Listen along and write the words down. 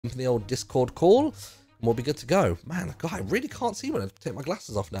for the old Discord call, and we'll be good to go. Man, God, I really can't see when I take my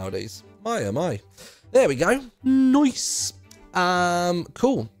glasses off nowadays. My, oh my. There we go. Nice.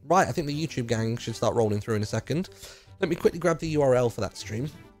 Cool. Right, I think the YouTube gang should start rolling through in a second. Let me quickly grab the URL for that stream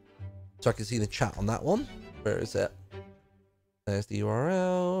so I can see the chat on that one. Where is it? There's the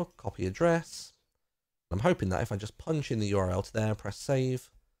URL, copy address. I'm hoping that if I just punch in the URL to there, press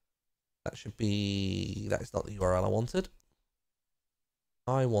save, that should be, that is not the URL I wanted.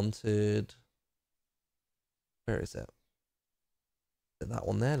 I wanted, where is it? That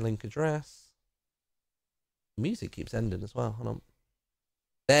one there, link address. Music keeps ending as well. Hold on.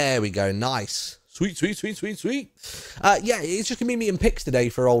 There we go. Nice. Sweet, sweet, sweet, sweet, sweet. Yeah, it's just gonna be me and Pix today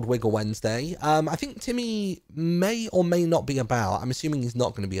for old Wiggle Wednesday. I think Timmy may or may not be about. I'm assuming he's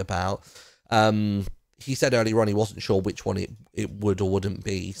not going to be about. He said earlier on he wasn't sure which one it would or wouldn't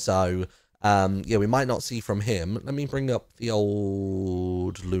be. So, yeah, we might not see from him. Let me bring up the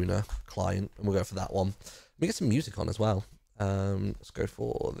old Luna client and we'll go for that one. Let me get some music on as well. Let's go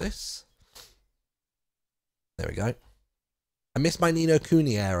for this. There we go. I miss my Ni no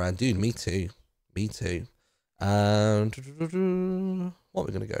Kuni era. Dude, me too. Me too. What are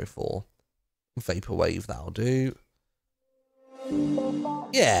we going to go for? Vaporwave, that'll do.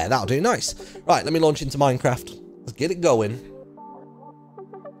 Yeah, that'll do. Nice. Right, let me launch into Minecraft. Let's get it going.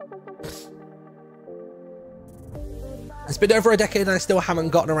 It's been over a decade and I still haven't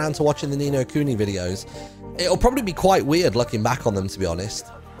gotten around to watching the Ni no Kuni videos. It'll probably be quite weird looking back on them, to be honest.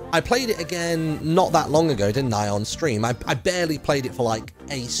 I played it again not that long ago, didn't I, on stream? I barely played it for like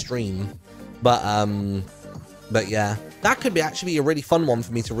a stream. But yeah, that could be actually a really fun one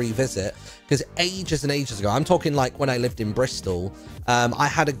for me to revisit. Because ages and ages ago, I'm talking like when I lived in Bristol, I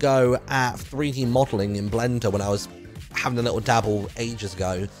had a go at 3D modeling in Blender when I was having a little dabble ages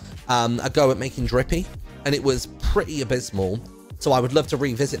ago. A go at making Drippy, and it was pretty abysmal. So I would love to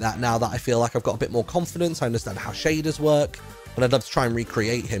revisit that now that I feel like I've got a bit more confidence. I understand how shaders work. And I'd love to try and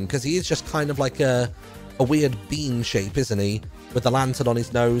recreate him because he is just kind of like a weird bean shape, isn't he? With the lantern on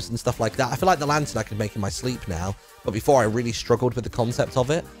his nose and stuff like that. I feel like the lantern I could make in my sleep now, but before I really struggled with the concept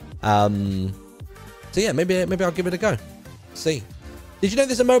of it. So yeah, maybe I'll give it a go. See. Did you know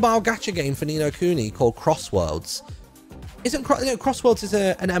there's a mobile gacha game for Ni no Kuni called Crossworlds? Isn't Crossworlds is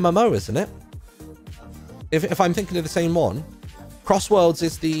an MMO, isn't it? If I'm thinking of the same one. Crossworlds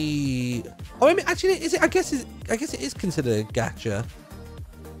is the... Oh, I mean, actually, is it? I guess it is considered a gacha.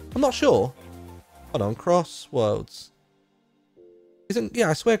 I'm not sure. Hold on, Crossworlds. Isn't?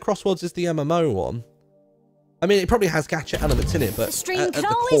 Yeah, I swear Crossworlds is the MMO one. I mean, it probably has gacha elements in it, but at the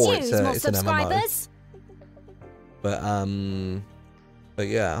core, it's an MMO. But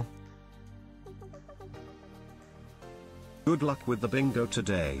yeah. Good luck with the bingo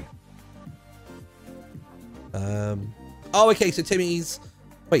today. Oh, okay, so Timmy's...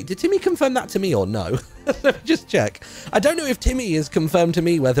 Wait, did Timmy confirm that to me or no? Let me just check. I don't know if Timmy has confirmed to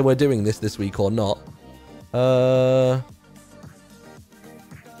me whether we're doing this week or not. Let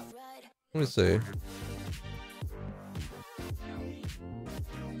me see.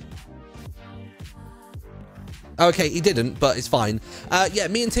 Okay, he didn't, but it's fine. Yeah,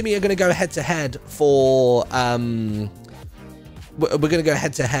 me and Timmy are going to go head-to-head for... We're going to go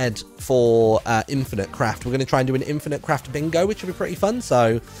head-to-head for Infinite Craft. We're going to try and do an Infinite Craft bingo, which will be pretty fun.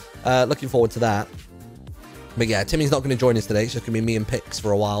 So, looking forward to that. But yeah, Timmy's not going to join us today. It's just going to be me and Pix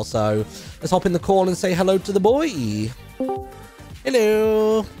for a while. So, let's hop in the call and say hello to the boy.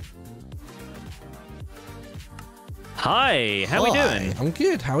 Hello. Hi, how we doing? I'm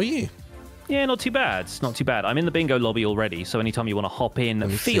good. How are you? Yeah, not too bad. Not too bad. I'm in the bingo lobby already, so anytime you want to hop in,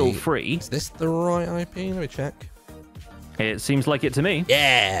 feel free. Is this the right IP? Let me check. It seems like it to me.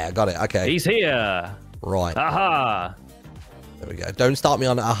 Yeah, got it. Okay. He's here. Right. Aha. There we go. Don't start me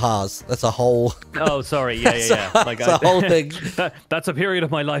on ahas. That's a whole... Oh, sorry. Yeah. That's a whole thing. That's a period of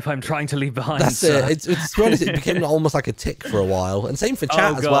my life I'm trying to leave behind. That's it. To be honest, it became almost like a tick for a while. And same for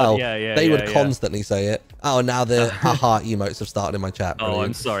chat as well. They would constantly say it. Oh, now the aha emotes have started in my chat. Brilliant. Oh,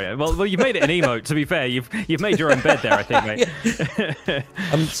 I'm sorry. Well, you've made it an emote, to be fair. You've made your own bed there, I think, mate.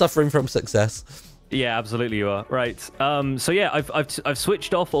 I'm suffering from success. Yeah, absolutely you are. Right. So yeah, I've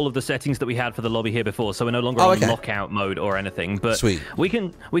switched off all of the settings that we had for the lobby here before, so we're no longer on lockout mode or anything. But sweet. we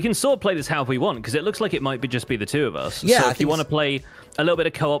can sort of play this how we want because it looks like it might be just be the two of us. Yeah. So if you want to play a little bit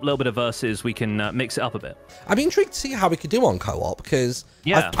of co-op, a little bit of versus, we can mix it up a bit. I'd be intrigued to see how we could do on co-op because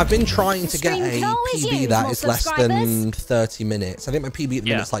I've been trying to get a PB that is less than 30 minutes. I think my PB at the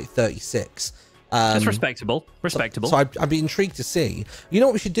minute's like 36. That's respectable. Respectable. So I'd be intrigued to see. You know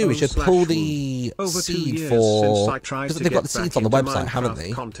what we should do? We should pull the seed for... Because they've got the seeds on the website, haven't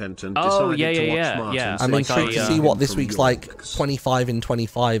they? Oh, yeah. I'm intrigued to see what this week's, like, 25 in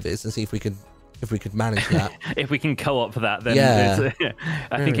 25 is and see if we could manage that. If we can co-op for that, then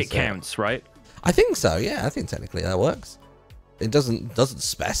I think it counts, right? I think so, yeah. I think technically that works. It doesn't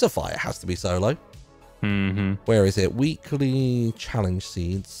specify it has to be solo. Where is it? Weekly challenge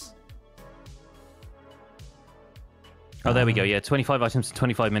seeds. Oh, there we go. Yeah, 25 items in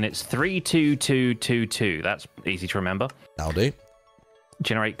 25 minutes. 32222. That's easy to remember. That'll do.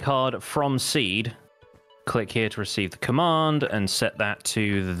 Generate card from seed. Click here to receive the command and set that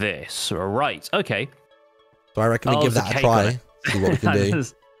to this. Right. Okay. So I reckon we give that a try. See what we can do.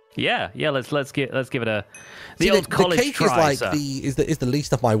 Yeah. Let's give it a old college the cake try. Is like is the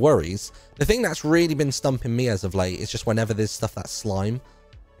least of my worries. The thing that's really been stumping me as of late is just whenever there's stuff that's slime.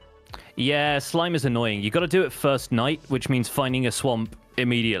 Yeah, slime is annoying. You got to do it first night, which means finding a swamp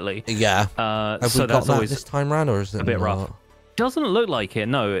immediately. Yeah. Have we got that this time round, or is it a bit rough? Doesn't look like it.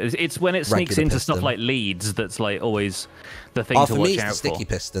 No, it's when it sneaks into stuff like leads that's like always the thing to watch out for. For me, it's the sticky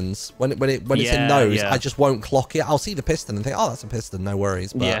pistons. When it's in those, I just won't clock it. I'll see the piston and think, oh, that's a piston, no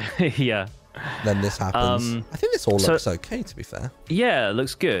worries. But yeah. Then this happens. I think this all looks okay, to be fair. Yeah, it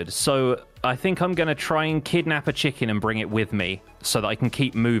looks good. So I think I'm going to try and kidnap a chicken and bring it with me so that I can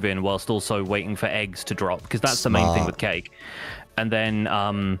keep moving whilst also waiting for eggs to drop, because that's the main thing with cake. And then...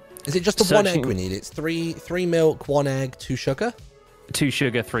 is it just the one egg we need? It's three milk, 1 egg, 2 sugar? 2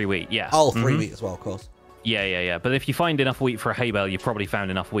 sugar, 3 wheat, yeah. Oh, 3 wheat as well, of course. Yeah. But if you find enough wheat for a hay bale, you've probably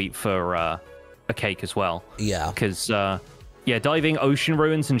found enough wheat for a cake as well. Yeah. Because... diving, ocean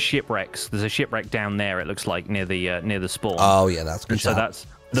ruins, and shipwrecks. There's a shipwreck down there, it looks like, near the spawn. Oh, yeah, that's good. So that's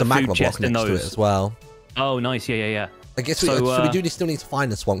the food chest next to it as well. Oh, nice. Yeah. I guess so we do still need to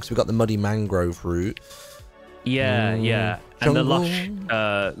find the swamp, because we've got the muddy mangrove route. Yeah. And the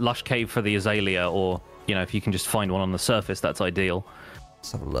lush cave for the azalea, or, if you can just find one on the surface, that's ideal.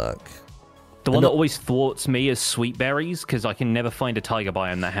 Let's have a look. The one that always thwarts me is sweet berries, because I can never find a tiger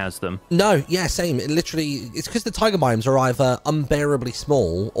biome that has them. No, yeah, same. It's because the tiger biomes are either unbearably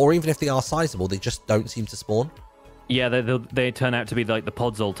small, or even if they are sizable, they just don't seem to spawn. Yeah, they turn out to be like the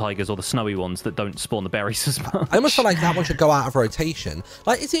podzol tigers or the snowy ones that don't spawn the berries as much. I almost feel like that one should go out of rotation.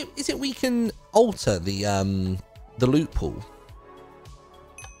 Like, is it we can alter the loot pool?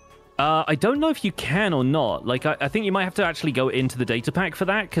 I don't know if you can or not. Like, I think you might have to actually go into the data pack for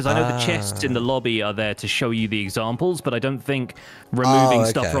that, because I know the chests in the lobby are there to show you the examples, but I don't think removing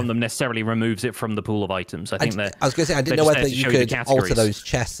stuff from them necessarily removes it from the pool of items. I think I was going to say, I didn't know whether you could alter those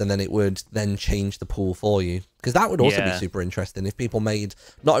chests and then it would then change the pool for you. Because that would also be super interesting if people made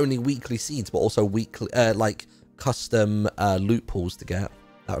not only weekly seeds, but also weekly, like, custom loot pools to get.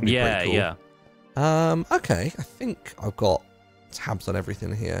 That would be pretty cool. Yeah. Okay, I think I've got tabs on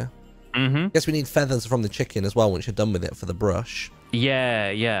everything here. Guess we need feathers from the chicken as well once you're done with it for the brush.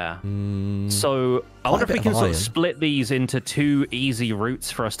 Yeah. So I wonder if we can sort of split these into 2 easy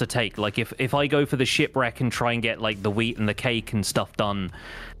routes for us to take. Like if I go for the shipwreck and try and get like the wheat and the cake and stuff done,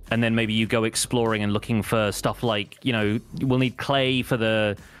 and then maybe you go exploring and looking for stuff like, we'll need clay for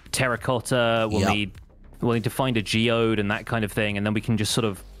the terracotta, we'll need to find a geode and that kind of thing, and then we can just sort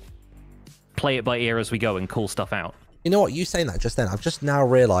of play it by ear as we go and call stuff out. You know what? You saying that just then, I've just now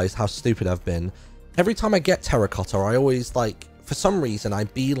realized how stupid I've been. Every time I get terracotta, I always, like, for some reason, I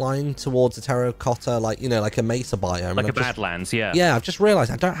beeline towards a terracotta, like, like a mesa biome. Like a Badlands, yeah. Yeah, I've just realized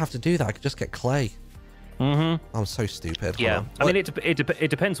I don't have to do that. I could just get clay. I'm so stupid. Yeah, I mean, it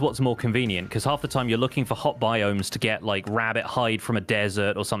depends what's more convenient, because half the time you're looking for hot biomes to get, like, rabbit hide from a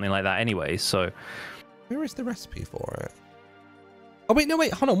desert or something like that anyway, so... Where is the recipe for it? Oh, wait, no,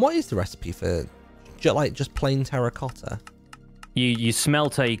 wait, hold on. What is the recipe for... just plain terracotta? You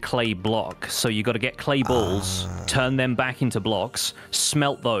smelt a clay block, so you got to get clay balls, turn them back into blocks,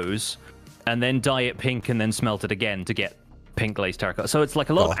 smelt those, and then dye it pink and then smelt it again to get pink glazed terracotta. So it's like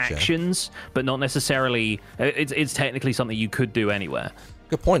a lot of actions, but not necessarily... It's technically something you could do anywhere.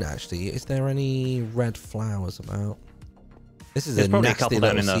 Good point, actually. Is there any red flowers about? This is a nasty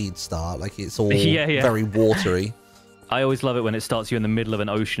little seed start. Like, it's all very watery. I always love it when it starts you in the middle of an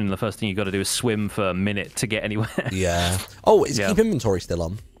ocean and the first thing you got to do is swim for a minute to get anywhere. Yeah. Oh, is keep inventory still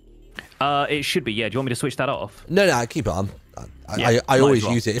on? It should be, yeah. Do you want me to switch that off? No, keep it on. I always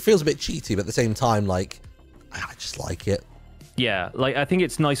use it. It feels a bit cheaty, but at the same time, like, I just like it. Yeah, like, I think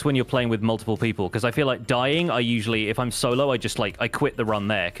it's nice when you're playing with multiple people, because I feel like dying, I usually, if I'm solo, I just, like, I quit the run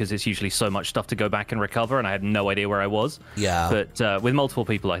there, because it's usually so much stuff to go back and recover, and I had no idea where I was. Yeah. But with multiple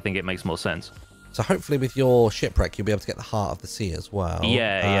people, I think it makes more sense. So hopefully with your shipwreck, you'll be able to get the Heart of the Sea as well.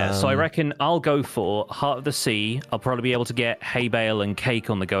 Yeah. So I reckon I'll go for Heart of the Sea. I'll probably be able to get hay bale and cake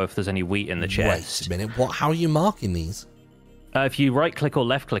on the go if there's any wheat in the chest. Wait a minute. What? How are you marking these? If you right-click or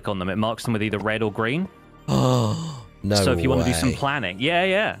left-click on them, it marks them with either red or green. Oh, no So if you want to do way. some planning.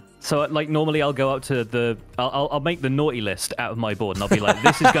 Yeah. So like normally I'll go up to the... I'll make the naughty list out of my board and I'll be like,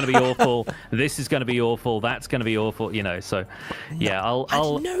 this is going to be awful. This is going to be awful. That's going to be awful. You know, so yeah,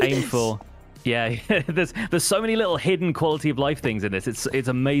 I'll aim for... Yeah, there's so many little hidden quality of life things in this. It's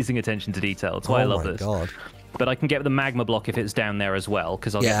amazing attention to detail. That's why I love this. Oh my god! But I can get the magma block if it's down there as well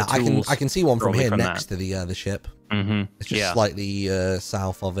because I'll get the tools. I can see one from here from next to the ship. Mm-hmm. It's just slightly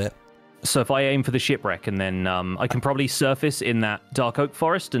south of it. So if I aim for the shipwreck and then I can probably surface in that dark oak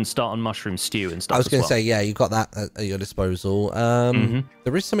forest and start on mushroom stew and stuff. I was going to say, yeah, you've got that at your disposal.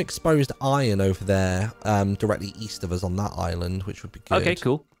 There is some exposed iron over there, directly east of us on that island, which would be good. Okay,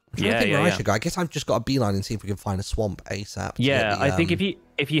 cool. I should go. I guess I've just got a beeline and see if we can find a swamp ASAP. Yeah, I think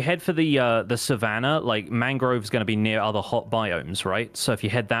if you head for the savannah, like mangrove's going to be near other hot biomes, right? So if you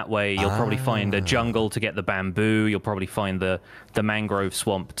head that way, you'll probably find a jungle to get the bamboo. You'll probably find the mangrove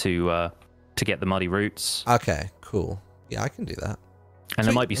swamp to get the muddy roots. Okay, cool. Yeah, I can do that. And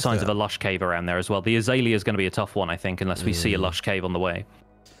there might be signs of a lush cave around there as well. The azalea is going to be a tough one, I think, unless we see a lush cave on the way.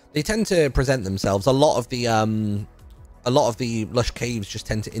 They tend to present themselves. A lot of the lush caves just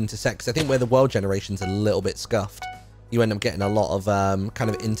tend to intersect. 'Cause I think where the world generation's a little bit scuffed, you end up getting a lot of kind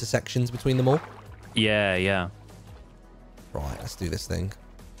of intersections between them all. Yeah. Right, let's do this thing.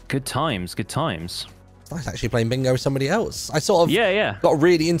 Good times. It's nice actually playing bingo with somebody else. I sort of got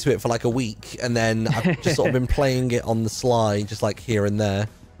really into it for like a week, and then I've just sort of been playing it on the sly, just like here and there.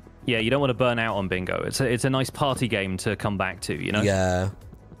 Yeah, you don't want to burn out on bingo. It's a nice party game to come back to, you know? Yeah.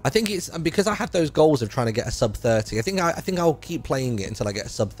 I think it's because I had those goals of trying to get a sub 30. I think I'll keep playing it until I get a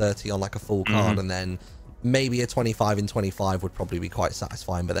sub 30 on like a full card, and then maybe a 25 in 25 would probably be quite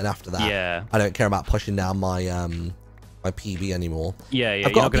satisfying. But then after that, I don't care about pushing down my my PB anymore. Yeah.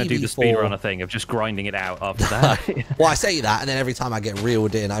 You're not going to do the speedrunner thing of just grinding it out after that. Well, I say that, and then every time I get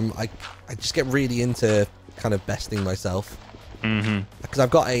reeled in, I just get really into kind of besting myself. Because I've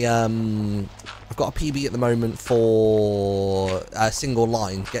got a PB at the moment for a single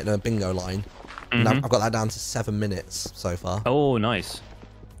line, getting a bingo line, and I've got that down to 7 minutes so far. Oh, nice.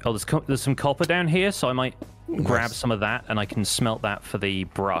 Oh, there's some copper down here, so I might grab some of that, and I can smelt that for the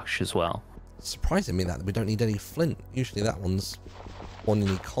brush as well. It's surprising me that we don't need any flint. Usually that one's one you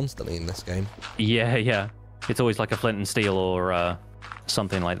need constantly in this game. Yeah. It's always like a flint and steel or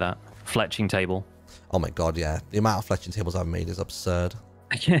something like that. Fletching table. Oh my god, yeah. The amount of fletching tables I've made is absurd.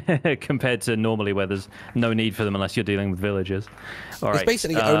 Compared to normally where there's no need for them unless you're dealing with villagers. All right. It's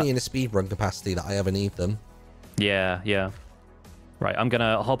basically only in a speedrun capacity that I ever need them. Yeah. Right, I'm going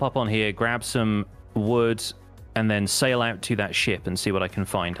to hop up on here, grab some wood, and then sail out to that ship and see what I can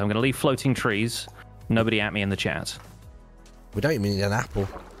find. I'm going to leave floating trees. Nobody at me in the chat. We don't even need an apple.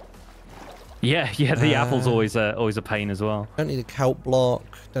 Yeah, the apple's always a pain as well. Don't need a kelp block.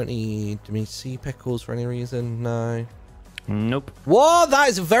 Don't need sea pickles for any reason. No. Nope. Whoa, that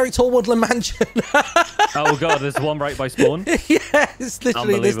is a very tall woodland mansion. Oh god, there's one right by spawn. Yeah, it's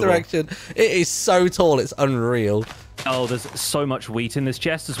literally this direction. It is so tall, it's unreal. Oh, there's so much wheat in this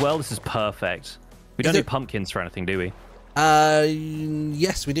chest as well. This is perfect. We don't need pumpkins for anything, do we?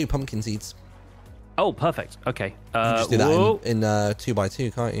 Yes, we do. Pumpkin seeds. Oh, perfect. Okay. You can just do that in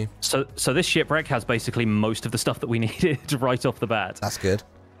 2x2, can't you? So this shipwreck has basically most of the stuff that we needed right off the bat. That's good.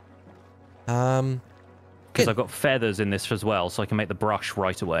 Because I've got feathers in this as well, so I can make the brush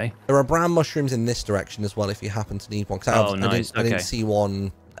right away. There are brown mushrooms in this direction as well if you happen to need one. Nice. I didn't see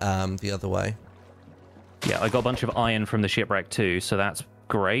one the other way. Yeah, I got a bunch of iron from the shipwreck too, so that's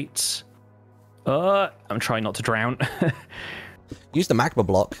great. I'm trying not to drown. Use the magma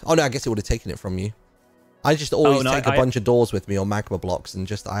block. Oh no, I guess it would have taken it from you. I just always take a bunch of doors with me on magma blocks, and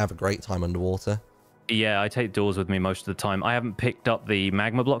I have a great time underwater. Yeah, I take doors with me most of the time. I haven't picked up the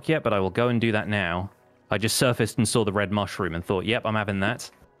magma block yet, but I will go and do that now. I just surfaced and saw the red mushroom and thought, yep, I'm having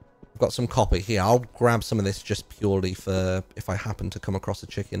that. I've got some copper here. I'll grab some of this just purely for if I happen to come across a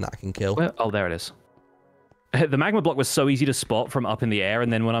chicken that I can kill. Oh, there it is. The magma block was so easy to spot from up in the air,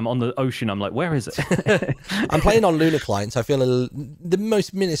 and then when I'm on the ocean, I'm like, where is it? I'm playing on Lunar Client, so I feel the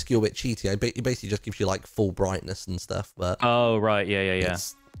most minuscule bit cheaty. It basically just gives you like full brightness and stuff. But oh, right. Yeah.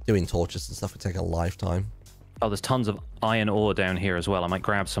 Doing torches and stuff would take a lifetime. Oh, there's tons of iron ore down here as well. I might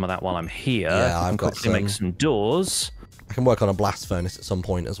grab some of that while I'm here. Yeah, I've got quickly make some doors. I can work on a blast furnace at some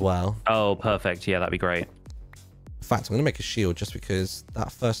point as well. Oh, perfect. Yeah, that'd be great. In fact, I'm going to make a shield just because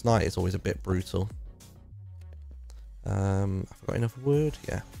that first night is always a bit brutal. I've got enough wood.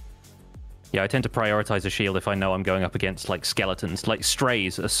 Yeah. Yeah, I tend to prioritize a shield if I know I'm going up against like skeletons. Like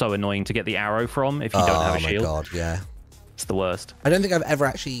strays are so annoying to get the arrow from if you don't have a shield. Oh my god, yeah. It's the worst. I don't think I've ever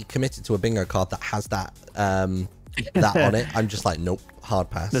actually committed to a bingo card that has that that on it. I'm just like, nope, hard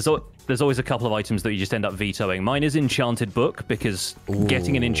pass. There's always a couple of items that you just end up vetoing. Mine is Enchanted Book, because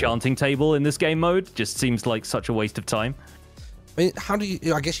getting an enchanting table in this game mode just seems like such a waste of time. I mean, how do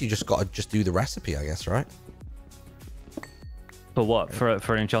you... I guess you just got to just do the recipe, I guess, right? For what? For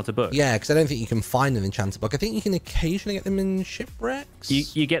an Enchanted Book? Yeah, because I don't think you can find an Enchanted Book. I think you can occasionally get them in shipwrecks.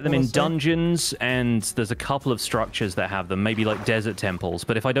 You get them in dungeons, and there's a couple of structures that have them, maybe like desert temples.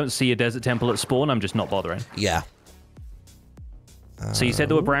 But if I don't see a desert temple at spawn, I'm just not bothering. Yeah. So you said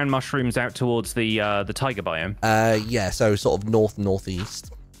there were brown mushrooms out towards the tiger biome? Yeah, so sort of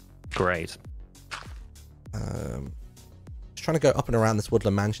northeast. Great. Just trying to go up and around this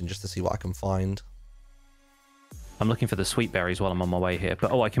woodland mansion just to see what I can find. I'm looking for the sweet berries while I'm on my way here.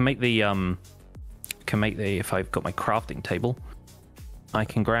 But I can make the if I've got my crafting table, I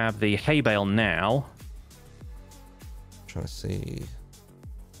can grab the hay bale now. I'm trying to see.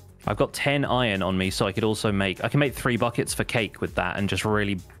 I've got 10 iron on me, so I can make 3 buckets for cake with that and just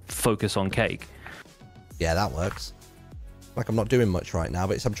really focus on cake. Yeah, that works. Like, I'm not doing much right now,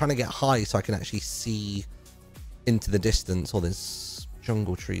 but I'm trying to get high so I can actually see into the distance. Or there's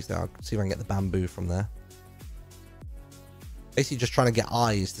jungle trees there. I'll see if I can get the bamboo from there. Basically just trying to get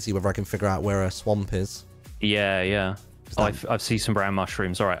eyes to see whether I can figure out where a swamp is. Yeah, yeah. Oh, I've seen some brown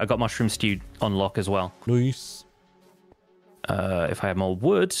mushrooms. All right, I got mushroom stew on lock as well. Nice. If I have more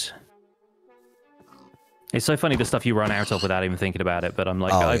wood... It's so funny the stuff you run out of without even thinking about it, but I'm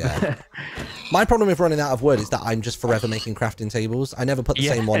like... yeah. My problem with running out of wood is that I'm just forever making crafting tables. I never put the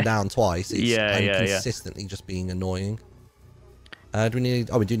same one down twice. I'm consistently just being annoying. Do we need...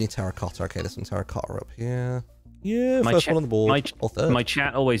 Oh, we do need terracotta. Okay, there's some terracotta up here. Yeah, first one on the board. My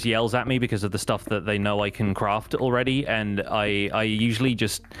chat always yells at me because of the stuff that they know I can craft already, and I usually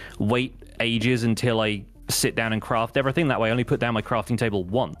just wait ages until I sit down and craft everything. That way I only put down my crafting table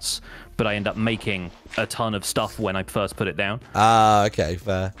once, but I end up making a ton of stuff when I first put it down. Ah, okay,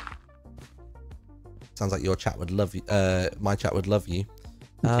 fair. Sounds like your chat would love you. My chat would love you.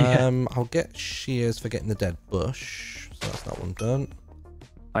 I'll get shears for getting the dead bush. So that's that one done.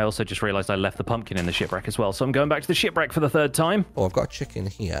 I also just realized I left the pumpkin in the shipwreck as well, so I'm going back to the shipwreck for the 3rd time. Oh, I've got a chicken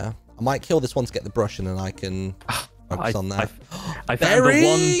here. I might kill this one to get the brush, and then I can focus on that. I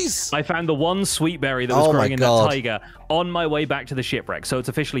found the one sweet berry that was growing in that tiger on my way back to the shipwreck. So it's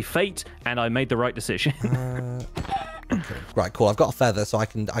officially fate, and I made the right decision. Okay. Right, cool. I've got a feather, so I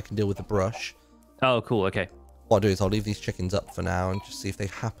can deal with the brush. Oh, cool. Okay. What I'll do is I'll leave these chickens up for now and just see if they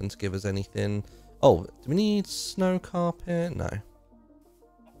happen to give us anything. Oh, do we need snow carpet? No.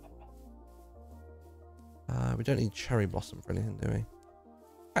 We don't need cherry blossom for anything, do we?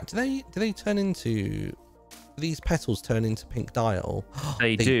 Do they turn into... These petals turn into pink dial?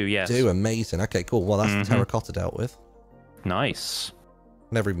 They do, yes. Do, amazing. Okay, cool. Well, that's the terracotta dealt with. Nice.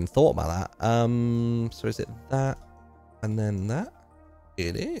 Never even thought about that. So is it that and then that?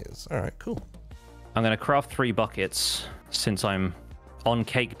 It is. All right, cool. I'm going to craft 3 buckets since I'm on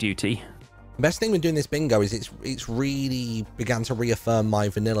cake duty. The best thing with doing this bingo is it's really began to reaffirm my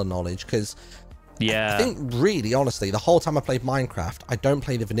vanilla knowledge, because I think really, honestly, the whole time I played Minecraft, I don't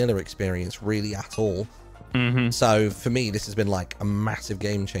play the vanilla experience really at all. So for me, this has been like a massive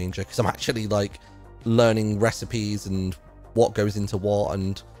game changer, because I'm actually like learning recipes and what goes into what,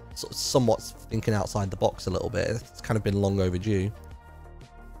 and sort of somewhat thinking outside the box a little bit. It's kind of been long overdue,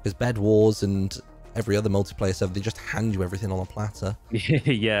 because Bed Wars and every other multiplayer server, they just hand you everything on a platter.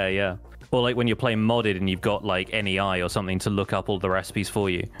 Yeah. Or like when you're playing modded and you've got like NEI or something to look up all the recipes for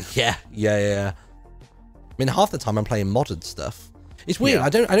you. Yeah. I mean, half the time I'm playing modded stuff. It's weird. I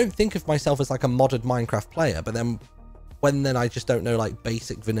don't think of myself as like a modded Minecraft player, but then I just don't know like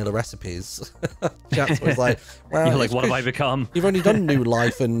basic vanilla recipes. Chat's always like, well, you're like, what have I become? You've only done New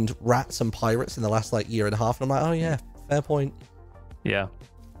Life and Rats and Pirates in the last like year and a half, and I'm like, oh yeah, fair point. Yeah.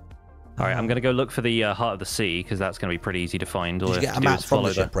 All right, I'm going to go look for the Heart of the Sea, because that's going to be pretty easy to find. Did you get a map from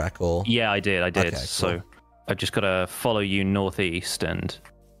the shipwreck, or? Yeah, I did. Okay, cool. So I've just got to follow you northeast, and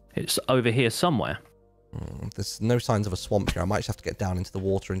it's over here somewhere. There's no signs of a swamp here. I might just have to get down into the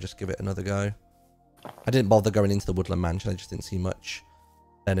water and just give it another go. I didn't bother going into the woodland mansion. I just didn't see much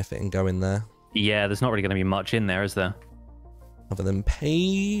benefit in going there. Yeah, there's not really going to be much in there, is there? Other than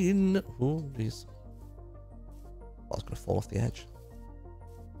pain. Oh, jeez. I was going to fall off the edge.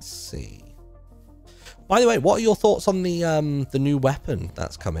 Let's see. By the way, what are your thoughts on the new weapon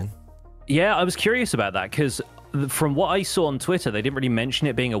that's coming? Yeah, I was curious about that, because from what I saw on Twitter, they didn't really mention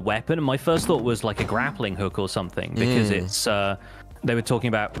it being a weapon. And my first thought was like a grappling hook or something, because it's they were talking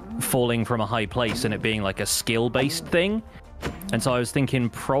about falling from a high place and it being like a skill-based thing. And so I was thinking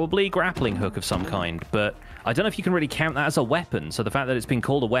probably grappling hook of some kind, but I don't know if you can really count that as a weapon. So the fact that it's been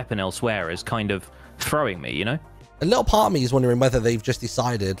called a weapon elsewhere is kind of throwing me, you know? A little part of me is wondering whether they've just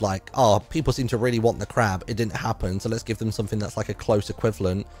decided, like, oh, people seem to really want the crab. It didn't happen, so let's give them something that's like a close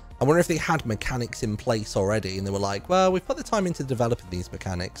equivalent. I wonder if they had mechanics in place already, and they were like, well, we've put the time into developing these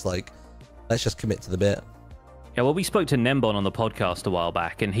mechanics. Like, let's just commit to the bit. Yeah, well, we spoke to Nembon on the podcast a while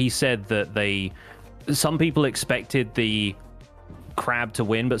back, and he said that some people expected the crab to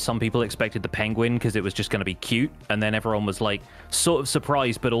win, but some people expected the penguin because it was just going to be cute, and then everyone was like sort of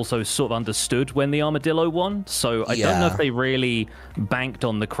surprised but also sort of understood when the armadillo won. So I don't know if they really banked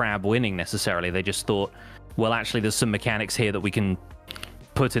on the crab winning necessarily. They just thought, well, actually there's some mechanics here that we can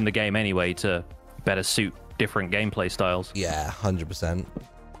put in the game anyway to better suit different gameplay styles. Yeah, 100%.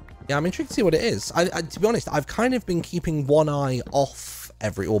 Yeah, I'm intrigued to see what it is. To be honest, I've kind of been keeping one eye off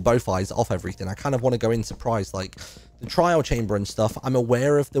both eyes off everything. I kind of want to go in surprised, like the trial chamber and stuff. I'm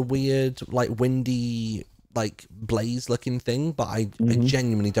aware of the weird, like, windy, like, blaze looking thing, but I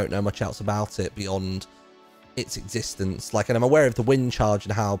genuinely don't know much else about it beyond its existence. Like, and I'm aware of the wind charge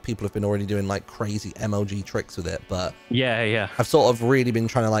and how people have been already doing like crazy MLG tricks with it, but yeah, I've sort of really been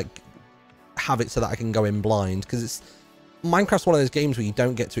trying to like have it so that I can go in blind, because Minecraft's one of those games where you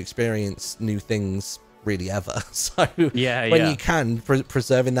don't get to experience new things really ever. So when you can,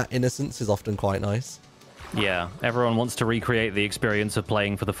 preserving that innocence is often quite nice. Yeah, everyone wants to recreate the experience of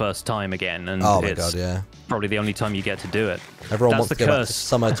playing for the first time again, and oh my god, yeah, probably the only time you get to do it. Everyone wants to go back to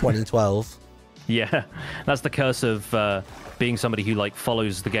summer 2012. Yeah, that's the curse of being somebody who like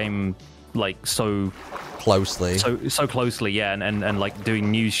follows the game like so closely. So closely, yeah, and like doing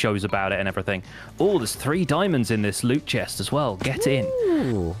news shows about it and everything. Oh, there's 3 diamonds in this loot chest as well. Get in.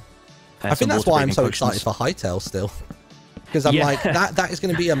 Ooh. I think that's why I'm so excited for Hytale still. Because I'm like, that is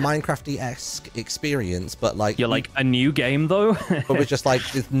going to be a Minecrafty-esque experience, but like... You're like, a new game, though? But we're just like,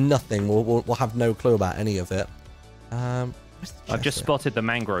 there's nothing. We'll have no clue about any of it. I've just spotted the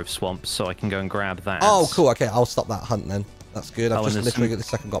mangrove swamp, so I can go and grab that. Oh, cool. Okay, I'll stop that hunt then. That's good. I've just literally got the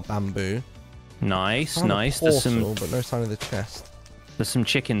second got bamboo. Nice, nice. There's some... But no sign of the chest. There's some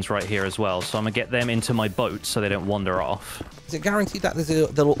chickens right here as well, so I'm going to get them into my boat so they don't wander off. Is it guaranteed that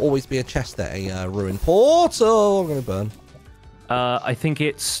there'll always be a chest at a ruined portal? I'm going to burn. I think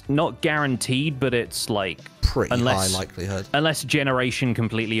it's not guaranteed, but it's like... pretty high likelihood. Unless generation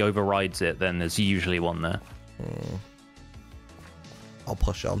completely overrides it, then there's usually one there. I'll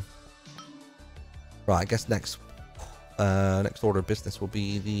push on. Right, I guess next order of business will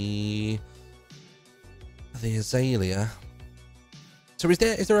be the azalea. So is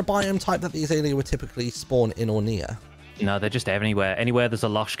there a biome type that the azalea would typically spawn in or near? No, they're just anywhere. Anywhere there's a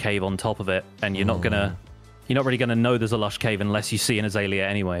lush cave on top of it, and you're not really gonna know there's a lush cave unless you see an azalea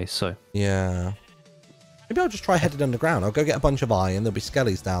anyway. So yeah, maybe I'll just try headed underground. I'll go get a bunch of iron. There'll be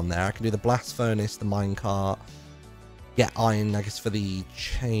skellies down there. I can do the blast furnace, the minecart. Get iron, I guess, for the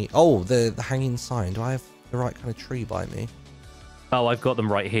chain. Oh, the hanging sign. Do I have the right kind of tree by me? Oh, I've got them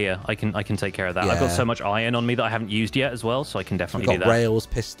right here. I can take care of that. Yeah. I've got so much iron on me that I haven't used yet as well, so I can definitely do that. I've got rails,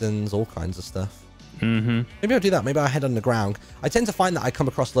 pistons, all kinds of stuff. Maybe I'll do that. Maybe I'll head underground. I tend to find that I come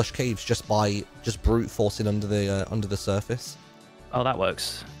across lush caves just by brute forcing under the surface. Oh, that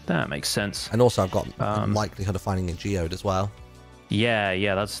works. That makes sense. And also, I've got likelihood of finding a geode as well.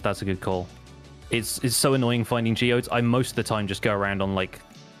 Yeah, that's a good call. It's so annoying finding geodes. I most of the time just go around on like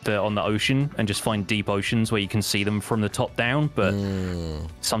on the ocean and just find deep oceans where you can see them from the top down, but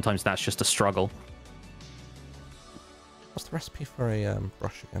sometimes that's just a struggle. What's the recipe for a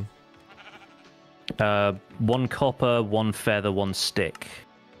brush again? 1 copper, 1 feather, 1 stick.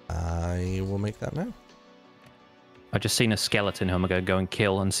 I will make that now. I've just seen a skeleton who I'm going to go and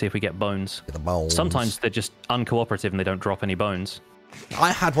kill and see if we get bones. Get the bones. Sometimes they're just uncooperative and they don't drop any bones.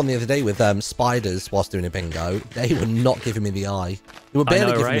 I had one the other day with spiders whilst doing a bingo. They were not giving me the eye. They were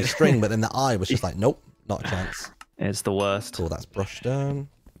barely giving me a string, but then the eye was just like, nope, not a chance. It's the worst. Cool, that's brushed down.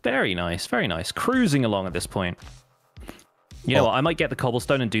 Very nice, very nice. Cruising along at this point. You know what, I might get the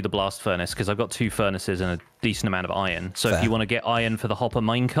cobblestone and do the blast furnace, because I've got 2 furnaces and a decent amount of iron. So if you want to get iron for the hopper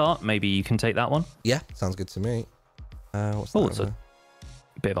minecart, maybe you can take that one. Yeah, sounds good to me. What's that? Oh, it's a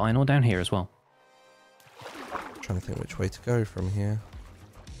bit of iron ore down here as well. Trying to think which way to go from here.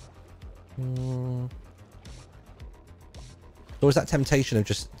 There was that temptation of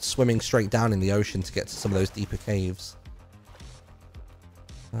just swimming straight down in the ocean to get to some of those deeper caves.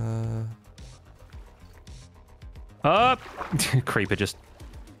 Creeper just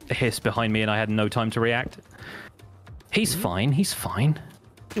hissed behind me and I had no time to react. He's fine.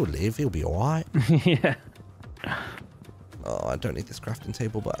 He'll live. He'll be alright. Yeah. Oh, I don't need this crafting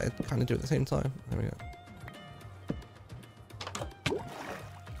table, but I kind of do at the same time. There we go.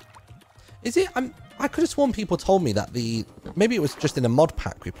 Is it? I could have sworn people told me that maybe it was just in a mod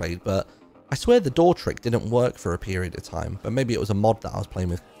pack we played, but I swear the door trick didn't work for a period of time. But maybe it was a mod that I was playing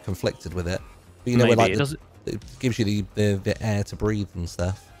with conflicted with it. But you know, where, like, it gives you the air to breathe and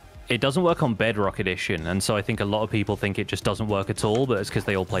stuff. It doesn't work on Bedrock Edition, and so I think a lot of people think it just doesn't work at all, but it's because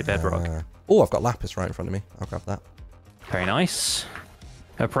they all play Bedrock. Oh, I've got lapis right in front of me. I'll grab that. Very nice.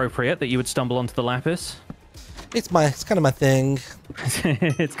 Appropriate that you would stumble onto the lapis. It's kind of my thing.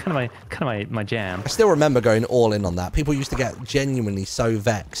 It's kind of my jam. I still remember going all in on that. People used to get genuinely so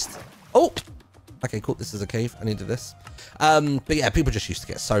vexed. Oh, okay, cool. This is a cave. I needed this. But yeah, people just used to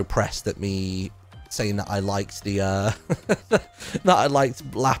get so pressed at me saying that I liked the that I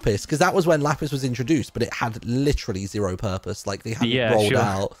liked lapis, because that was when lapis was introduced, but it had literally zero purpose. Like, they hadn't rolled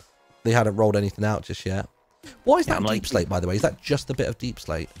out. They hadn't rolled anything out just yet. What is that deep slate, by the way? Is that just a bit of deep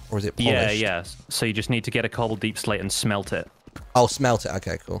slate, or is it polished? Yeah. So you just need to get a cobbled deep slate and smelt it. Oh, smelt it.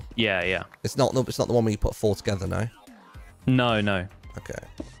 Okay, cool. Yeah. It's not the one where you put 4 together, no? No. Okay.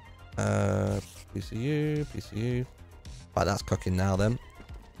 PCU. Right, that's cooking now then.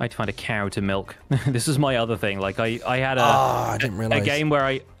 I had to find a cow to milk. This is my other thing. Like, I had I didn't realize. a game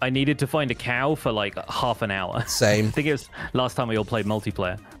where I needed to find a cow for like half an hour. Same. I think it was last time we all played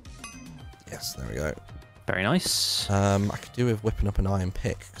multiplayer. Yes, there we go. Very nice. I could do with whipping up an iron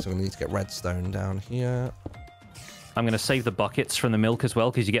pick, because I'm going to need to get redstone down here. I'm going to save the buckets from the milk as well,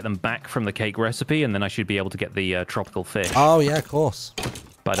 because you get them back from the cake recipe, and then I should be able to get the tropical fish. Oh, yeah, of course.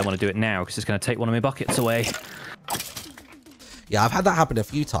 But I don't want to do it now, because it's going to take one of my buckets away. Yeah, I've had that happen a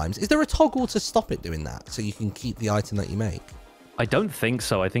few times. Is there a toggle to stop it doing that, so you can keep the item that you make? I don't think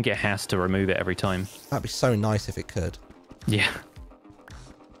so. I think it has to remove it every time. That'd be so nice if it could. Yeah.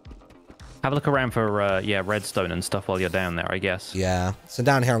 Have a look around for redstone and stuff while you're down there, I guess. Yeah. So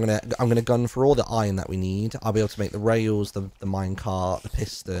down here, I'm gonna gun for all the iron that we need. I'll be able to make the rails, the mine cart, the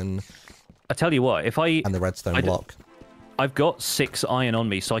piston. I tell you what, and the redstone block. I've got 6 iron on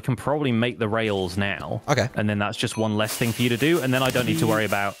me, so I can probably make the rails now. Okay. And then that's just one less thing for you to do, and then I don't need to worry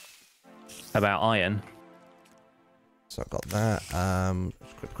about iron. So I've got that.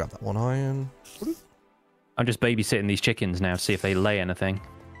 Just quick grab that one iron. I'm just babysitting these chickens now to see if they lay anything.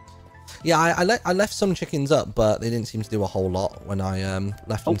 Yeah, I left some chickens up, but they didn't seem to do a whole lot when I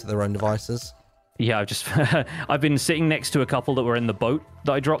left them to their own devices. Yeah, I've been sitting next to a couple that were in the boat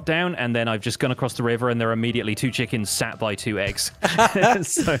that I dropped down, and then I've just gone across the river, and there are immediately 2 chickens sat by 2 eggs.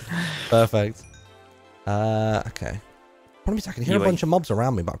 So... Perfect. Okay. Problem is, I can hear a bunch of mobs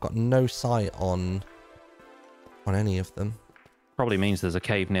around me, but I've got no sight on any of them. Probably means there's a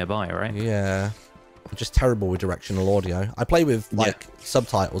cave nearby, right? Yeah. I'm just terrible with directional audio. I play with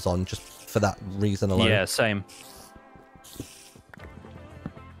subtitles on just for that reason alone. Yeah, same.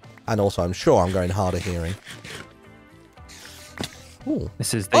 And also, I'm sure I'm going hard at hearing. Ooh.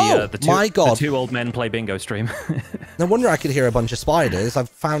 This is the 2 old men play bingo stream. No wonder I could hear a bunch of spiders. I've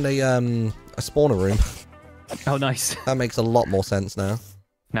found a spawner room. Oh, nice. That makes a lot more sense now.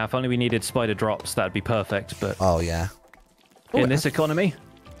 Now, if only we needed spider drops, that'd be perfect. But oh yeah. In this economy.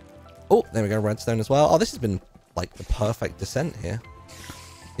 Oh, there we go, redstone as well. Oh, this has been like the perfect descent here.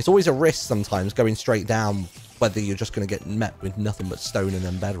 It's always a risk sometimes going straight down, whether you're just going to get met with nothing but stone and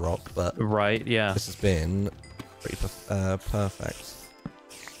then bedrock. But right, yeah. This has been pretty perfect.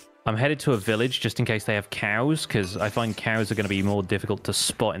 I'm headed to a village just in case they have cows, because I find cows are going to be more difficult to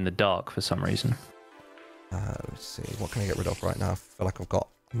spot in the dark for some reason. Let's see, what can I get rid of right now? I feel like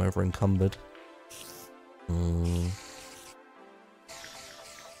I'm over encumbered.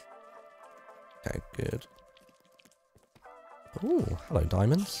 Okay, good. Ooh, hello,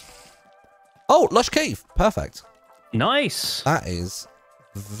 diamonds. Oh, lush cave. Perfect. Nice. That is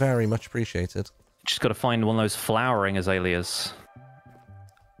very much appreciated. Just got to find one of those flowering azaleas.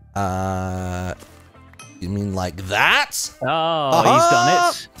 You mean like that? Oh, he's done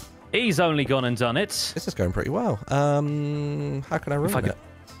it. He's only gone and done it. This is going pretty well. How can I ruin it?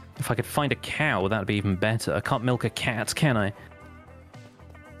 If I could find a cow, that'd be even better. I can't milk a cat, can I?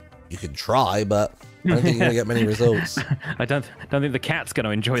 You can try, but I don't think you're going to get many results. I don't think the cat's going to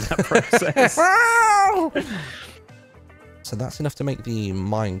enjoy that process. So that's enough to make the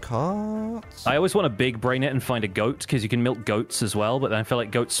minecart. I always want to big brain it and find a goat, because you can milk goats as well, but then I feel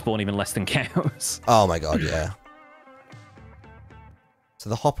like goats spawn even less than cows. Oh my god, yeah. So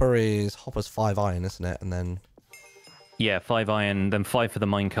the hopper's 5 iron, isn't it? And then... Yeah, 5 iron, then 5 for the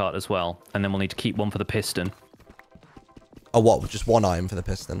minecart as well. And then we'll need to keep 1 for the piston. Oh, what? Just 1 iron for the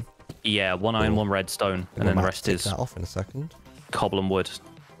piston? Yeah, 1 iron, 1 redstone, and then the rest is... that off in a second. Cobble and wood.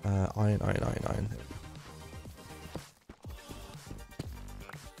 Iron.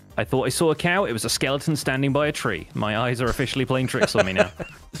 I thought I saw a cow. It was a skeleton standing by a tree. My eyes are officially playing tricks on me now.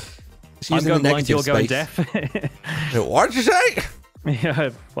 I'm going blind, you're going deaf. What did you say?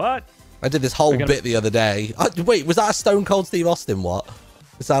 Yeah, what? I did this whole bit the other day. Wait, was that a Stone Cold Steve Austin what?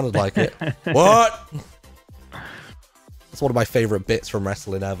 It sounded like it. What? That's one of my favorite bits from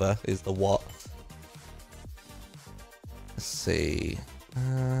wrestling ever, is the what. Let's see.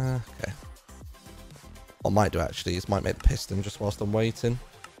 Okay. What I might do actually is might make the piston just whilst I'm waiting.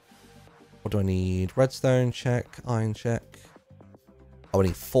 What do I need? Redstone, check. Iron, check. Oh, I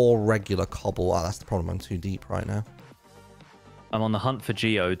need 4 regular cobble. Oh, that's the problem. I'm too deep right now. I'm on the hunt for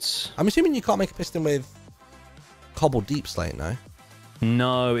geodes. I'm assuming you can't make a piston with cobble deep slate, no?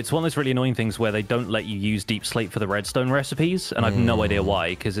 No, it's one of those really annoying things where they don't let you use deep slate for the redstone recipes, and I've no idea why,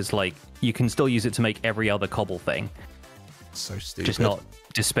 because it's like, you can still use it to make every other cobble thing. So stupid. Just not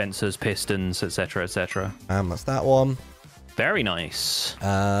dispensers, pistons, etc., etc. That's that one. Very nice.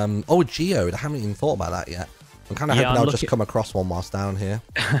 Oh, geode. I haven't even thought about that yet. I'm kind of hoping I'll just come across one whilst down here.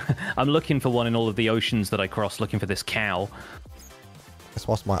 I'm looking for one in all of the oceans that I cross, looking for this cow. That's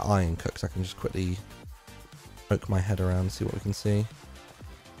whilst my iron cooks, I can just quickly poke my head around and see what we can see.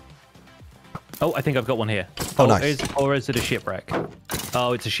 Oh, I think I've got one here. Oh, nice. Or is it a shipwreck?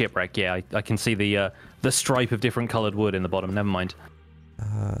 Oh, it's a shipwreck. Yeah, I can see the stripe of different coloured wood in the bottom. Never mind.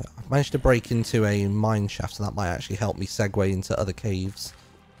 I've managed to break into a mine shaft, so that might actually help me segue into other caves.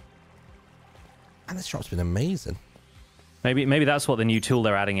 And this drop's been amazing. Maybe that's what the new tool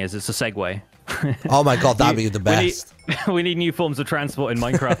they're adding is. It's a Segway. Oh my god, that'd be the best. We need new forms of transport in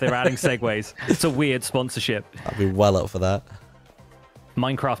Minecraft. They're adding Segways. It's a weird sponsorship. I'd be well up for that.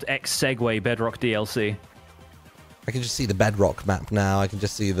 Minecraft X Segway Bedrock DLC. I can just see the Bedrock map now. I can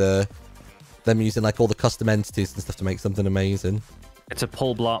just see them using like all the custom entities and stuff to make something amazing. It's a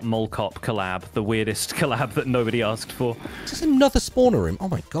Paul Blart Mole Cop collab, the weirdest collab that nobody asked for. Is this another spawner room? Oh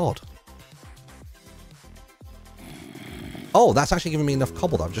my god. Oh, that's actually giving me enough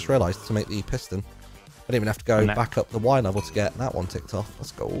cobble that I've just realised to make the piston. I didn't even have to go back up the Y level to get that one ticked off.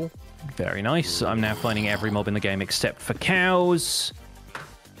 Let's go. Very nice. I'm now finding every mob in the game except for cows.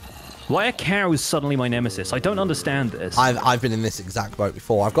 Why are cows suddenly my nemesis? I don't understand this. I've been in this exact boat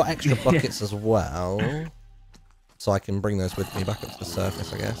before. I've got extra buckets as well. So I can bring those with me back up to the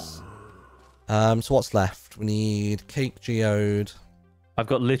surface, I guess. So what's left? We need cake geode. I've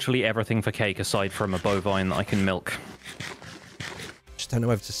got literally everything for cake aside from a bovine that I can milk. Just don't know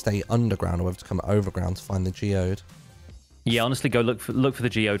whether to stay underground or whether to come overground to find the geode. Yeah, honestly, go look for the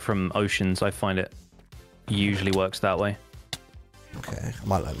geode from oceans. I find it usually works that way. Okay, I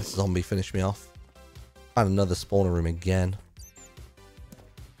might let this zombie finish me off. Find another spawner room again.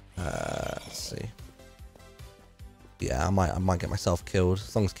 Let's see. Yeah, I might get myself killed.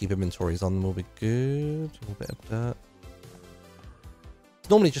 As long as keep inventories on, we'll be good. A little bit of dirt. It's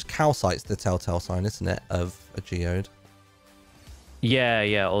normally just calcite's the telltale sign, isn't it, of a geode?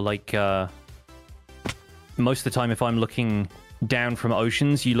 Yeah, or like most of the time if I'm looking down from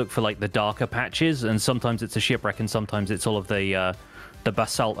oceans, you look for like the darker patches, and sometimes it's a shipwreck and sometimes it's all of the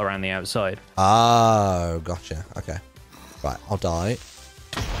basalt around the outside. Oh, gotcha. Okay. Right, I'll die.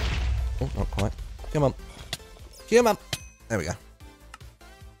 Oh, not quite. Come on. Come on. There we go.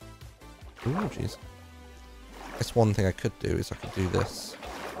 Ooh, jeez. Guess one thing I could do is I could do this.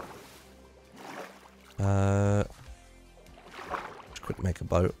 Just quickly make a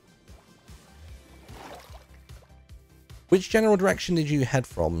boat. Which general direction did you head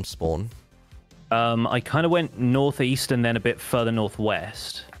from, Spawn? I kind of went northeast and then a bit further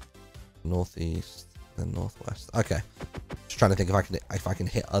northwest. Northeast, then northwest. Okay. Just trying to think if I can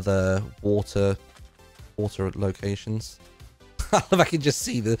hit other water locations. If I can just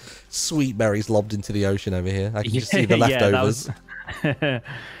see the sweet berries lobbed into the ocean over here. I can just see the leftovers.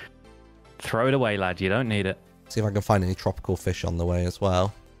 Throw it away, lad. You don't need it. See if I can find any tropical fish on the way as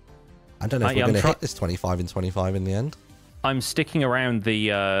well. I don't know if we're going to hit this 25 and 25 in the end. I'm sticking around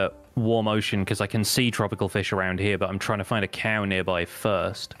the warm ocean because I can see tropical fish around here, but I'm trying to find a cow nearby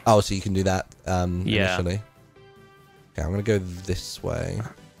first. Oh, so you can do that initially. Okay, I'm going to go this way.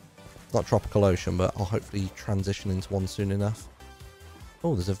 Not tropical ocean, but I'll hopefully transition into one soon enough.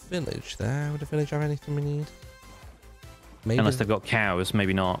 Oh, there's a village there. Would a village have anything we need? Maybe. Unless they've got cows,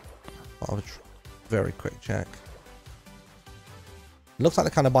 maybe not. I'll have a very quick check. It looks like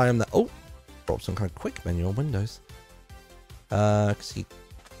the kind of biome that... Oh! Drop some kind of quick menu on Windows. Cause he...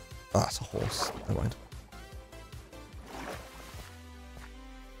 Oh, that's a horse. Never mind.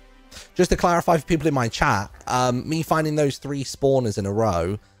 Just to clarify for people in my chat, me finding those 3 spawners in a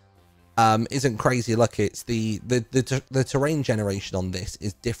row isn't crazy luck. It's the terrain generation on this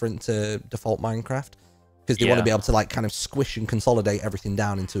is different to default Minecraft. because they want to be able to like kind of squish and consolidate everything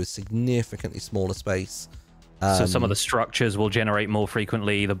down into a significantly smaller space. So some of the structures will generate more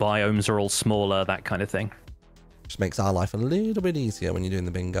frequently. The biomes are all smaller, that kind of thing. Just makes our life a little bit easier when you're doing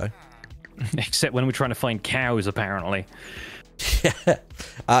the bingo. Except when we're trying to find cows, apparently. Yeah.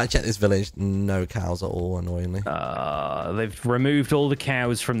 Check this village. No cows at all, annoyingly. They've removed all the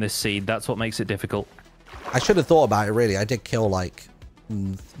cows from this seed. That's what makes it difficult. I should have thought about it, really. I did kill, like,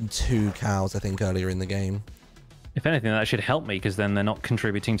 2 cows, I think, earlier in the game. If anything, that should help me, because then they're not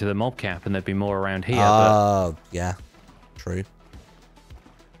contributing to the mob cap, and there'd be more around here. Yeah. True.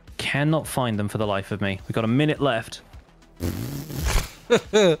 Cannot find them for the life of me. We've got a minute left.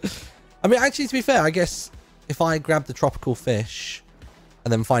 I mean, actually, to be fair, I guess if I grab the tropical fish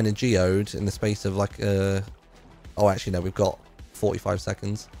and then find a geode in the space of, like, oh, actually, no, we've got 45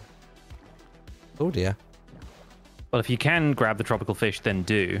 seconds. Oh, dear. Well, if you can grab the tropical fish, then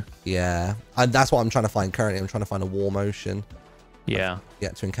do. Yeah, and that's what I'm trying to find currently. I'm trying to find a warm ocean. Yeah.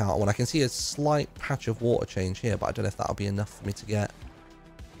 Yet to encounter one. I can see a slight patch of water change here, but I don't know if that'll be enough for me to get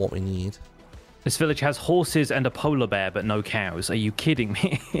what we need. This village has horses and a polar bear, but no cows. Are you kidding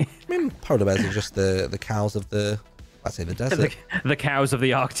me? I mean, polar bears are just the cows of the, I'd say, the desert. The cows of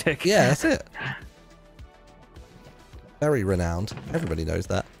the Arctic. Yeah, that's it. Very renowned. Everybody knows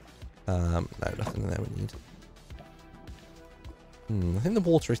that. No, nothing there we need. I think the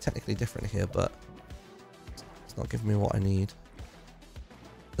water is technically different here, but it's not giving me what I need.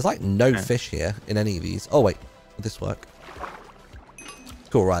 There's like no fish here in any of these. Oh wait, will this work?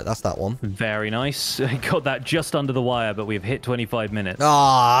 Cool, right, that's that one. Very nice. Got that just under the wire, but we've hit 25 minutes.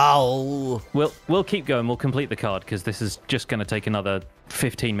 Oh! We'll keep going. We'll complete the card, because this is just going to take another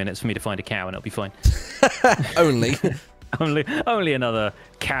 15 minutes for me to find a cow, and it'll be fine. Only. only another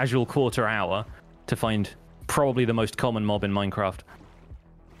casual quarter hour to find probably the most common mob in Minecraft.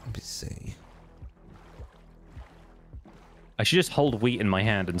 Let me see. I should just hold wheat in my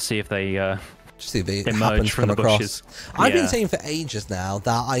hand and see if they emerge from the bushes. I've been saying for ages now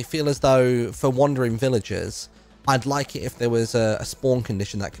that I feel as though for wandering villagers, I'd like it if there was a spawn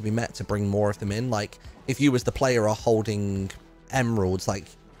condition that could be met to bring more of them in. Like if you as the player are holding emeralds, like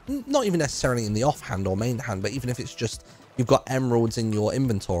not even necessarily in the offhand or main hand, but even if it's just you've got emeralds in your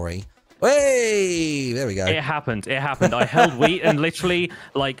inventory. Hey, there we go. It happened. I held wheat and literally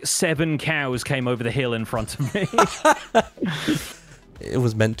like 7 cows came over the hill in front of me. It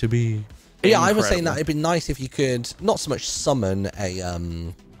was meant to be. Yeah, I was saying that it'd be nice if you could not so much summon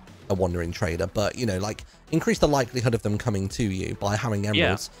a wandering trader, but you know, like increase the likelihood of them coming to you by having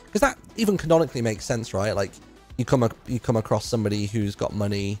emeralds, because that even canonically makes sense, right? Like you come across somebody who's got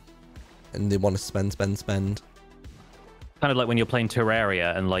money and they want to spend. Kind of like when you're playing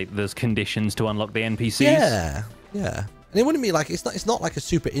Terraria and like there's conditions to unlock the NPCs. Yeah. And it wouldn't be like it's not like a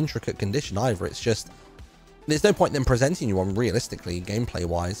super intricate condition either. It's just there's no point in them presenting you one realistically gameplay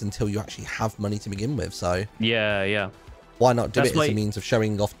wise until you actually have money to begin with. So yeah. Why not do it as a means of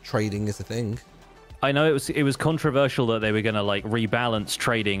showing off trading as a thing? I know it was controversial that they were gonna like rebalance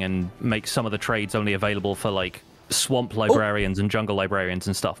trading and make some of the trades only available for like swamp librarians and jungle librarians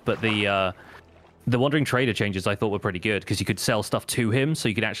and stuff, but the Wandering Trader changes I thought were pretty good because you could sell stuff to him, so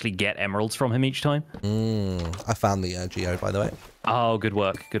you could actually get emeralds from him each time. I found the geode, by the way. Oh, good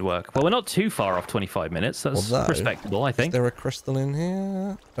work. Well, we're not too far off 25 minutes. That's respectable, I think. Is there a crystal in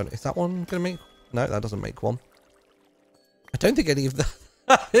here? Is that one going to make... No, that doesn't make one. I don't think any of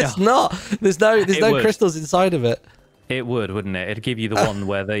that... It's not. There's no crystals inside of it. It would, wouldn't it? It'd give you the one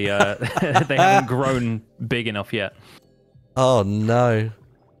where they they haven't grown big enough yet. Oh, no.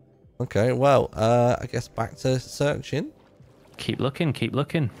 Okay, well, I guess back to searching. Keep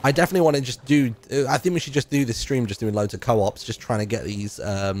looking. I definitely want to just do... I think we should just do this stream just doing loads of co-ops, just trying to get these...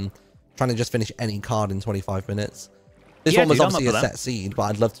 trying to just finish any card in 25 minutes. This one was obviously a set seed, but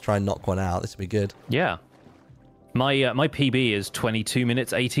I'd love to try and knock one out. This would be good. Yeah. My PB is 22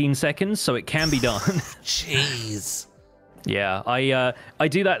 minutes, 18 seconds, so it can be done. Jeez. Yeah, I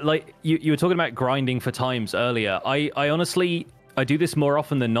do that, like, you were talking about grinding for times earlier. I honestly... I do this more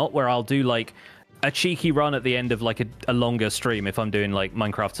often than not, where I'll do like a cheeky run at the end of like a longer stream if I'm doing like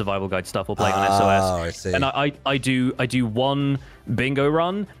Minecraft survival guide stuff or playing on SOS. I see. And I do one bingo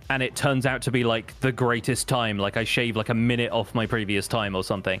run, and it turns out to be like the greatest time. Like I shave like a minute off my previous time or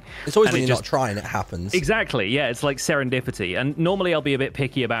something. It's always when you're not trying, it happens. Exactly. Yeah, it's like serendipity. And normally I'll be a bit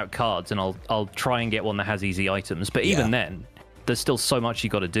picky about cards, and I'll try and get one that has easy items. But even then, there's still so much you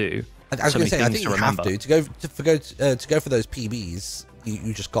got to do. I was going to say, I think you have to go for those PBs.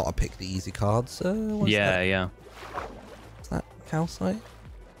 You just got to pick the easy cards. Yeah. Is that calcite?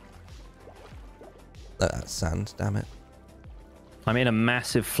 No, that's sand. Damn it. I'm in a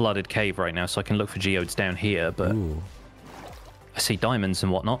massive flooded cave right now, so I can look for geodes down here, but Ooh. I see diamonds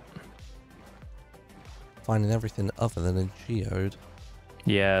and whatnot. Finding everything other than a geode.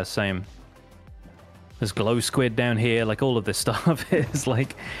 Yeah, same. There's glow squid down here, like all of this stuff is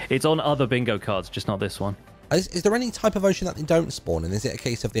like, it's on other bingo cards, just not this one. Is there any type of ocean that they don't spawn in? Is it a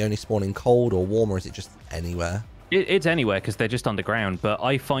case of they only spawn in cold or warm, or is it just anywhere? It's anywhere because they're just underground, but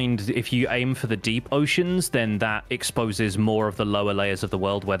I find if you aim for the deep oceans, then that exposes more of the lower layers of the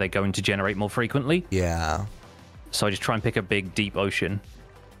world where they're going to generate more frequently. Yeah. So I just try and pick a big, deep ocean.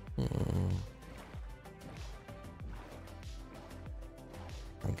 I'm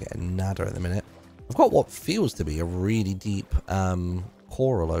getting nada at the minute. I've got what feels to be a really deep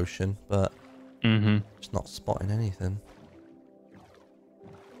coral ocean, but just not spotting anything.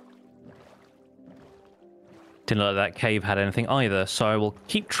 Didn't look like that cave had anything either, so I will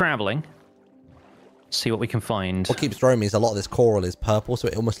keep traveling. See what we can find. What keeps throwing me is a lot of this coral is purple, so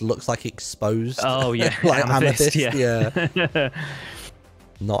it almost looks like exposed. Oh, yeah. Like amethyst, yeah.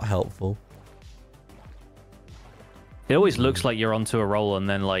 Not helpful. It always looks like you're onto a roll and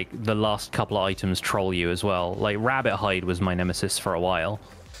then, like, the last couple of items troll you as well. Like, rabbit hide was my nemesis for a while.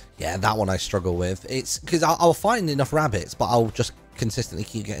 Yeah, that one I struggle with. It's because I'll find enough rabbits, but I'll just consistently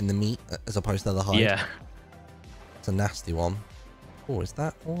keep getting the meat as opposed to the hide. Yeah. It's a nasty one. Oh, is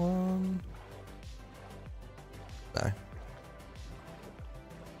that one? No.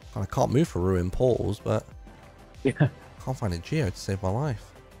 I can't move for ruined portals, but Yeah. can't find a geo to save my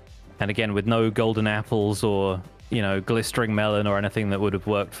life. And again, with no golden apples or, you know, glistering melon or anything that would have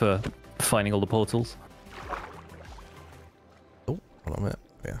worked for finding all the portals. Oh, hold on a minute.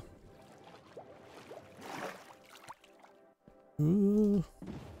 Yeah. Ooh.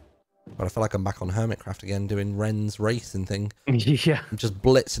 But I feel like I'm back on Hermitcraft again, doing Ren's racing thing. Yeah. I'm just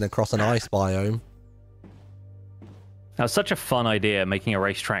blitzing across an ice biome. That was such a fun idea, making a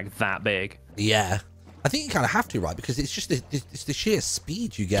racetrack that big. Yeah. I think you kind of have to, right? Because it's just it's the sheer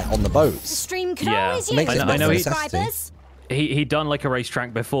speed you get on the boats. Stream can Yeah. always Makes use it I know more he- subscribers. He'd done like a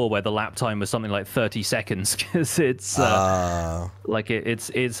racetrack before where the lap time was something like 30 seconds because it's like it's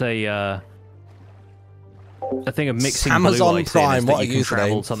a thing of mixing Amazon blue ice Prime, in is that what you a can username.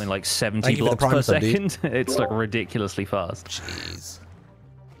 travel something like 70 Thank you for the blocks per Prime sub, dude. second. It's like ridiculously fast. Jeez.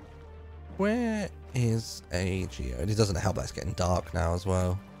 Where is a geode? It doesn't help that it's getting dark now as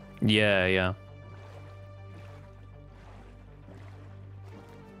well. Yeah, yeah.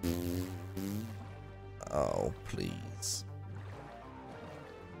 Oh, please.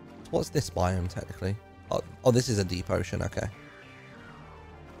 What's this biome technically? Oh, this is a deep ocean. Okay.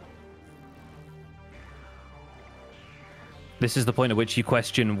 This is the point at which you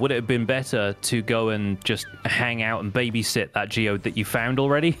question, would it have been better to go and just hang out and babysit that geode that you found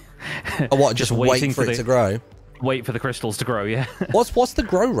already? Oh, what? Just wait for it to grow? Wait for the crystals to grow, yeah. What's the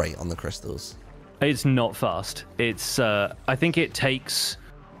grow rate on the crystals? It's not fast. It's, I think it takes,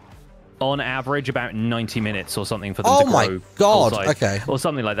 on average, about 90 minutes or something for them to grow. Oh my god, full size, okay. or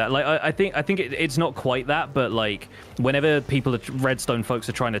something like that. Like, I think it's not quite that, but like, whenever redstone folks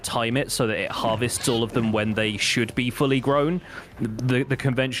are trying to time it so that it harvests all of them when they should be fully grown, the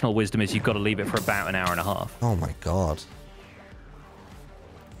conventional wisdom is you've got to leave it for about an hour and a half. Oh my god.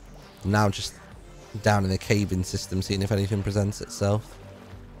 Now just down in the cave-in system, seeing if anything presents itself.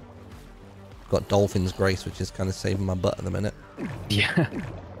 Got Dolphin's Grace, which is kind of saving my butt at the minute. Yeah.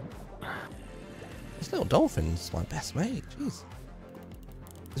 This little dolphin's my best mate. Jeez.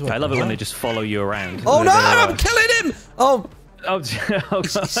 I love it when they just follow you around. Oh no! They're, I'm killing him! Oh, Oh, oh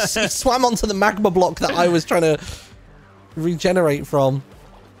he swam onto the magma block that I was trying to regenerate from.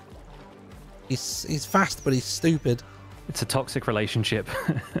 He's fast, but he's stupid. it's a toxic relationship.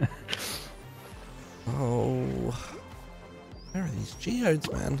 Oh, where are these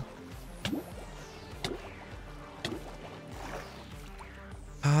geodes, man?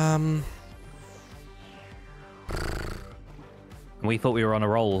 We thought we were on a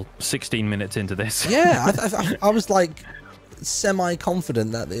roll 16 minutes into this. Yeah, I was like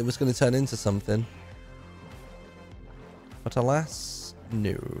semi-confident that it was going to turn into something. But alas,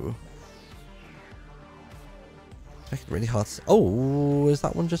 no. It's making it really hard to... Oh, is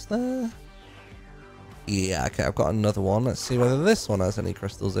that one just there? Yeah, okay, I've got another one. Let's see whether this one has any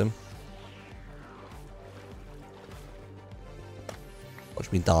crystals in.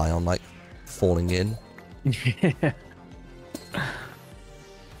 Watch me die on, like, falling in. Yeah.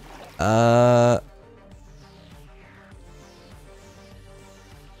 I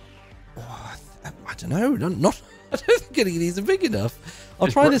don't know. Not. I don't think any of these are big enough. I'll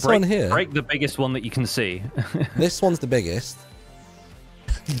Just try this break, one here. Break the biggest one that you can see. This one's the biggest.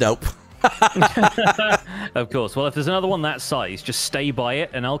 Nope. Of course. Well, if there's another one that size, just stay by it,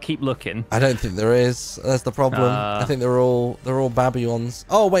 and I'll keep looking. I don't think there is. That's the problem. I think they're all Babylons.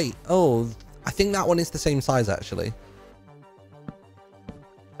 Oh wait. Oh, I think that one is the same size actually.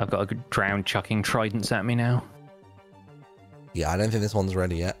 I've got a good drown chucking tridents at me now. Yeah, I don't think this one's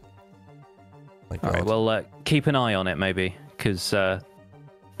ready yet. My All right, God. well, keep an eye on it maybe, because that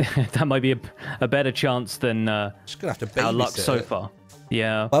might be a better chance than Just gonna have to babysit our luck so it. far.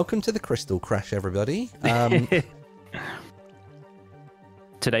 Yeah. Welcome to the Crystal Crash, everybody.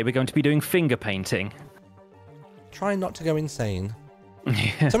 Today we're going to be doing finger painting. Try not to go insane.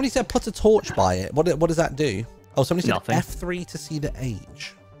 Somebody said put a torch by it. What does that do? Oh, somebody said Nothing. F3 to see the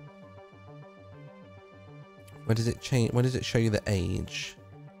age. Where does it change? Where does it show you the age?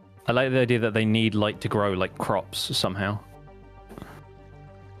 I like the idea that they need light to grow like crops somehow.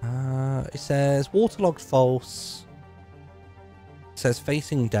 It says waterlogged false. It says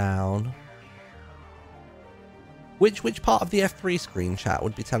facing down. Which part of the F3 screen chat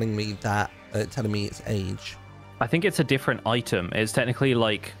would be telling me that telling me its age? I think it's a different item. It's technically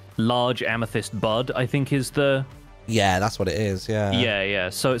like large amethyst bud, I think is the... Yeah, that's what it is, yeah. Yeah.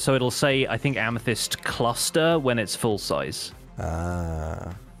 So it'll say, I think, amethyst cluster when it's full size.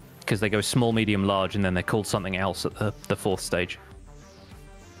 Because they go small, medium, large, and then they're called something else at the fourth stage.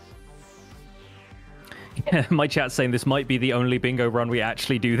 Yeah, my chat's saying this might be the only bingo run we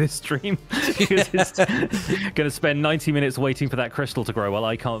actually do this stream. Because it's going to spend 90 minutes waiting for that crystal to grow while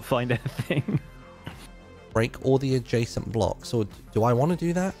I can't find anything. Break all the adjacent blocks. Or do I want to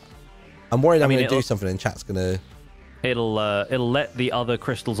do that? I'm worried I'm going to do something and chat's going to... It'll let the other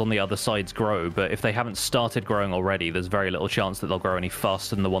crystals on the other sides grow, but if they haven't started growing already, there's very little chance that they'll grow any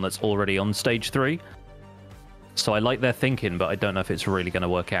faster than the one that's already on stage 3. So I like their thinking, but I don't know if it's really going to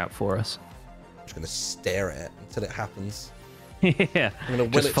work out for us. I'm just going to stare at it until it happens. Yeah, I'm gonna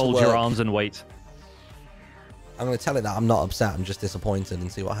will just it to fold your work. arms and wait. I'm going to tell it that I'm not upset, I'm just disappointed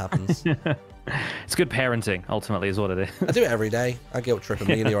and see what happens. It's good parenting, ultimately, is what it is. I do it every day. I guilt trip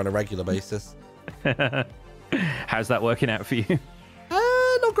Amelia on a regular basis. How's that working out for you?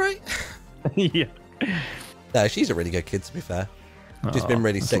 Not great. Yeah. No, she's a really good kid, to be fair. She's been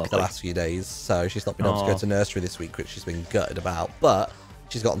really sick the lovely. last few days, so she's not been able to go to nursery this week, which she's been gutted about. But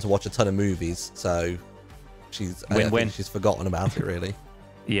she's gotten to watch a ton of movies, so she's I think she's forgotten about it, really.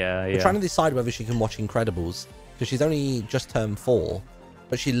 Yeah. We're trying to decide whether she can watch Incredibles, because she's only just turned 4,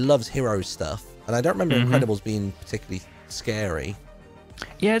 but she loves hero stuff. And I don't remember Incredibles being particularly scary.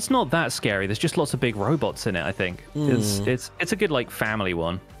 Yeah, it's not that scary. There's just lots of big robots in it, I think. It's a good, like, family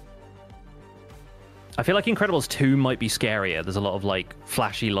one. I feel like Incredibles 2 might be scarier. There's a lot of, like,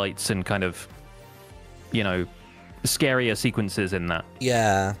 flashy lights and kind of, you know, scarier sequences in that.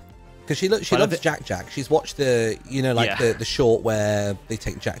 Yeah. Because she loves Jack Jack. She's watched the, you know, like the short where they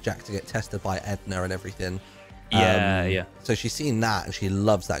take Jack Jack to get tested by Edna and everything. Yeah. So she's seen that and she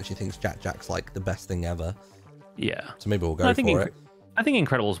loves that and she thinks Jack Jack's like the best thing ever. Yeah. So maybe we'll go for it. I think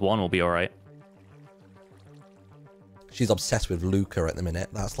Incredibles 1 will be alright. She's obsessed with Luca at the minute.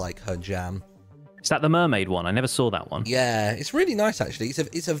 That's like her jam. Is that the mermaid one? I never saw that one. Yeah, it's really nice actually.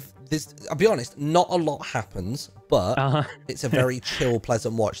 I'll be honest, not a lot happens, but it's a very chill,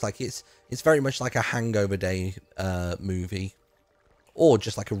 pleasant watch. Like it's very much like a hangover day movie. Or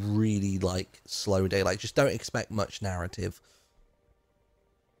just like a really like slow day. Like just don't expect much narrative.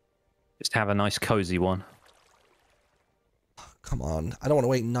 Just have a nice cozy one. Come on. I don't want to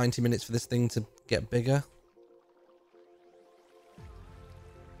wait 90 minutes for this thing to get bigger.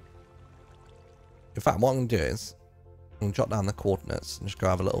 In fact, what I'm going to do is I'm going to jot down the coordinates and just go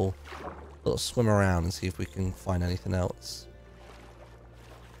have a little swim around and see if we can find anything else.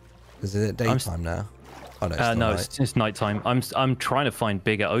 Is it daytime now? Oh, no, no, night. it's nighttime. I'm trying to find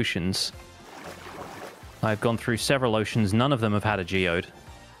bigger oceans. I've gone through several oceans. None of them have had a geode.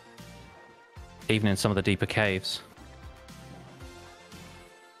 Even in some of the deeper caves.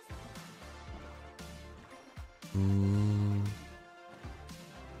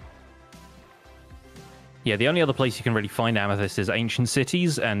 Yeah, the only other place you can really find amethyst is ancient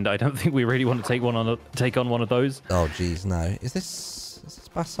cities, and I don't think we really want to take on one of those. Oh, geez, no. Is this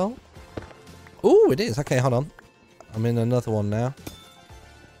basalt? Oh, it is. Okay, hold on. I'm in another one now.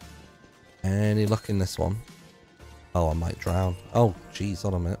 Any luck in this one? Oh, I might drown. Oh, jeez,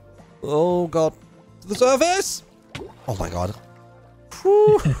 hold on a minute. Oh, God. To the surface! Oh, my God.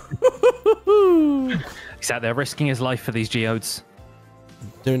 He's out there risking his life for these geodes.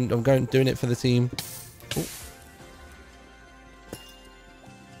 Doing it for the team. Ooh.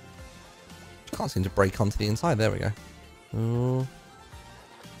 Can't seem to break onto the inside. There we go. Ooh.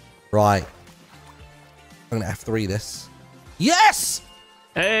 Right. I'm going to F3 this. Yes!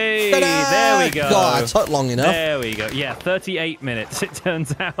 Hey, Ta-da! there we go. God, it took long enough. There we go. Yeah, 38 minutes, it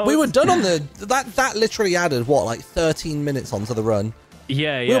turns out. We were done on the... That literally added, what, like 13 minutes onto the run?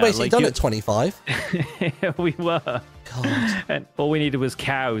 Yeah, yeah. We were basically done at 25. Yeah, we were. God. And all we needed was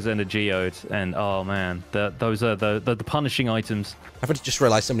cows and a geode. And, oh, man, those are the punishing items. I've just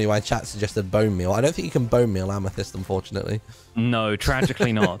realised somebody in my chat suggested bone meal. I don't think you can bone meal amethyst, unfortunately. No,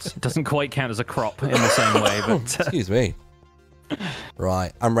 tragically not. It doesn't quite count as a crop in the same way. But Excuse me.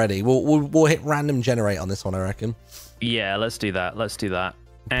 Right, I'm ready. We'll hit random generate on this one, I reckon. yeah, let's do that. Let's do that.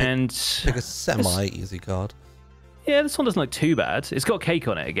 And Pick a semi-easy card. yeah, this one doesn't look too bad. It's got cake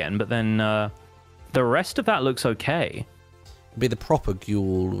on it again, but then the rest of that looks okay. Be the proper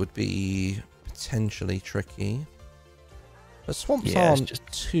ghoul would be potentially tricky. But swamps aren't just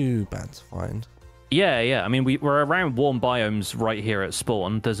too bad to find. Yeah, yeah. I mean, we're around warm biomes right here at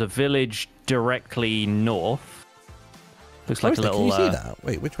spawn. There's a village directly north. Looks like a little. Can you see that?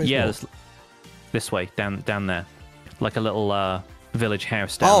 Wait, which way? Yeah, this way, down there, like a little village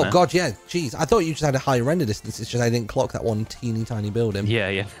house down there. Oh god, yeah. Jeez, I thought you just had a high render distance. It's just I didn't clock that one teeny tiny building. Yeah,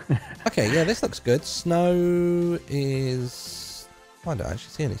 yeah. Okay, yeah, this looks good. Snow is. I don't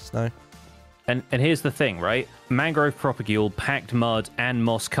actually see any snow. And here's the thing, right? Mangrove propagule, packed mud, and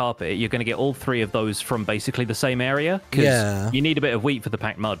moss carpet. You're going to get all three of those from basically the same area. Yeah. You need a bit of wheat for the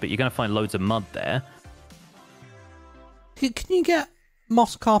packed mud, but you're going to find loads of mud there. Can you get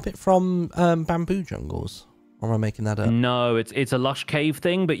moss carpet from bamboo jungles? Or am I making that up? No, it's a lush cave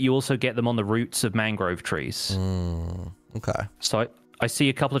thing, but you also get them on the roots of mangrove trees. Okay. So I see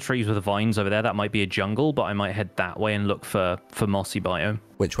a couple of trees with vines over there. That might be a jungle, but I might head that way and look for mossy biome.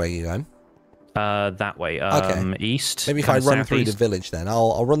 Which way are you going? That way. Okay. East. Maybe if I run southeast. through the village then.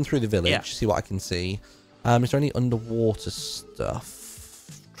 I'll run through the village, Yeah. see what I can see. Is there any underwater stuff?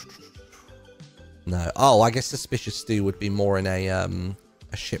 No. Oh, I guess suspicious stew would be more in a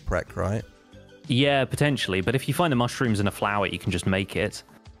shipwreck, right? Yeah, potentially. But if you find the mushrooms in a flower, you can just make it.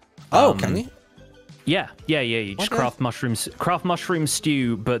 Oh, can you? Yeah. You just Okay. craft mushroom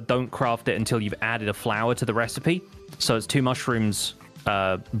stew, but don't craft it until you've added a flower to the recipe. So it's 2 mushrooms,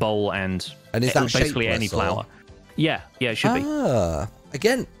 bowl, and is that basically any shapeless, or? flower. Yeah, it should be.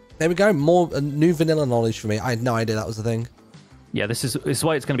 Again, there we go. More new vanilla knowledge for me. I had no idea that was a thing. Yeah, this is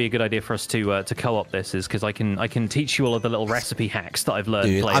why it's going to be a good idea for us to co-op this, is because I can teach you all of the little recipe hacks that I've learned.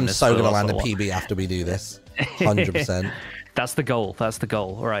 Dude, playing I'm this so for the going to last land a little while. PB after we do this. 100%. That's the goal. That's the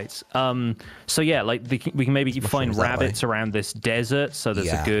goal. All right. So yeah, like we can maybe find rabbits around this desert. So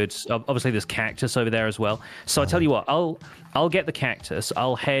there's a good. Obviously, there's cactus over there as well. So I tell you what, I'll get the cactus.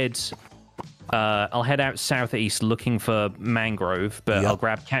 I'll head out southeast looking for mangrove, but I'll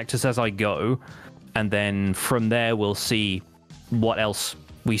grab cactus as I go, and then from there we'll see what else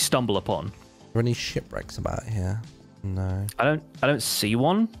we stumble upon. Are there any shipwrecks about here? No. I don't see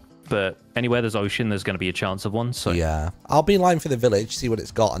one. But anywhere there's ocean, there's going to be a chance of one. So yeah, I'll be in line for the village, see what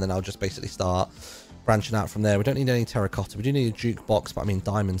it's got, and then I'll just basically start branching out from there. We don't need any terracotta. We do need a jukebox, but I mean,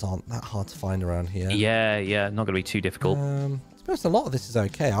 diamonds aren't that hard to find around here. Yeah, not going to be too difficult. I suppose a lot of this is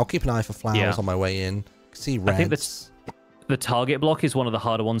okay. I'll keep an eye for flowers on my way in. See reds. I think the target block is one of the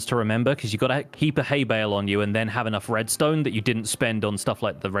harder ones to remember, because you've got to keep a hay bale on you and then have enough redstone that you didn't spend on stuff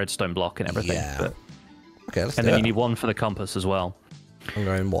like the redstone block and everything. Yeah. But, okay, let's do and then it. you need one for the compass as well. I'm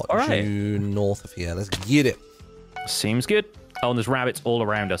going, what, All right. due north of here. Let's get it. Seems good. Oh, and there's rabbits all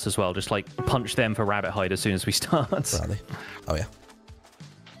around us as well. Just like punch them for rabbit hide as soon as we start. Where are they? Oh, yeah.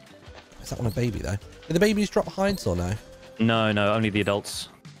 Is that one a baby, though? Did the babies drop hides or no? No, only the adults.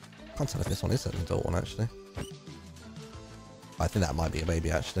 Can't tell if this one is an adult one, actually. I think that might be a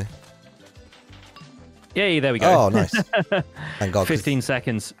baby, actually. Yay, there we go. Oh, nice. Thank God. 15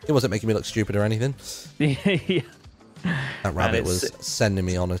 seconds. It wasn't making me look stupid or anything. Yeah. That rabbit was sending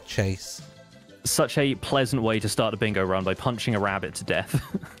me on a chase. Such a pleasant way to start a bingo run, by punching a rabbit to death.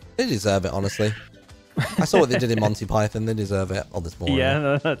 They deserve it, honestly. I saw what they did in Monty Python. They deserve it. Oh, this morning. Yeah,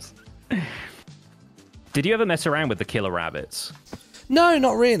 no, that's... Did you ever mess around with the killer rabbits? No,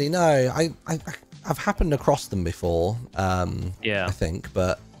 not really. No, I've happened across them before. Yeah. I think,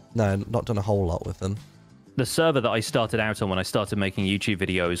 but no, not done a whole lot with them. The server that I started out on when I started making YouTube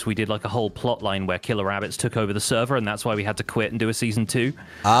videos, we did like a whole plot line where killer rabbits took over the server, and that's why we had to quit and do a season 2.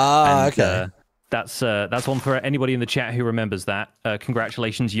 Ah, And, okay. That's one for anybody in the chat who remembers that.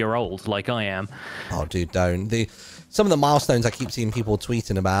 Congratulations, you're old, like I am. Oh, dude, don't. Some of the milestones I keep seeing people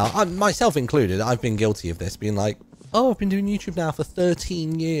tweeting about, myself included, I've been guilty of this, being like, oh, I've been doing YouTube now for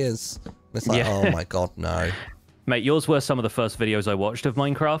 13 years. And it's like, oh my God, no. Mate, yours were some of the first videos I watched of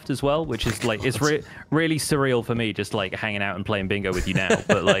Minecraft as well, which is like, it's really surreal for me just like hanging out and playing bingo with you now.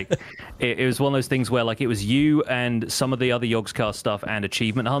 But like, it was one of those things where like it was you and some of the other Yogscast stuff and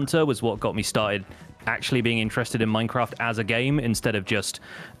Achievement Hunter was what got me started actually being interested in Minecraft as a game instead of just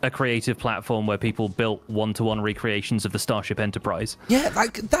a creative platform where people built one-to-one recreations of the Starship Enterprise. Yeah,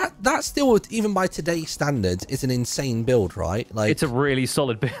 like that still, even by today's standards, is an insane build, right? Like, it's a really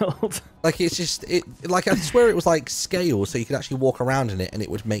solid build. Like, it's just, like, I swear it was like scale, so you could actually walk around in it and it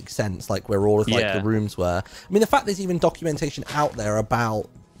would make sense, like where all of like the rooms were. I mean, the fact there's even documentation out there about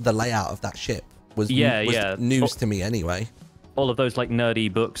the layout of that ship was news to me anyway. All of those like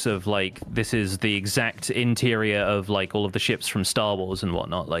nerdy books of like, this is the exact interior of like all of the ships from Star Wars and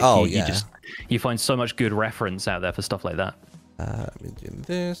whatnot. Like, you find so much good reference out there for stuff like that. Let me do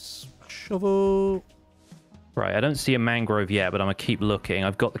this. Shovel. Right, I don't see a mangrove yet, but I'm gonna keep looking.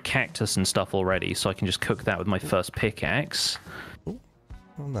 I've got the cactus and stuff already, so I can just cook that with my first pickaxe. Ooh,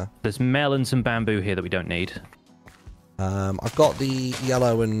 no. There's melons and bamboo here that we don't need. I've got the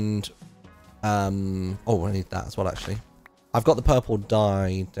yellow and oh, I need that as well actually. I've got the purple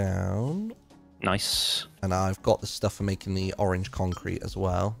dye down. Nice. And I've got the stuff for making the orange concrete as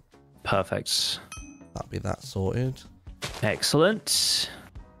well. Perfect. That'll be that sorted. Excellent.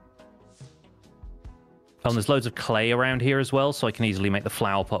 Oh, and there's loads of clay around here as well, so I can easily make the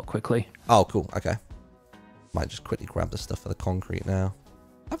flower pot quickly. Oh, cool. Okay. Might just quickly grab the stuff for the concrete now.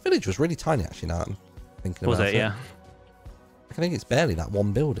 That village was really tiny, actually, now that I'm thinking about it. Was it? Yeah. I think it's barely that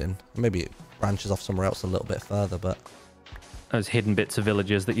one building. Maybe it branches off somewhere else a little bit further, but... Those hidden bits of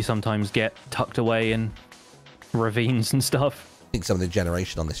villages that you sometimes get tucked away in ravines and stuff. I think some of the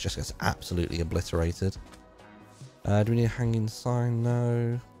generation on this just gets absolutely obliterated. Do we need a hanging sign?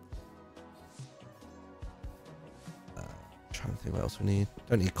 No. Trying to think what else we need.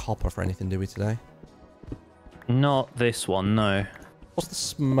 Don't need copper for anything, do we, today? Not this one, no. What's the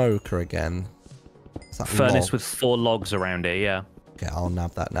smoker again? Is that furnace logs? with 4 logs around it, yeah. Okay, I'll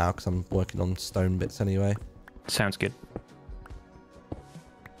nab that now because I'm working on stone bits anyway. Sounds good.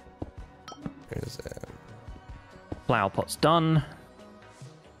 Where is it? Flower pot's done.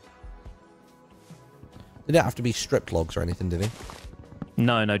 Did it have to be stripped logs or anything, did he?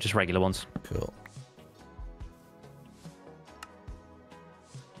 No, no, just regular ones. Cool.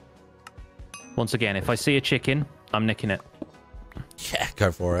 Once again, if I see a chicken, I'm nicking it. Yeah,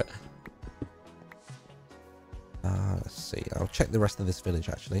 go for it. Let's see. I'll check the rest of this village,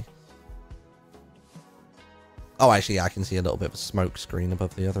 actually. Oh, actually, I can see a little bit of a smoke screen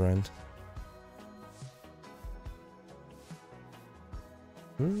above the other end.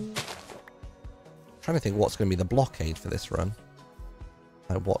 Trying to think what's going to be the blockade for this run.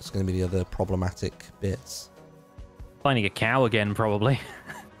 Like, what's going to be the other problematic bits? Finding a cow again, probably.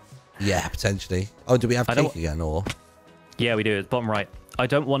 Yeah, potentially. Oh, do we have cake again, or? Yeah, we do. It's bottom right. I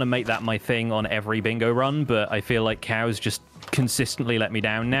don't want to make that my thing on every bingo run, but I feel like cows just consistently let me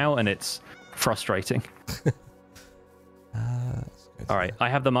down now, and it's frustrating. All right, I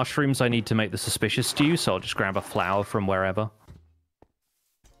have the mushrooms I need to make the suspicious stew, so I'll just grab a flower from wherever.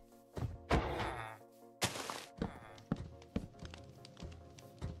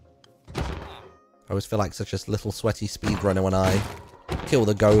 I always feel like such a little sweaty speedrunner when I kill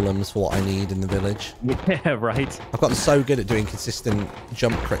the golems for what I need in the village. Yeah, right. I've gotten so good at doing consistent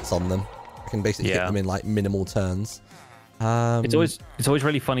jump crits on them. I can basically hit them in like minimal turns. It's always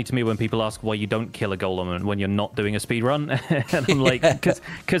really funny to me when people ask why you don't kill a golem when you're not doing a speed run, and I'm like,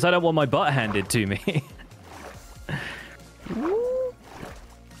 because I don't want my butt handed to me.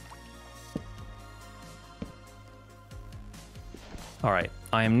 All right,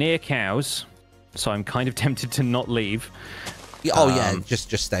 I am near cows, so I'm kind of tempted to not leave. Yeah, oh yeah,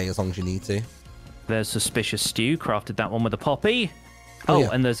 just stay as long as you need to. There's suspicious stew. Crafted that one with a poppy. Oh,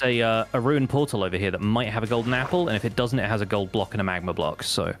 and there's a ruined portal over here that might have a golden apple, and if it doesn't, it has a gold block and a magma block.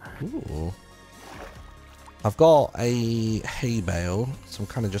 So. Ooh. I've got a hay bale, so I'm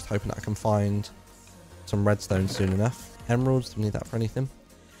kind of just hoping that I can find some redstone soon enough. Emeralds, do we need that for anything?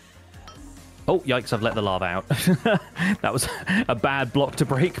 Oh, yikes, I've let the lava out. That was a bad block to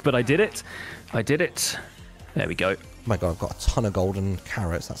break, but I did it. I did it. There we go. Oh my god, I've got a ton of golden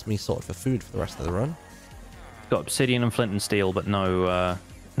carrots. That's me sorted for food for the rest of the run. Got obsidian and flint and steel, but no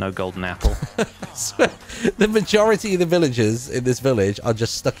golden apple. The majority of the villagers in this village are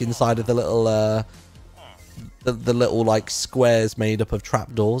just stuck inside of the little, the little like squares made up of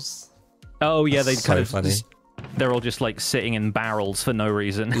trapdoors. Oh yeah, they so kind of funny. They're all just like sitting in barrels for no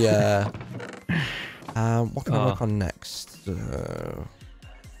reason. Yeah. What can I work on next?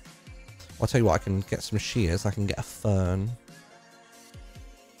 I'll tell you what, I can get some shears. I can get a fern.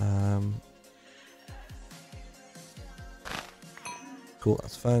 Cool,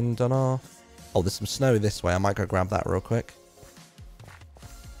 that's fun. Done off. Oh, there's some snow this way. I might go grab that real quick.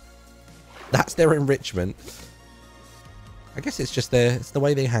 That's their enrichment. I guess it's just it's the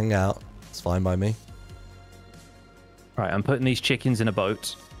way they hang out. It's fine by me. Right, I'm putting these chickens in a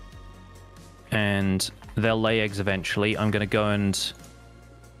boat. And they'll lay eggs eventually. I'm going to go and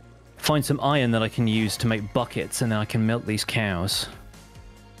find some iron that I can use to make buckets, and then I can milk these cows.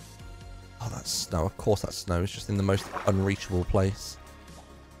 Oh, that's snow. Of course that snow is just in the most unreachable place.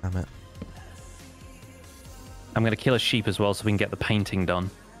 Damn it. I'm going to kill a sheep as well so we can get the painting done.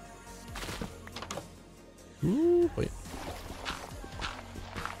 Ooh, wait.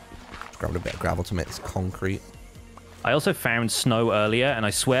 Just grabbed a bit of gravel to make this concrete. I also found snow earlier, and I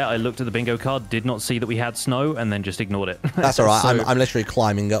swear I looked at the bingo card, did not see that we had snow, and then just ignored it. That's all right. I'm literally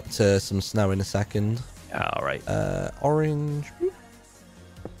climbing up to some snow in a second. All right. Orange.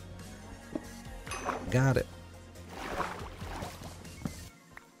 Got it.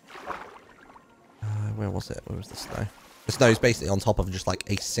 Where was it? Where was the snow? The snow is basically on top of just like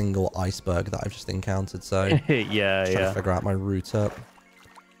a single iceberg that I've just encountered. So yeah, trying to figure out my route up.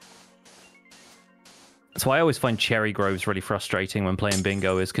 That's why I always find cherry groves really frustrating when playing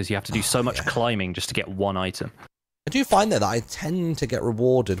bingo, is because you have to do so much climbing just to get one item. I do find that I tend to get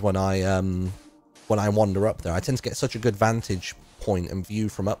rewarded when I wander up there. I tend to get such a good vantage point and view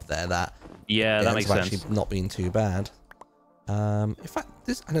from up there that that makes sense. Actually not being too bad. In fact,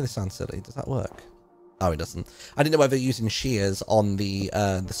 I know this sounds silly. Does that work? Oh, it doesn't. I didn't know whether using shears on the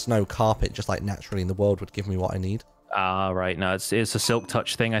snow carpet, just like naturally in the world, would give me what I need. Ah, right. No, it's a silk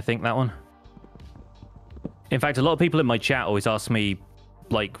touch thing, I think, that one. In fact, a lot of people in my chat always ask me,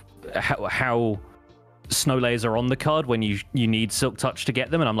 like, how snow layers are on the card when you need silk touch to get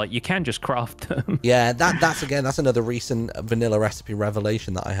them, and I'm like, you can just craft them. Yeah, that's another recent vanilla recipe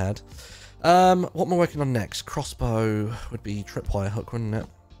revelation that I had. What am I working on next? Crossbow would be tripwire hook, wouldn't it?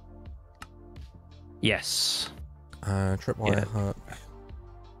 Yes. Tripwire hook.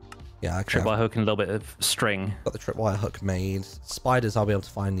 Yeah, okay. Tripwire hook and a little bit of string. Got the tripwire hook made. Spiders I'll be able to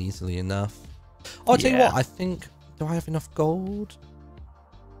find easily enough. Oh, I'll tell you what, I think... Do I have enough gold?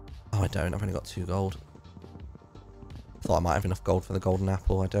 Oh, I don't. I've only got 2 gold. Thought I might have enough gold for the golden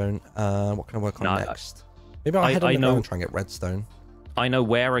apple. I don't. What can I work on next? Maybe I'll head on and try and get redstone. I know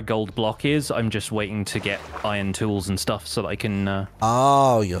where a gold block is. I'm just waiting to get iron tools and stuff so that I can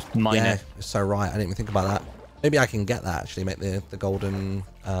oh, you're mine it. You're so right. I didn't even think about that. Maybe I can get that, actually, make the golden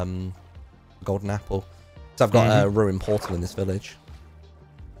apple. So I've got a ruined portal in this village.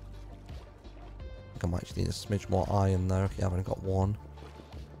 I might just need a smidge more iron though. Okay, I've only got 1.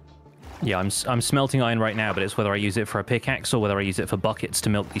 Yeah, I'm smelting iron right now, but it's whether I use it for a pickaxe or whether I use it for buckets to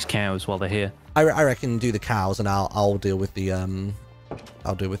milk these cows while they're here. I reckon do the cows, and I'll deal with the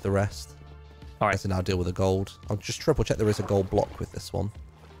rest. All right. As in, I'll deal with the gold. I'll just triple check there is a gold block with this one.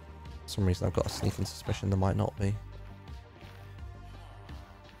 For some reason, I've got a sneaking suspicion there might not be.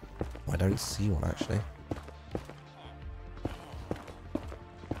 Oh, I don't see one actually.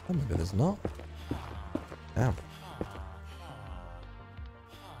 Oh, maybe there's not. Damn.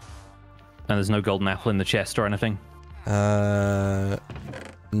 And there's no golden apple in the chest or anything? No,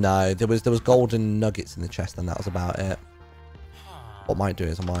 there was golden nuggets in the chest, and that was about it. What I might do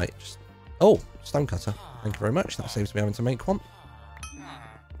is I might just... Oh, stonecutter. Thank you very much. That saves me having to make one.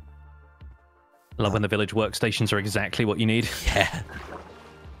 I love when the village workstations are exactly what you need. Yeah.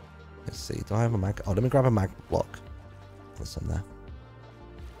 Let's see. Do I have a mag... Oh, let me grab a mag block. There's some there.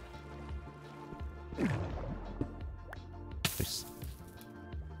 Nice.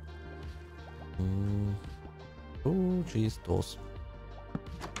 Oh, jeez, doors.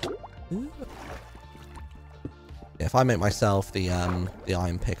 Yeah, if I make myself the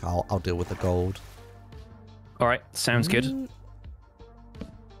iron pick, I'll deal with the gold. All right, sounds good.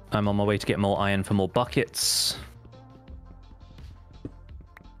 I'm on my way to get more iron for more buckets.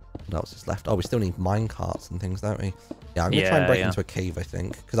 What else is left? Oh, we still need mine carts and things, don't we? Yeah, I'm gonna try and break into a cave, I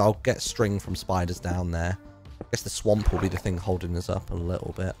think, because I'll get string from spiders down there. I guess the swamp will be the thing holding us up a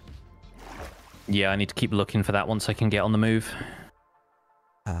little bit. Yeah, I need to keep looking for that once I can get on the move.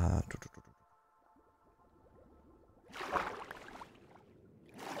 I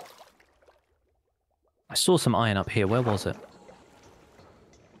saw some iron up here. Where was it?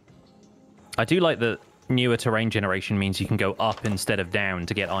 I do like that newer terrain generation means you can go up instead of down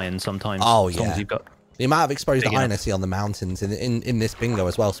to get iron sometimes. Oh, as long as you've got the amount of exposed iron I see on the mountains in this bingo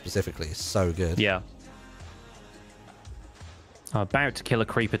as well specifically is so good. Yeah. I'm about to kill a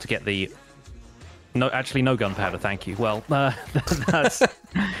creeper to get the... No, actually, no gunpowder, thank you. Well, that's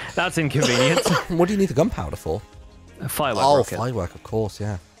inconvenient. What do you need the gunpowder for? A firework rocket. rocket. Firework, of course,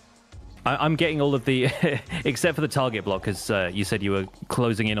 yeah. I'm getting all of the, except for the target block, as you said you were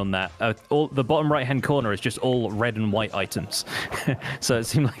closing in on that. All the bottom right-hand corner is just all red and white items, so it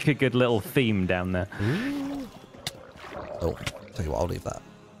seemed like a good little theme down there. Ooh. Oh, tell you what, I'll leave that.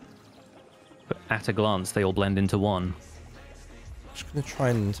 But at a glance, they all blend into one. I'm just gonna try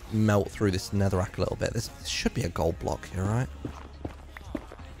and melt through this netherrack a little bit. This should be a gold block here, right?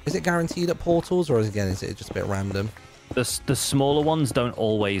 Is it guaranteed at portals, or is it just a bit random? The smaller ones don't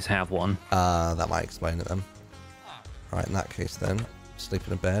always have one. That might explain it then. Right, in that case then, sleep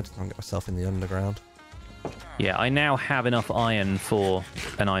in a bed. I'll get myself in the underground. Yeah, I now have enough iron for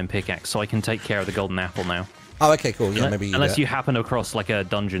an iron pickaxe, so I can take care of the golden apple now. Oh, okay, cool. Yeah, maybe. Unless you happen across like a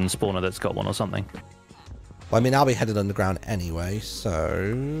dungeon spawner that's got one or something. Well, I mean, I'll be headed underground anyway, so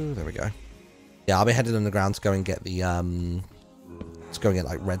there we go. Yeah, I'll be headed underground to go and get the let's go and get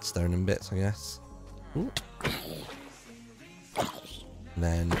like redstone and bits, I guess. Ooh. And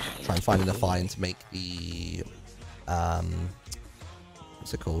then try and find enough iron to make the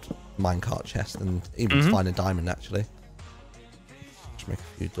what's it called? Minecart chest, and even to find a diamond actually. Just make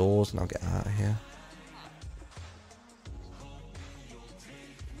a few doors and I'll get out of here.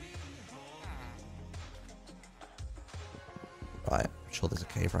 Right, I'm sure there's a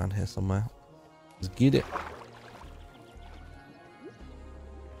cave around here somewhere. Let's get it.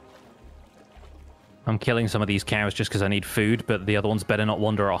 I'm killing some of these cows just because I need food, but the other ones better not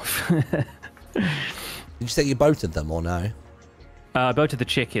wander off. Did you say you boated them or no? I boated the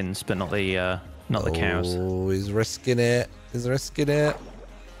chickens, but not the cows. Oh, he's risking it. He's risking it.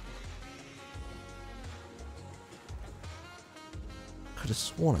 Could have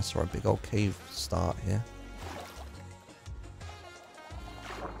sworn I saw a big old cave start here.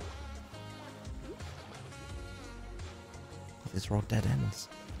 These are all dead ends.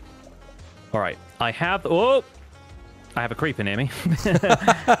 All right, I have a creeper near me,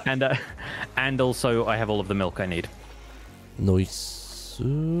 and also I have all of the milk I need. Nice.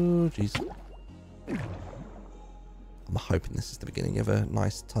 Oh, jeez. I'm hoping this is the beginning of a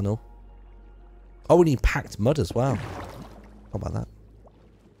nice tunnel. Oh, we need packed mud as well. How about that?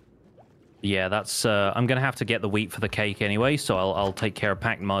 Yeah, that's. I'm gonna have to get the wheat for the cake anyway, so I'll take care of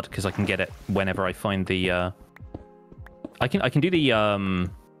packed mud because I can get it whenever I find the. I can do the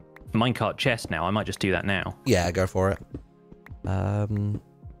minecart chest now. I might just do that now. Yeah, go for it.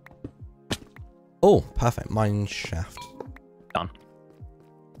 Oh, perfect. Mine shaft. Done.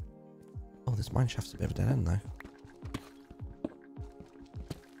 Oh, this mine shaft's a bit of a dead end, though.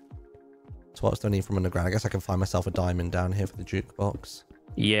 So what else do I need from underground? I guess I can find myself a diamond down here for the jukebox.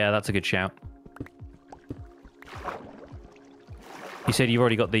 Yeah, that's a good shout. You said you've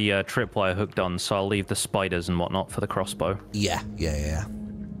already got the tripwire hooked on, so I'll leave the spiders and whatnot for the crossbow. Yeah.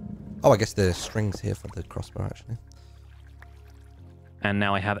 Oh, I guess the string's here for the crossbow, actually. And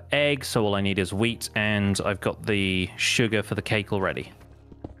now I have eggs, so all I need is wheat, and I've got the sugar for the cake already.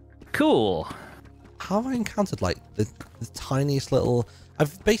 Cool. How have I encountered, like, the tiniest little...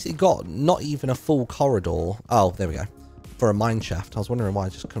 I've basically got not even a full corridor. Oh, there we go. For a mine shaft. I was wondering why I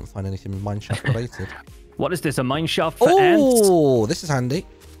just couldn't find anything mine shaft related. What is this, a mine shaft for ants? Oh, this is handy.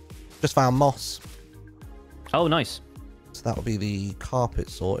 Just found moss. Oh, nice. So that will be the carpet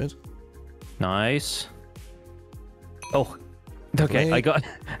sorted. Nice. Oh, okay. I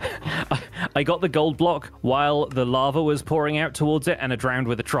got the gold block while the lava was pouring out towards it, and a drowned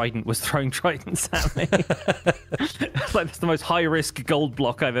with a trident was throwing tridents at me. Like, that's the most high-risk gold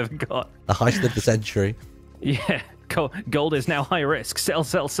block I've ever got. The heist of the century. Yeah, gold is now high risk. Sell,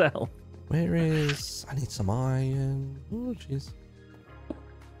 sell, sell. Where is... I need some iron. Oh, jeez.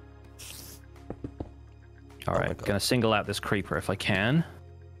 All right, gonna single out this creeper if I can.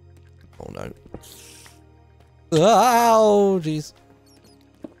 Oh, no. Oh, jeez.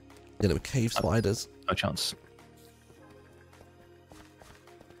 You know, cave spiders. No chance.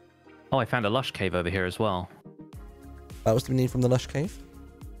 Oh, I found a lush cave over here as well. What else do we need from the lush cave?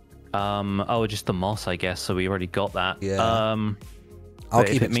 Oh, just the moss, I guess. So we already got that. Yeah. I'll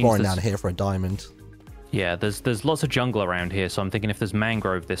keep exploring down here for a diamond. Yeah, there's lots of jungle around here, so I'm thinking if there's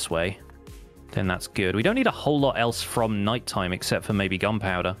mangrove this way, then that's good. We don't need a whole lot else from nighttime except for maybe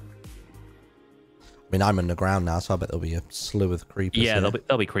gunpowder. I mean, I'm underground now, so I bet there'll be a slew of creepers. Yeah, here.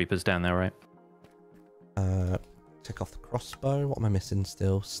 there'll be creepers down there, right? Take off the crossbow. What am I missing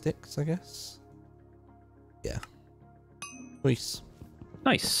still? Sticks, I guess? Yeah. Nice.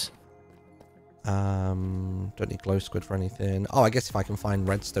 Nice. Don't need glow squid for anything. Oh, I guess if I can find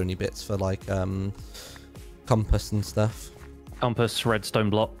redstone-y bits for, like, compass and stuff. Compass, redstone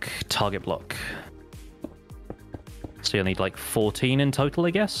block, target block. So you'll need, like, 14 in total,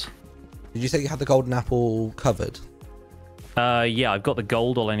 I guess? Did you say you had the golden apple covered? Yeah, I've got the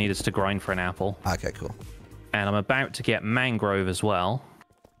gold. All I need is to grind for an apple. Okay, cool. And I'm about to get mangrove as well.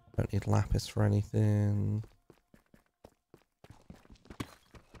 Don't need lapis for anything.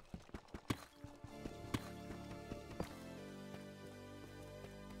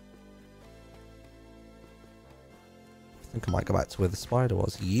 I think I might go back to where the spider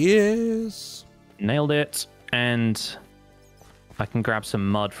was. Yes! Nailed it. And I can grab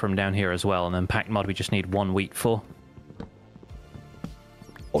some mud from down here as well. And then packed mud we just need 1 wheat for.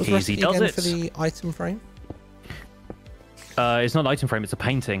 What was the Easy recipe does again it. for the item frame? It's not an item frame, it's a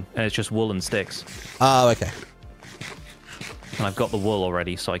painting. And it's just wool and sticks. Oh, okay. And I've got the wool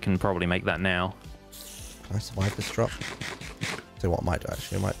already, so I can probably make that now. Can I survive this drop? See what I might do,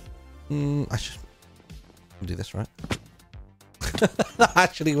 actually. I might... I should do this, right? That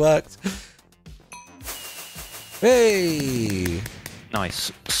actually worked. Hey!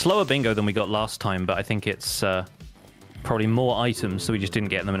 Nice. Slower bingo than we got last time, but I think it's probably more items, so we just didn't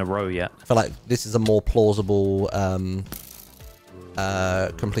get them in a row yet. I feel like this is a more plausible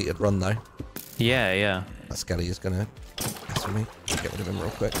completed run, though. Yeah, yeah. That Skelly is going to mess with me. Get rid of him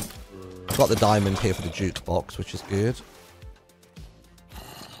real quick. I've got the diamond here for the jukebox, which is good.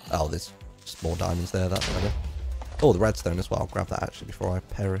 Oh, there's just more diamonds there. That's better. Oh, the redstone as well. I'll grab that, actually, before I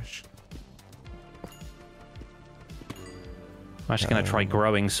perish. I'm actually going to try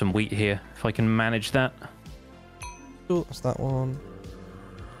growing some wheat here, if I can manage that. Oh, that's that one.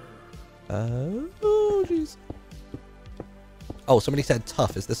 Oh, jeez. Oh, somebody said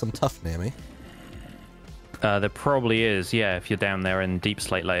tough. Is there some tough near me? There probably is, yeah, if you're down there in deep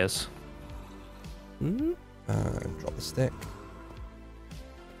slate layers. Drop the stick.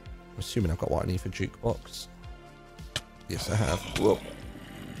 I'm assuming I've got what I need for jukebox. Yes, I have. Whoa.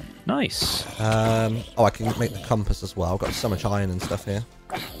 Nice. Oh, I can make the compass as well. I've got so much iron and stuff here.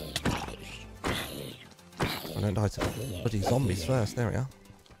 I don't die to bloody zombies first. There we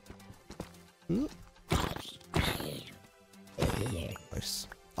are. Nice.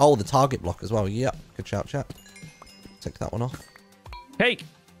 Oh, the target block as well. Yep. Good shout, chat. Take that one off. Hey!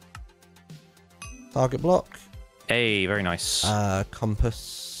 Target block. Hey, very nice.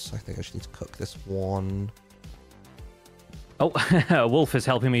 Compass. I think I just need to cook this one. Oh, a wolf is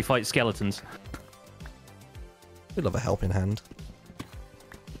helping me fight skeletons. We'd love a helping hand.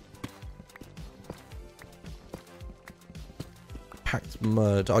 Packed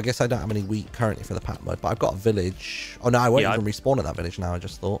mud. Oh, I guess I don't have any wheat currently for the packed mud, but I've got a village. Oh no, I won't even respawn at that village now. I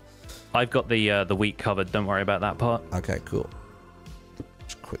just thought. I've got the wheat covered. Don't worry about that part. Okay, cool.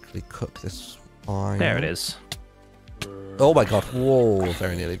 Just quickly cook this fire. There it is. Oh my god! Whoa!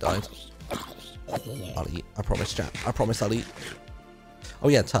 Very nearly died. I'll eat. I promise, chat. I promise I'll eat. Oh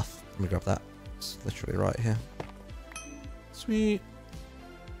yeah, tough. Let me grab that. It's literally right here. Sweet.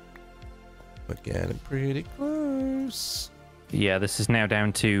 We're getting pretty close. Yeah, this is now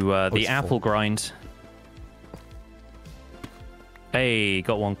down to the apple grind. Hey,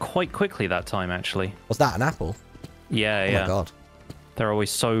 got one quite quickly that time, actually. Was that an apple? Yeah, yeah. yeah. Oh my god. They're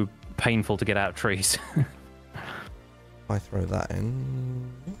always so painful to get out of trees. I throw that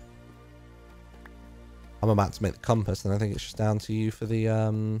in. I'm about to make the compass, and I think it's just down to you for the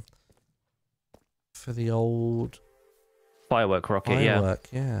old firework rocket.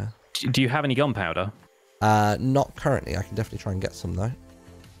 Yeah. Do you have any gunpowder? Not currently. I can definitely try and get some though.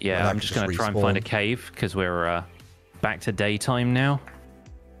 Yeah, I'm just going to try and find a cave because we're back to daytime now.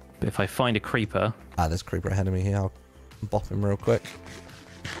 But if I find a creeper, there's a creeper ahead of me here. I'll bop him real quick.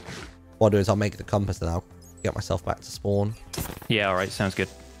 What I'll do is I'll make the compass, then I'll get myself back to spawn. Yeah, all right, sounds good.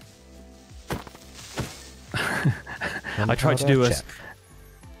 I tried to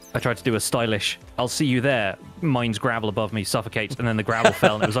do a stylish. I'll see you there. Mine's gravel above me suffocates, and then the gravel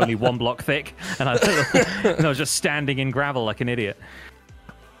fell, and it was only 1 block thick, and I was just standing in gravel like an idiot.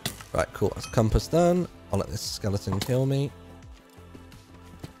 Right, cool. That's compass done. I'll let this skeleton kill me.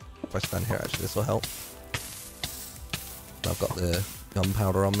 If I stand here, actually, this will help. I've got the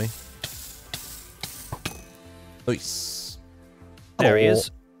gunpowder on me. Nice. There he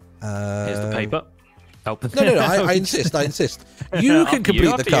is. Here's the paper. Oh. No, I insist. I insist. You can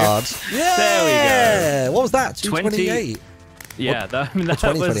complete the cards. Yeah. There we go. What was that? 228. Yeah, that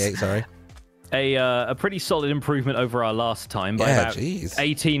 2028. Sorry. A pretty solid improvement over our last time by about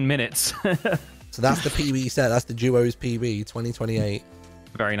 18 minutes. So that's the PB set. That's the duo's PB. 2028.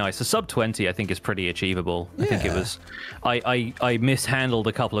 Very nice. A sub 20, I think, is pretty achievable. Yeah. I think it was. I mishandled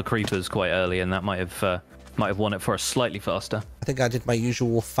a couple of creepers quite early, and that might have won it for us slightly faster. I think I did my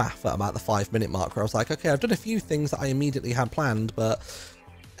usual faff at about the 5-minute mark, where I was like, okay, I've done a few things that I immediately had planned, but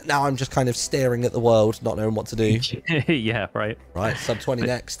now I'm just kind of staring at the world, not knowing what to do. Yeah, right. Right, sub 20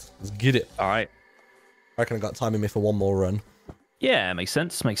 next. Let's get it. All right. I reckon I got time in me for one more run. Yeah, makes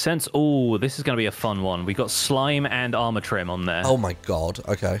sense. Makes sense. Oh, this is going to be a fun one. We got slime and armor trim on there. Oh my god.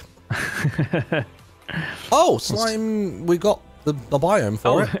 Okay. Oh, slime. We got the biome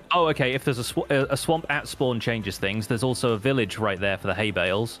for it. Oh, okay. If there's a swamp at spawn changes things, there's also a village right there for the hay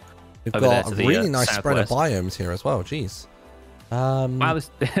bales. We've got a really nice spread of biomes here as well. Jeez. Wow,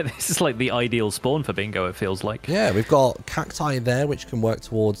 this is like the ideal spawn for bingo, it feels like. Yeah, we've got cacti there, which can work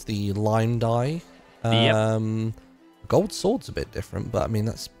towards the lime dye. Gold sword's a bit different, but I mean,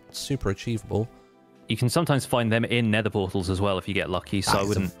 that's super achievable. You can sometimes find them in nether portals as well if you get lucky, so I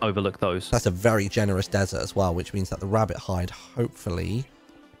wouldn't overlook those. That's a very generous desert as well, which means that the rabbit hide, hopefully,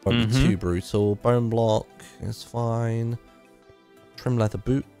 won't be too brutal. Bone block is fine. Trim leather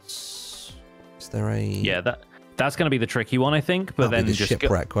boots. Is there a... Yeah, that's going to be the tricky one, I think, but then just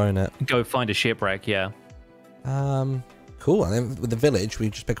shipwreck, won't it? Go find a shipwreck, yeah. Cool. And then with the village, we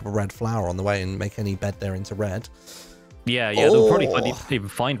just pick up a red flower on the way and make any bed there into red. Yeah, they'll probably even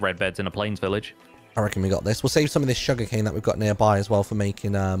find red beds in a plains village. I reckon we got this. We'll save some of this sugarcane that we've got nearby as well for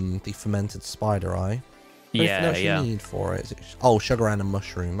making the fermented spider eye. Anything else you need for it? Sugar and a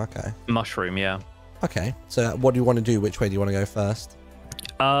mushroom. Okay. Mushroom, yeah. Okay. So what do you want to do? Which way do you want to go first?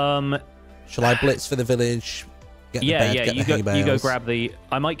 Shall I blitz for the village? Get the bed, get the hay bales? You go grab the...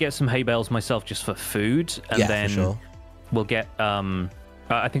 I might get some hay bales myself just for food, and then for sure. We'll get...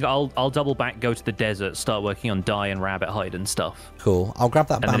 I think I'll double back, go to the desert, start working on dye and rabbit hide and stuff. Cool. I'll grab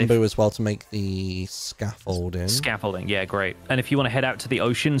that bamboo as well to make the scaffolding. Scaffolding, yeah, great. And if you want to head out to the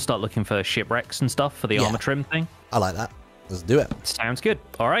ocean, start looking for shipwrecks and stuff for the armor trim thing. I like that. Let's do it. Sounds good.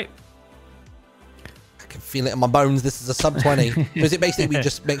 All right. I can feel it in my bones. This is a sub 20. Is it basically we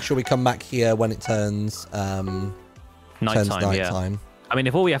just make sure we come back here when it turns nighttime? Yeah. I mean,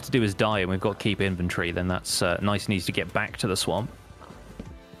 if all we have to do is die and we've got to keep inventory, then that's nice and easy to get back to the swamp.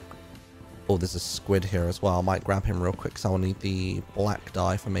 Oh, there's a squid here as well. I might grab him real quick, so I'll need the black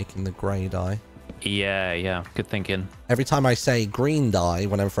dye for making the grey dye. Yeah. Good thinking. Every time I say green dye,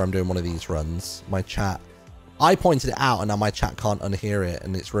 whenever I'm doing one of these runs, my chat... I pointed it out, and now my chat can't unhear it,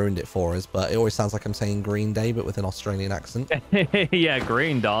 and it's ruined it for us, but it always sounds like I'm saying green day, but with an Australian accent. Yeah,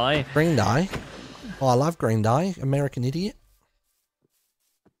 green dye. Green dye. Oh, I love green dye. American idiot.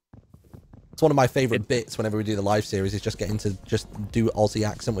 It's one of my favourite bits whenever we do the live series, is just getting to just do Aussie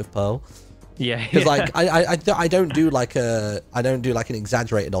accent with Pearl. Yeah, because like I don't do like an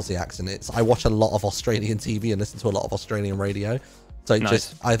exaggerated Aussie accent. I watch a lot of Australian TV and listen to a lot of Australian radio, so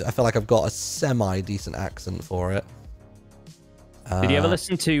I feel like I've got a semi decent accent for it. Did you ever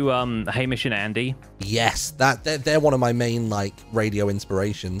listen to Hamish and Andy? Yes, they're one of my main like radio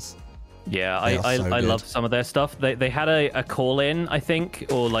inspirations. Yeah, I love some of their stuff. They had a call in, I think,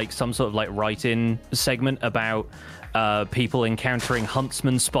 or like some sort of like write-in segment about people encountering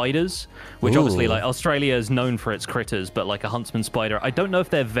huntsman spiders, which obviously like Australia is known for its critters, but like a huntsman spider, I don't know if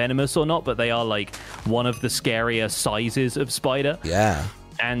they're venomous or not, but they are like one of the scarier sizes of spider. Yeah.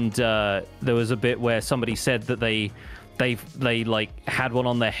 And there was a bit where somebody said that they like had one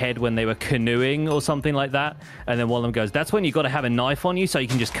on their head when they were canoeing or something like that, and then one of them goes, "That's when you got to have a knife on you so you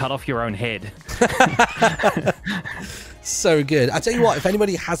can just cut off your own head." So good. I tell you what, if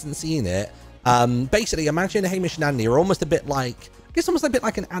anybody hasn't seen it, basically imagine Hamish and Andy are almost a bit like, I guess almost a bit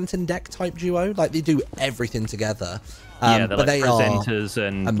like an Ant and Dec type duo. Like they do everything together. Yeah, they're but like they presenters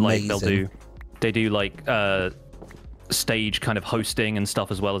and amazing. like they do like stage kind of hosting and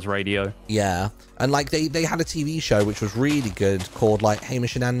stuff as well as radio. Yeah, and like they had a TV show which was really good called like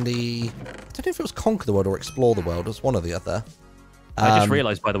Hamish and Andy. I don't know if it was Conquer the World or Explore the World. It was one or the other. I just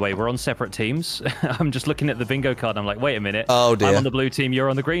realized, by the way, we're on separate teams. I'm just looking at the bingo card. I'm like, wait a minute. Oh dear. I'm on the blue team. You're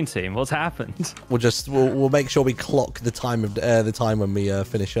on the green team. What's happened? We'll make sure we clock the time when we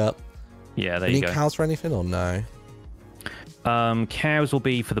finish up. Yeah, there you go. Any cows for anything or no? Cows will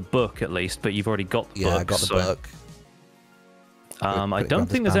be for the book at least, but you've already got the book. Yeah, I got the book. I don't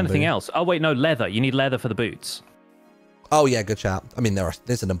think there's anything else. Oh wait, no, leather. You need leather for the boots. Oh yeah, good shout. I mean,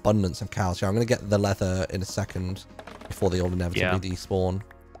 there's an abundance of cows here. I'm going to get the leather in a second before they all inevitably despawn.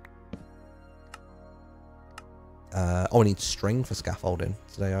 I need string for scaffolding.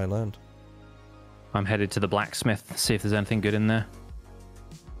 Today I learned. I'm headed to the blacksmith, see if there's anything good in there.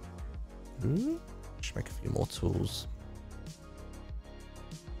 Should make a few more tools.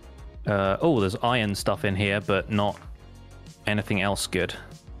 There's iron stuff in here, but not anything else good.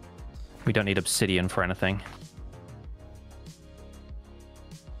 We don't need obsidian for anything.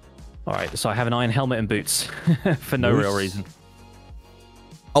 Alright, so I have an iron helmet and boots for no real reason.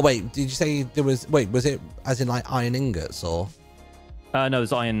 Oh wait, did you say there was... Wait, was it as in like iron ingots or... No,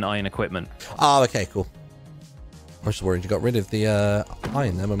 there's iron equipment. Oh, okay, cool. I was just worried you got rid of the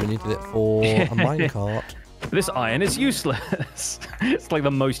iron then when we needed it for a minecart. This iron is useless. It's like the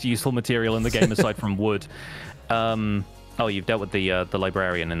most useful material in the game aside from wood. Oh, you've dealt with the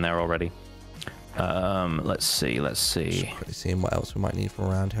librarian in there already. Let's see. Just quickly seeing what else we might need from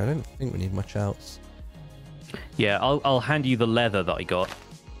around here. I don't think we need much else. Yeah, I'll hand you the leather that I got.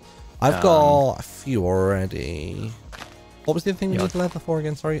 I've got a few already. What was the other thing we need leather for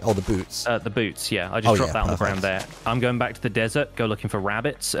again? Sorry. Oh, the boots. The boots. Yeah, I just dropped that on the ground there. I'm going back to the desert, go looking for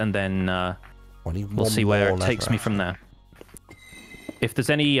rabbits, and then we'll see where it takes me from there. If there's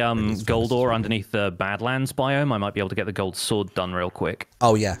any gold ore underneath the Badlands biome, I might be able to get the gold sword done real quick.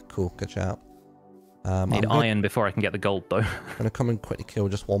 Oh yeah, cool. Good shout. Need iron before I can get the gold though. I'm gonna come and quickly kill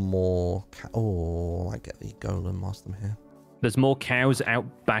just one more. Oh, I get the golem whilst I'm here. There's more cows out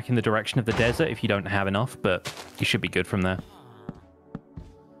back in the direction of the desert if you don't have enough, but you should be good from there.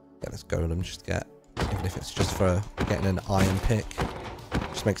 Get this golem just to get, even if it's just for getting an iron pick,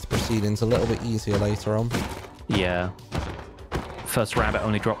 just makes the proceedings a little bit easier later on. Yeah. First rabbit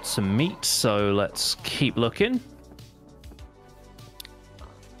only dropped some meat, so let's keep looking.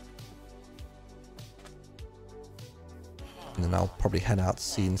 And then I'll probably head out to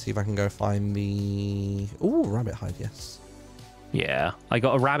sea and see if I can go find the... Ooh, rabbit hide, yes. Yeah, I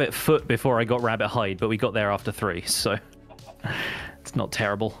got a rabbit foot before I got rabbit hide, but we got there after 3, so it's not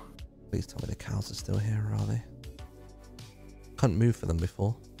terrible. Please tell me the cows are still here, are they? Couldn't move for them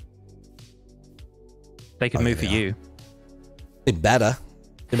before. They could move for you. They better.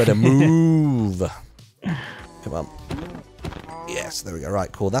 They better move. Come on. Yes, there we go.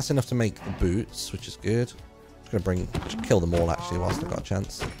 Right, cool. That's enough to make the boots, which is good. Just gonna kill them all actually whilst I've got a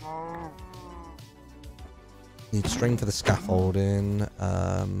chance. Need string for the scaffolding.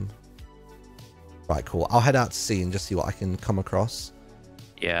 Right, cool. I'll head out to sea and just see what I can come across.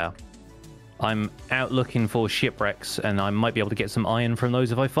 Yeah. I'm out looking for shipwrecks, and I might be able to get some iron from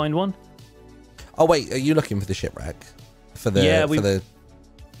those if I find one. Oh wait, are you looking for the shipwreck? For the for the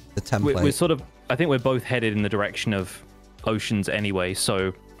template. We're sort of. I think we're both headed in the direction of oceans anyway.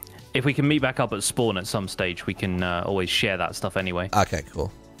 So if we can meet back up at spawn at some stage, we can always share that stuff anyway. Okay,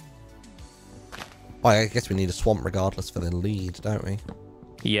 cool. Well, I guess we need a swamp regardless for the lead, don't we?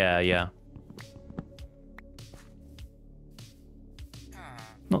 Yeah, yeah.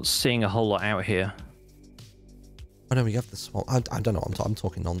 Not seeing a whole lot out here. Oh no, we have the swamp. I don't know. I'm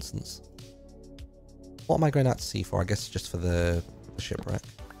talking nonsense. What am I going out to sea for? I guess just for the shipwreck.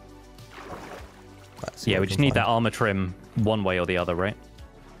 Yeah, we just need that armor trim one way or the other, right?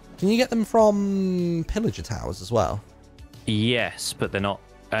 Can you get them from pillager towers as well? Yes, but they're not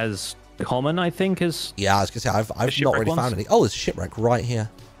as common, I think, as... Yeah, I was going to say, I've not really found any. Oh, there's a shipwreck right here.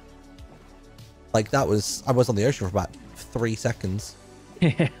 Like, that was... I was on the ocean for about 3 seconds.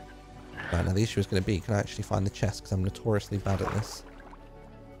 Yeah. Right, now the issue is going to be, can I actually find the chest? Because I'm notoriously bad at this.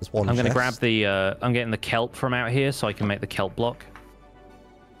 There's one I'm going to chest. grab the... I'm getting the kelp from out here so I can make the kelp block.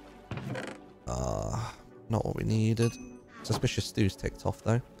 Not what we needed. Suspicious stew's ticked off,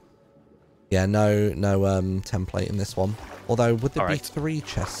 though. Yeah, no template in this one. Although, would there be 3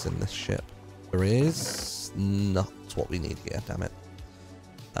 chests in this ship? There is not what we need here, damn it.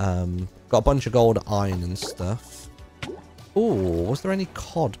 Got a bunch of gold, iron and stuff. Oh, was there any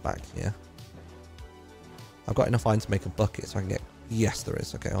cod back here? I've got enough iron to make a bucket so I can get... Yes, there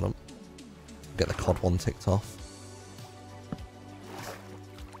is. Okay, hold on. Get the cod one ticked off.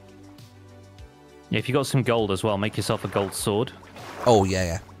 Yeah, if you got some gold as well, make yourself a gold sword. Oh,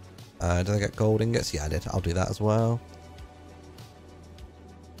 yeah. Did I get gold ingots? Yeah, I did. I'll do that as well.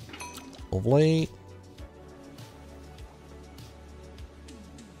 Lovely.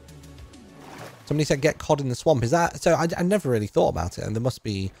 Somebody said get cod in the swamp. Is that... So I never really thought about it, and there must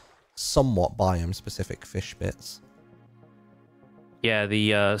be somewhat biome-specific fish bits. Yeah,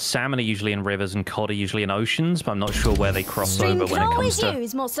 the salmon are usually in rivers and cod are usually in oceans, but I'm not sure where they cross over when it comes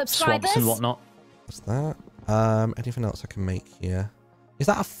to swamps and whatnot. What's that? Anything else I can make here? Is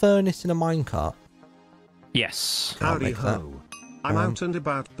that a furnace in a minecart? Yes. Howdy ho. I'm out and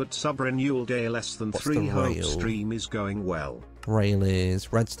about, but sub-renewal day less than 3 hope stream is going well. Rail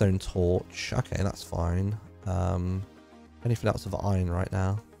is redstone torch. Okay, that's fine. Anything else of iron right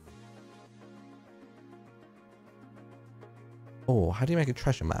now? Oh, how do you make a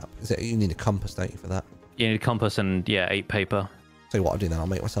treasure map? Is it you need a compass, don't you, for that? You need a compass and, yeah, 8 paper. Tell you what I'll do then. I'll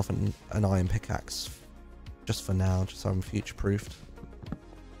make myself an iron pickaxe just for now, just so I'm future-proofed.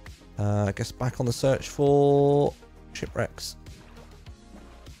 I guess back on the search for shipwrecks.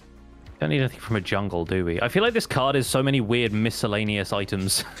 Don't need anything from a jungle, do we? I feel like this card is so many weird miscellaneous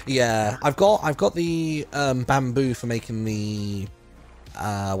items. Yeah, I've got the bamboo for making the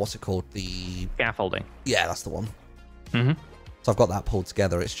what's it called? The scaffolding. Yeah, that's the one. Mm-hmm. So I've got that pulled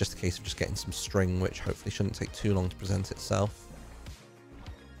together. It's just a case of just getting some string, which hopefully shouldn't take too long to present itself.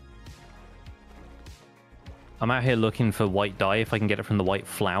 I'm out here looking for white dye if I can get it from the white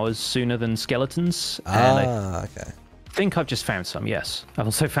flowers sooner than skeletons. Ah, okay. I think I've just found some, yes. I've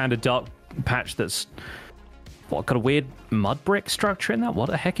also found a dark patch that's... What, got a weird mud brick structure in that? What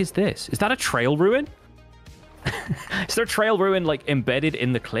the heck is this? Is that a trail ruin? Is there a trail ruin, like, embedded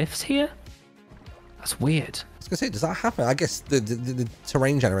in the cliffs here? That's weird. I was going to say, does that happen? I guess the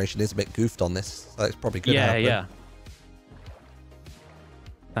terrain generation is a bit goofed on this, so it's probably good. Yeah.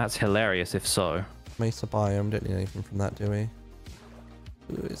 That's hilarious if so. Mesa biome, don't need anything from that, do we?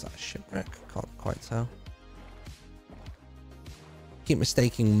 Ooh, is that a shipwreck? Can't quite tell. Keep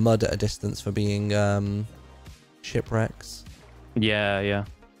mistaking mud at a distance for being shipwrecks. Yeah.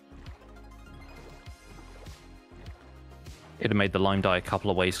 It'd have made the lime dye a couple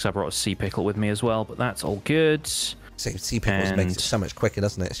of ways because I brought a sea pickle with me as well, but that's all good. Sea pickles makes it so much quicker,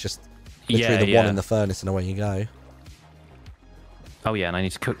 doesn't it? It's just literally the one in the furnace and away you go. Oh yeah, and I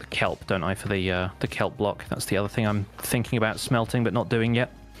need to cook the kelp, don't I, for the kelp block. That's the other thing I'm thinking about smelting but not doing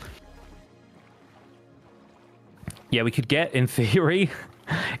yet. Yeah, we could get, in theory,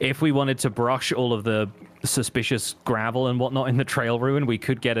 if we wanted to brush all of the suspicious gravel and whatnot in the trail ruin, we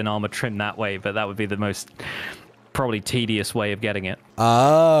could get an armor trim that way, but that would be the most probably tedious way of getting it.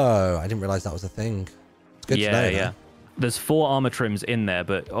 Oh, I didn't realize that was a thing. It's good to know. Yeah. There's 4 armor trims in there,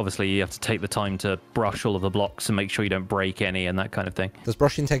 but obviously you have to take the time to brush all of the blocks and make sure you don't break any and that kind of thing. Does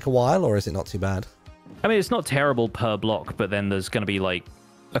brushing take a while, or is it not too bad? I mean, it's not terrible per block, but then there's going to be like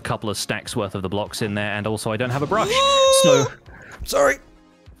a couple of stacks worth of the blocks in there, and also I don't have a brush. So sorry.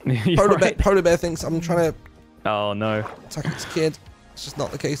 Polar bear thinks I'm trying to oh no attack its kid. It's just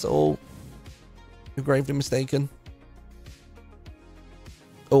not the case at all. You're gravely mistaken.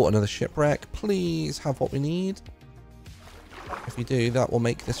 Oh, another shipwreck. Please have what we need. If you do, that will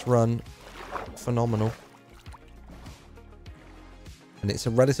make this run phenomenal. And it's a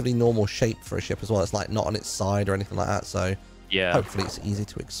relatively normal shape for a ship as well. It's like not on its side or anything like that, so yeah, hopefully it's easy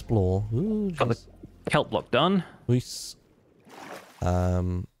to explore. Ooh, got the kelp block done. Nice.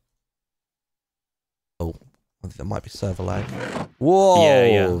 Oh, I think that might be server lag. Whoa!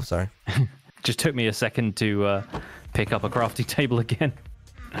 Yeah. Sorry. Just took me a second to pick up a crafting table again.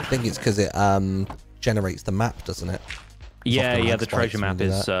 I think it's because it generates the map, doesn't it? Yeah, the treasure map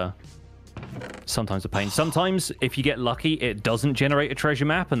is sometimes a pain. Sometimes, if you get lucky, it doesn't generate a treasure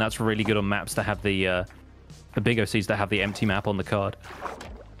map, and that's really good on maps that have the big OCs that have the empty map on the card.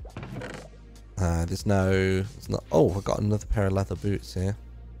 There's not. Oh, I've got another pair of leather boots here.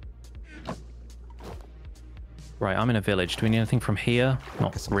 Right, I'm in a village. Do we need anything from here?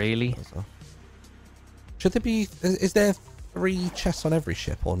 Not really. Should there be? Is there 3 chests on every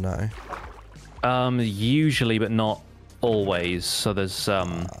ship or no? Usually, but not always. So there's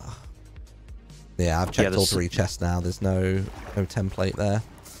Yeah, I've checked all 3 chests now. There's no template there.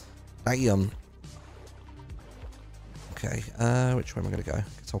 Okay, which way am I going to go? I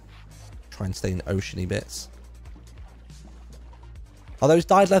guess I'll try and stay in oceany bits. Are those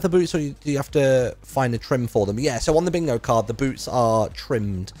dyed leather boots, or do you have to find a trim for them? Yeah, so on the bingo card, the boots are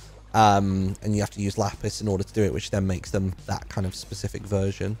trimmed, and you have to use lapis in order to do it, which then makes them that kind of specific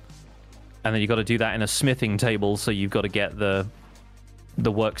version. And then you've got to do that in a smithing table, so you've got to get the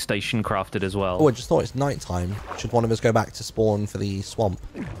workstation crafted as well. Oh, I just thought it's nighttime. Should one of us go back to spawn for the swamp?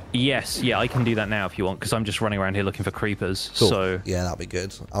 Yes, yeah, I can do that now if you want, because I'm just running around here looking for creepers. Cool. So yeah, that'll be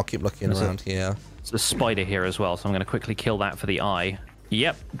good. I'll keep looking around here. There's a spider here as well, so I'm going to quickly kill that for the eye.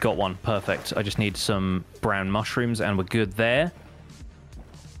 Yep, got one. Perfect. I just need some brown mushrooms, and we're good there.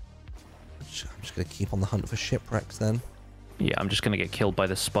 I'm just going to keep on the hunt for shipwrecks then. Yeah, I'm just going to get killed by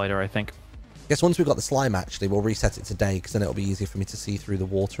this spider, I think. Guess once we've got the slime, actually, we'll reset it to day, because then it'll be easier for me to see through the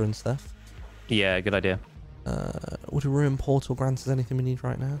water and stuff. Yeah, good idea. Would a ruin portal grant us anything we need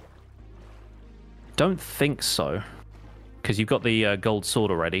right now? Don't think so, because you've got the gold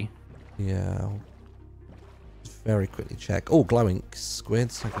sword already. Yeah, I'll just very quickly check. Oh, glowing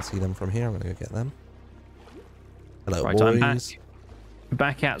squids. I can see them from here. I'm going to go get them. Hello, right, boys. I'm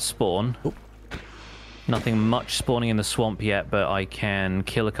back at spawn. Ooh. Nothing much spawning in the swamp yet, but I can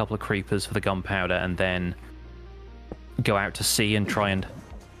kill a couple of creepers for the gunpowder and then go out to sea and try and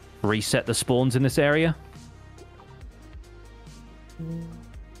reset the spawns in this area.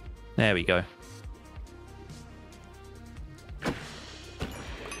 There we go.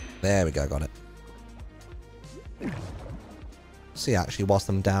 There we go, got it. See, actually, whilst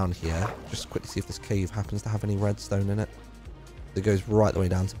I'm down here, just quickly see if this cave happens to have any redstone in it. It goes right the way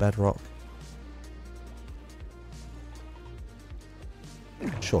down to bedrock.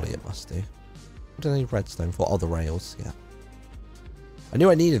 Surely it must do. What did I need redstone for? Oh, the rails. Yeah. I knew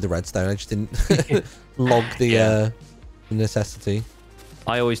I needed the redstone. I just didn't log the necessity.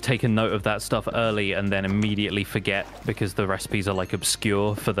 I always take a note of that stuff early and then immediately forget because the recipes are like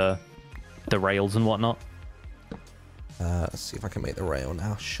obscure for the rails and whatnot. Let's see if I can make the rail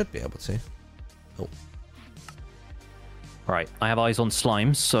now. Should be able to. Oh. Right, I have eyes on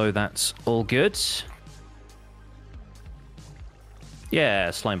slimes, so that's all good.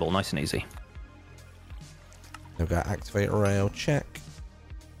 Yeah, slime ball, nice and easy. There we go, activate a rail, check.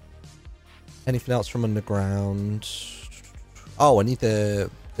 Anything else from underground? Oh, I need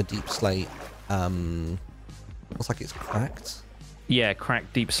the deep slate. Looks like it's cracked. Yeah,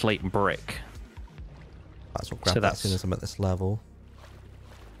 cracked deep slate brick. Might as well grab that as soon as I'm at this level.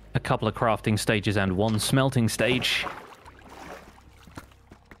 A couple of crafting stages and one smelting stage.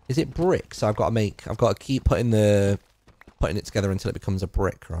 Is it brick? So I've got to keep putting it together until it becomes a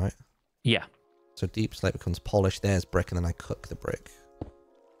brick, right? Yeah. So deep slate becomes polished. There's brick, and then I cook the brick.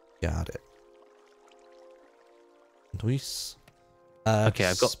 Got it. Luis. Okay,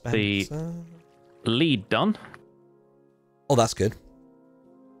 I've got the lead done. Oh, that's good.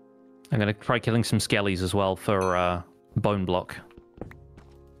 I'm going to try killing some skellies as well for bone block.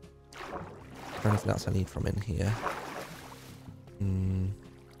 Is there anything else I need from in here?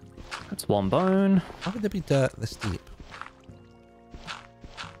 That's one bone. How would there be dirt this deep?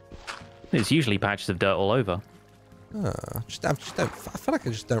 There's usually patches of dirt all over. I feel like I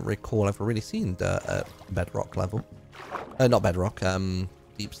just don't recall ever really seen dirt at bedrock level. Not bedrock,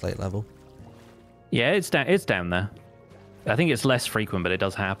 deep slate level. Yeah, it's down there. I think it's less frequent, but it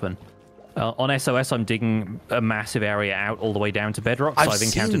does happen. On SOS, I'm digging a massive area out all the way down to bedrock. So I've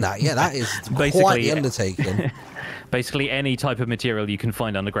seen that. Yeah, that is basically quite the undertaking. Basically, any type of material you can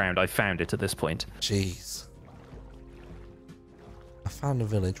find underground, I've found it at this point. Jeez. I found a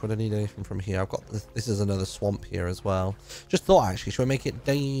village. Would I need anything from here? I've got this is another swamp here as well. Just thought, actually, should we make it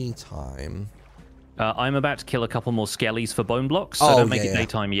daytime? I'm about to kill a couple more skellies for bone blocks, so don't make it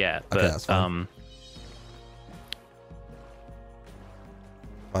daytime yet. But, okay, that's fine.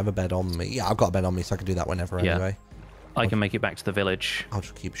 I have a bed on me. Yeah, I've got a bed on me, so I can do that whenever anyway. I can make it back to the village. I'll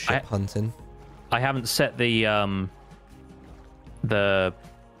just keep ship hunting. I haven't set the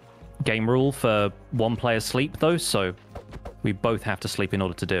game rule for one player sleep, though, so we both have to sleep in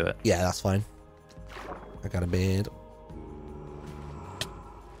order to do it. Yeah, that's fine. I got a bed.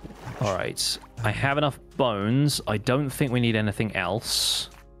 All right. I have enough bones. I don't think we need anything else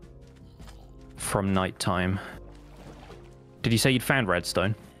from nighttime. Did you say you'd found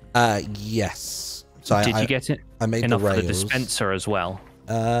redstone? Yes. So Did you get it? I made enough the rails. for the dispenser as well.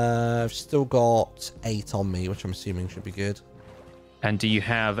 I've still got 8 on me, which I'm assuming should be good. And do you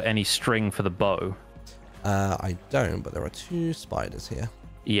have any string for the bow? I don't, but there are 2 spiders here.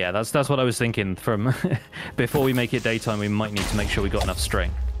 Yeah, that's what I was thinking. From before we make it daytime, we might need to make sure we got enough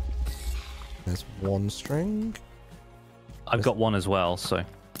string. There's 1 string. I've got 1 as well, so.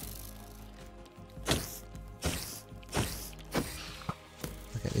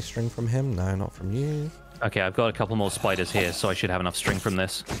 Get any string from him? No, not from you. Okay, I've got a couple more spiders here, so I should have enough string from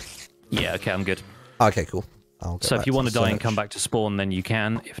this. Yeah, okay, I'm good. Okay, cool. So if you want to die and come back to spawn, then you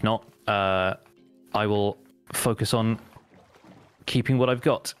can. If not, I will focus on keeping what I've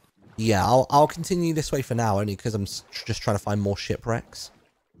got. Yeah, I'll continue this way for now, only because I'm just trying to find more shipwrecks.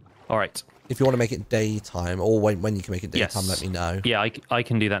 All right. If you want to make it daytime, or when you can make it daytime, let me know. Yeah, I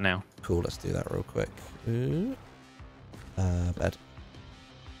can do that now. Cool, let's do that real quick. Bed.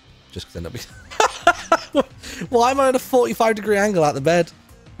 Just because I end up... Why am I on a 45-degree angle at the bed?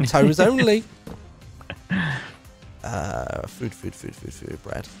 Toes only. Food,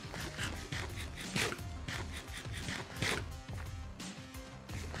 bread.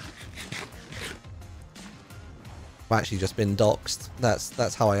 I've actually just been doxxed.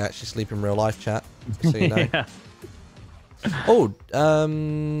 That's how I actually sleep in real life, chat. So you know. Yeah. Oh,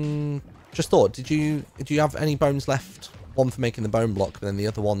 just thought, do you have any bones left? One for making the bone block, but then the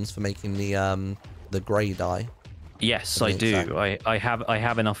other one's for making the grey dye. Yes, I do. I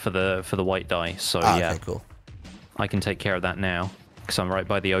have enough for the white dye, so yeah. Okay, cool. I can take care of that now because I'm right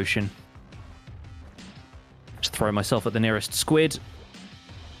by the ocean. Just throw myself at the nearest squid.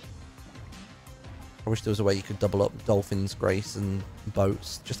 I wish there was a way you could double up dolphins, grace, and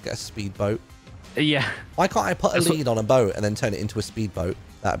boats. Just get a speedboat. Yeah. Why can't I put a lead on a boat and then turn it into a speedboat?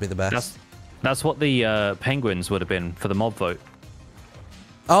 That'd be the best. That's what the penguins would have been for the mob vote.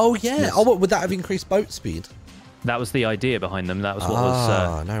 Oh yeah. Yes. Oh, would that have increased boat speed? That was the idea behind them. That was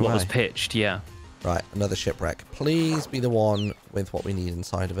what was pitched. Yeah. Right, another shipwreck. Please be the one with what we need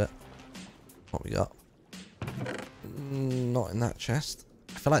inside of it. What we got? Not in that chest.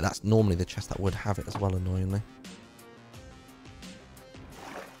 I feel like that's normally the chest that would have it as well, annoyingly.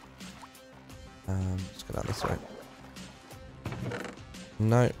 Let's go down this way.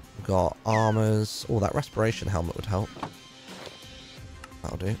 No, got armors. Oh, that respiration helmet would help.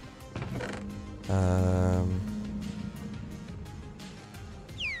 That'll do. No,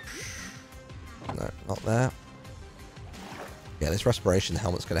 not there. Yeah, this respiration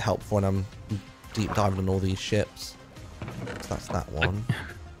helmet's going to help for when I'm deep diving on all these ships. So that's that one.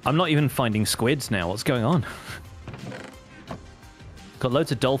 I'm not even finding squids now. What's going on? Got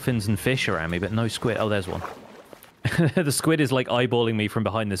loads of dolphins and fish around me, but no squid. Oh, there's one. The squid is like eyeballing me from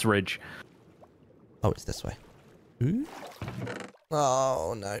behind this ridge. Oh, it's this way. Ooh.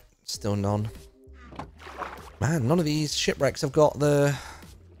 Oh, no. Still none. Man, none of these shipwrecks have got the...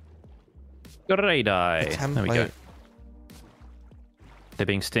 Great the eye. There we go. template. They're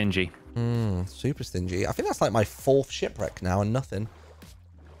being stingy. Super stingy. I think that's like my 4th shipwreck now and nothing.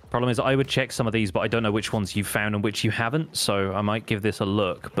 Problem is, I would check some of these, but I don't know which ones you've found and which you haven't, so I might give this a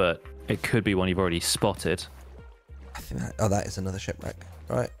look, but it could be one you've already spotted. I think that... Oh, that is another shipwreck.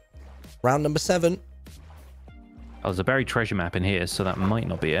 Right. Round number 7. Oh, there's a buried treasure map in here, so that might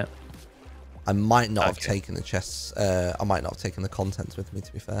not be it. I might not have taken the chests. I might not have taken the contents with me,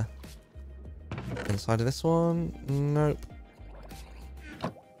 to be fair. Inside of this one? Nope.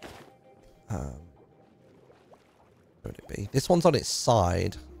 Where would it be? This one's on its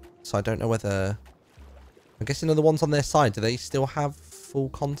side, so I don't know whether... I'm guessing the ones on their side, do they still have full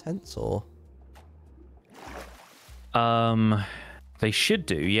contents, or...? They should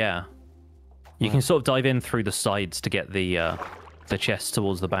do, yeah. You can sort of dive in through the sides to get the chests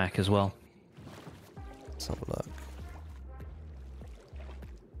towards the back as well. Let's have a look.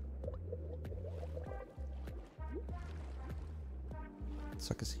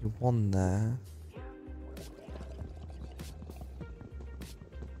 So I can see one there.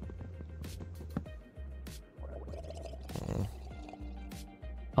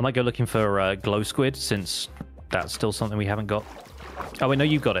 I might go looking for glow squid, since that's still something we haven't got. Oh, wait, no,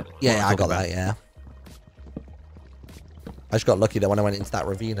 you've got it. Yeah, I got that, yeah. I just got lucky that when I went into that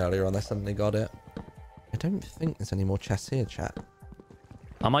ravine earlier on, I suddenly got it. I don't think there's any more chests here, chat.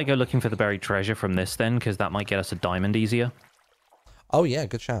 I might go looking for the buried treasure from this then, because that might get us a diamond easier. Oh yeah,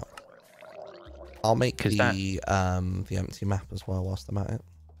 good shout. I'll make the empty map as well whilst I'm at it.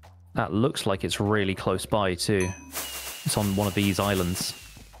 That looks like it's really close by too. It's on one of these islands.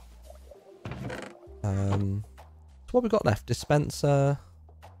 So what we got left? Dispenser.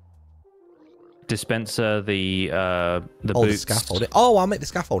 Dispenser, the boots. The scaffolding. Oh, I'll make the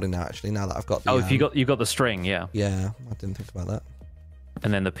scaffolding now. Actually, now that I've got. The, if you got the string, yeah. Yeah, I didn't think about that.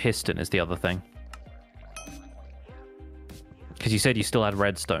 And then the piston is the other thing. Because you said you still had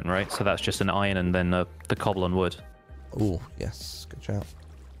redstone, right? So that's just an iron and then the cobble and wood. Oh, yes. Good shout.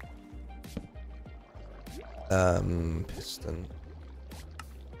 Piston.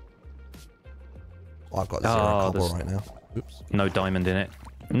 Oh, I've got 0 cobble right now. Oops. No diamond in it.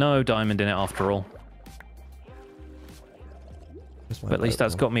 No diamond in it after all. But at least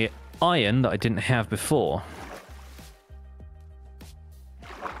that's got me iron that I didn't have before.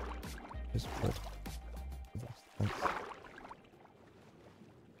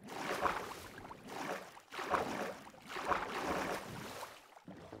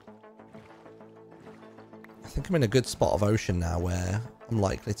 I think I'm in a good spot of ocean now where I'm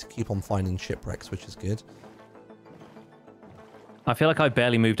likely to keep on finding shipwrecks, which is good. I feel like I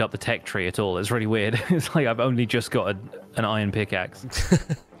barely moved up the tech tree at all. It's really weird. It's like I've only just got an iron pickaxe.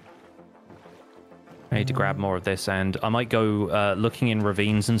 I need to grab more of this, and I might go looking in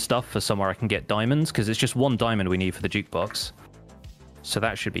ravines and stuff for somewhere I can get diamonds, because it's just 1 diamond we need for the jukebox. So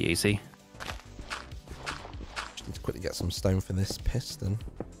that should be easy. Just need to quickly get some stone for this piston.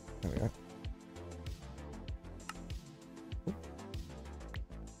 There we go.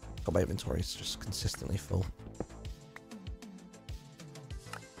 God, my inventory is just consistently full.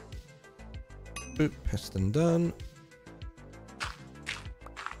 Boop, piston done.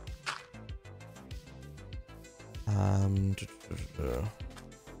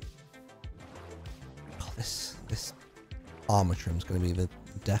 Oh, this armor trim's going to be the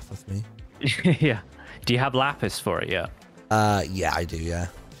death of me. Yeah. Do you have lapis for it yet? Yeah, I do, yeah.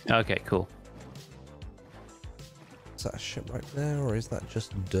 Okay, cool. Is that a ship right there, or is that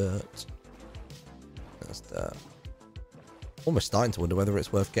just dirt? That's dirt. Almost starting to wonder whether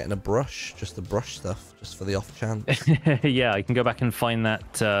it's worth getting a brush, just the brush stuff, just for the off chance. Yeah, I can go back and find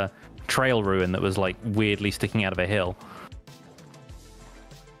that trail ruin that was like weirdly sticking out of a hill.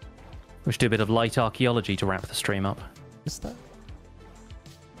 We should do a bit of light archaeology to wrap the stream up. Is that?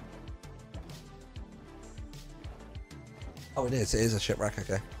 Oh, it is. It is a shipwreck.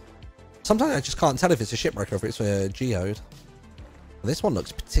 Okay. Sometimes I just can't tell if it's a shipwreck or if it's a geode. This one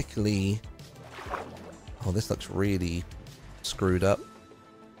looks particularly... Oh, this looks really screwed up.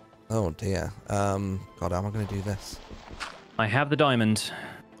 Oh, dear. God, how am I going to do this? I have the diamond.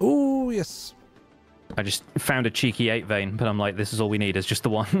 Oh, yes. I just found a cheeky 8 vein, but I'm like, this is all we need. It's just the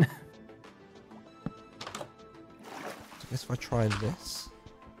one. So I guess if I try this...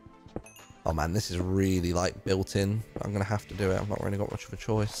 Oh, man, this is really, like, built in. I'm going to have to do it. I've not really got much of a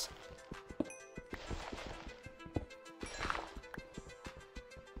choice.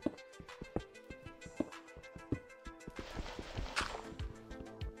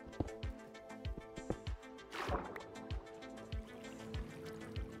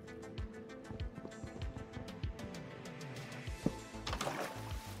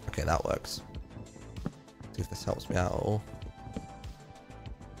 Okay, that works. See if this helps me out at all.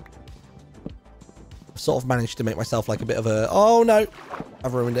 I've sort of managed to make myself like a bit of a... Oh, no!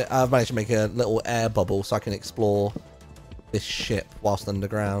 I've ruined it. I've managed to make a little air bubble so I can explore this ship whilst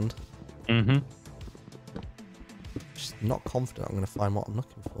underground. Mm-hmm. Just not confident I'm going to find what I'm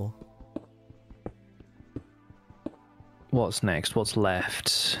looking for. What's next? What's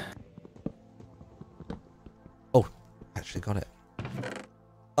left? Oh, actually got it.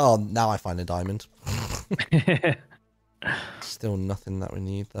 Oh, now I find a diamond. Still nothing that we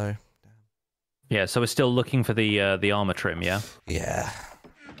need, though. Yeah, so we're still looking for the armor trim, yeah? Yeah.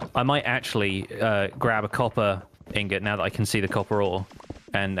 I might actually grab a copper ingot now that I can see the copper ore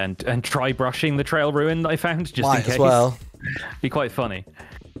and try brushing the trail ruin that I found, just in case. As well. Be quite funny.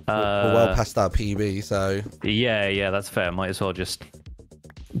 We're well past our PB, so... Yeah, that's fair. Might as well just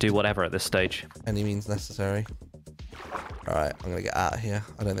do whatever at this stage. Any means necessary. Alright, I'm going to get out of here.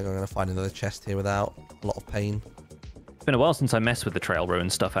 I don't think I'm going to find another chest here without a lot of pain. It's been a while since I messed with the trail ruin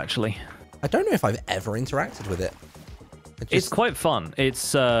stuff, actually. I don't know if I've ever interacted with it. It's quite fun.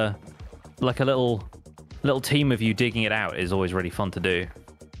 It's like a little team of you digging it out is always really fun to do.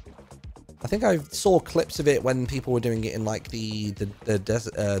 I think I saw clips of it when people were doing it in like the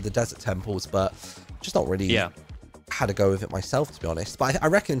desert temples, but just not really had a go with it myself, to be honest. But I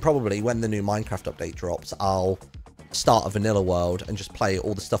reckon probably when the new Minecraft update drops, I'll start a vanilla world and just play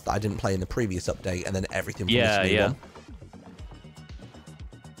all the stuff that I didn't play in the previous update, and then everything from this new one.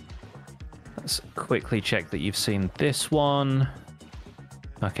 Let's quickly check that you've seen this one.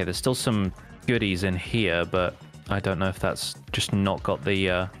 Okay, there's still some goodies in here, but I don't know if that's just not got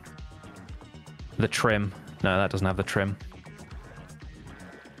the trim. No, that doesn't have the trim.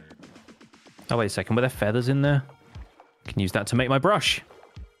 Oh, wait a second. Were there feathers in there? I can use that to make my brush.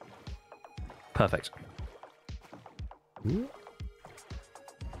 Perfect.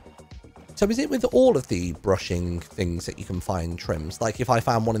 So is it with all of the brushing things that you can find trims? Like if I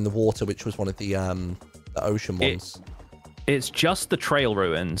found one in the water, which was one of the ocean ones? It's just the trail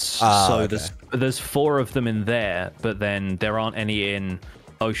ruins. So okay. there's 4 of them in there, but then there aren't any in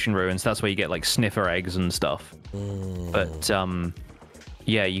ocean ruins. That's where you get like sniffer eggs and stuff. But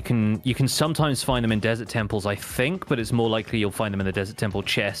yeah, you can sometimes find them in desert temples, I think, but it's more likely you'll find them in the desert temple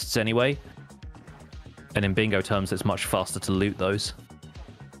chests anyway. And in bingo terms, it's much faster to loot those.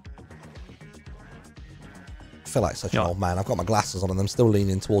 I feel like such an old man. I've got my glasses on and I'm still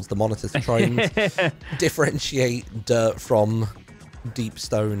leaning towards the monitor to try and differentiate dirt from deep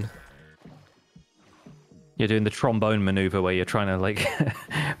stone. You're doing the trombone maneuver where you're trying to like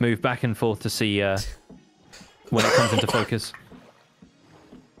move back and forth to see when it comes into focus.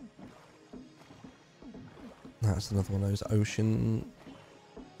 That's another one of those ocean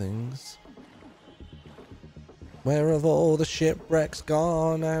things. Where have all the shipwrecks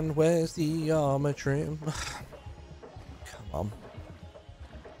gone and where's the armor trim? Come on.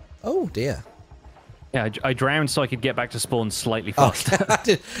 Oh dear. Yeah, I drowned so I could get back to spawn slightly faster. Oh, I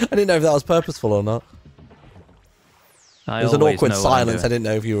didn't know if that was purposeful or not. There was an awkward silence. I didn't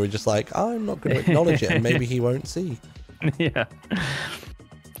know if you were just like, I'm not going to acknowledge it and maybe he won't see. Yeah.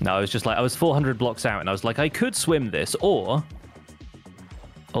 No, I was just like, I was 400 blocks out and I was like, I could swim this, or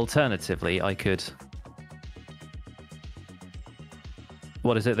alternatively, I could...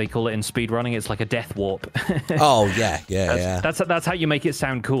 What is it they call it in speedrunning? It's like a death warp. Oh, yeah. That's how you make it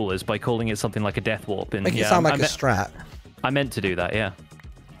sound cool, is by calling it something like a death warp. And make it sound like a strat. I meant to do that, yeah.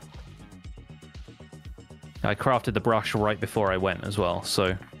 I crafted the brush right before I went as well,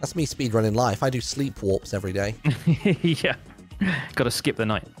 so... That's me speedrunning life. I do sleep warps every day. Yeah. Gotta skip the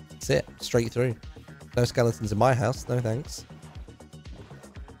night. That's it. Straight through. No skeletons in my house. No thanks.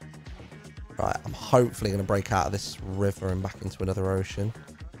 Right, I'm hopefully going to break out of this river and back into another ocean.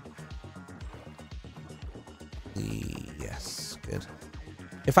 Yes, good.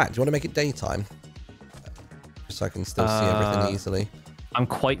 In fact, do you want to make it daytime? so I can still see everything easily. I'm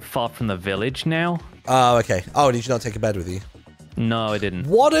quite far from the village now. Oh, okay. Oh, did you not take a bed with you? No, I didn't.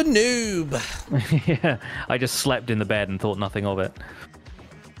 What a noob! Yeah, I just slept in the bed and thought nothing of it.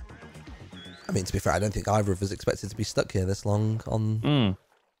 I mean, to be fair, I don't think either of us expected to be stuck here this long on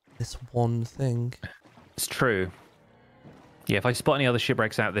this one thing. It's true. Yeah, if I spot any other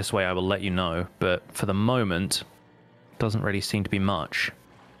shipwrecks out this way, I will let you know. But for the moment, doesn't really seem to be much.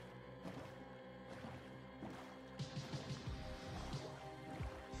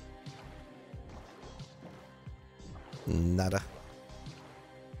 Nada.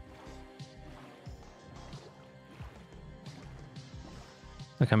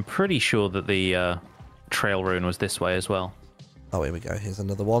 Look, I'm pretty sure that the trail rune was this way as well. Oh, here we go. Here's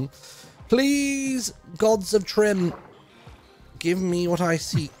another one. Please, gods of Trim, give me what I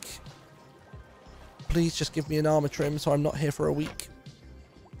seek. Please just give me an armor trim so I'm not here for a week.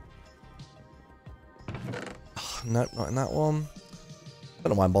 Oh, nope, not in that one. I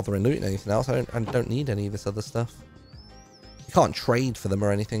don't know why I'm bothering looting anything else. I don't need any of this other stuff. You can't trade for them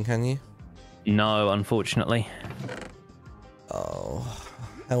or anything, can you? No, unfortunately. Oh,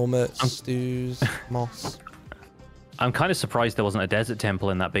 helmets, stews, moss. I'm kind of surprised there wasn't a desert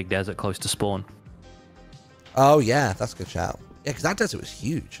temple in that big desert close to spawn. Oh, yeah, that's a good shout. Yeah, because that desert was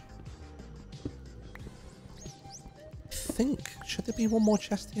huge. I think, should there be one more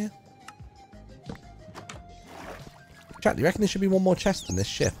chest here? Chat, do you reckon there should be one more chest in this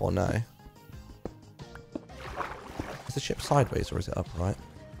ship, or no? Is the ship sideways, or is it upright?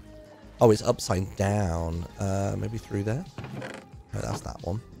 Oh, it's upside down. Maybe through there? No, that's that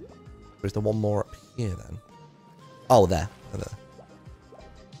one. Or is there one more up here, then? Oh, there. There.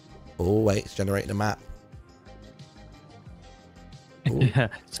 Oh, wait, it's generating a map. Yeah,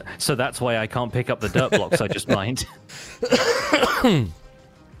 so that's why I can't pick up the dirt blocks I just mined. When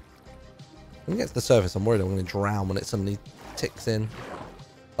it gets to the surface, I'm worried I'm going to drown when it suddenly ticks in.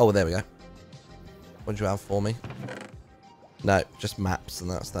 Oh, there we go. What do you have for me? No, just maps, and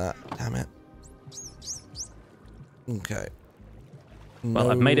that's that. Damn it. Okay. Well,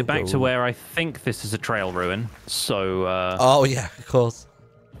 I've made it back to where I think this is a trail ruin, so... oh, yeah, of course.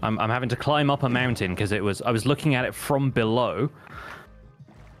 I'm having to climb up a mountain because I was looking at it from below.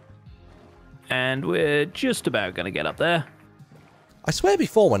 And we're just about going to get up there. I swear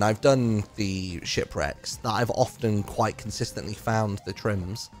before when I've done the shipwrecks that I've often quite consistently found the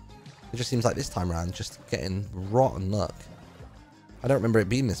trims. It just seems like this time around just getting rotten luck. I don't remember it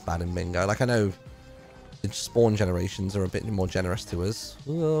being this bad in Bingo. Like, I know the spawn generations are a bit more generous to us.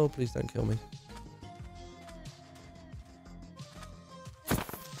 Oh, please don't kill me.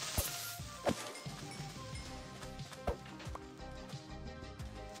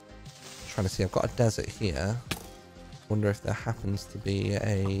 Trying to see, I've got a desert here. Wonder if there happens to be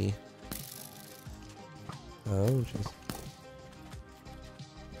a... Oh, jeez.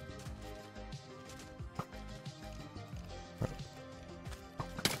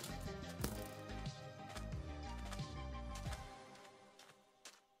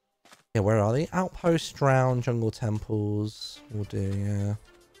 Yeah, where are they? Outposts, drown, jungle temples. We'll do, yeah.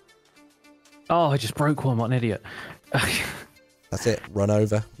 Oh, I just broke one. What an idiot. That's it. Run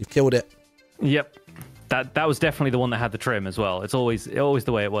over. You've killed it. Yep. That was definitely the one that had the trim as well. It's always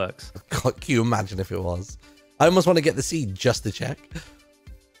the way it works. God, can you imagine if it was? I almost want to get the seed just to check.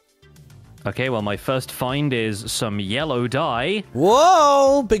 Okay, well, my first find is some yellow dye.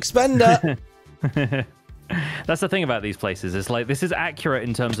 Whoa! Big spender! That's the thing about these places. It's like, this is accurate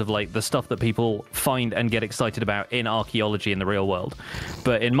in terms of like the stuff that people find and get excited about in archaeology in the real world.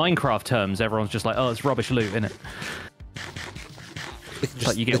 But in Minecraft terms, everyone's just like, oh, it's rubbish loot, isn't it? Just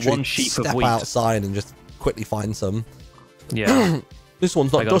like you get one sheep of wheat. Step outside and just quickly find some. Yeah. This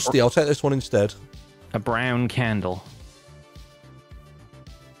one's not dusty. I'll take this one instead. A brown candle.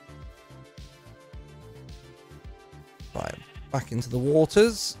 Right, back into the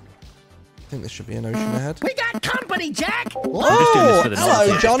waters. I think there should be an ocean ahead. We got company, Jack! Oh, I'm just doing this for the hello,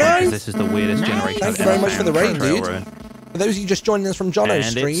 nonsense, Jono. because this is the weirdest generation. Thank you very much for the raid, dude. For those of you just joining us from Jono's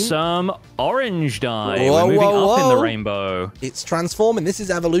And stream. it's some orange dye. Whoa, We're moving whoa, up in the whoa. rainbow. It's transforming. This is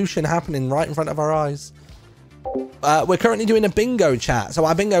evolution happening right in front of our eyes. We're currently doing a bingo chat. So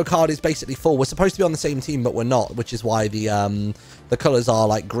our bingo card is basically full. We're supposed to be on the same team, but we're not, which is why the colors are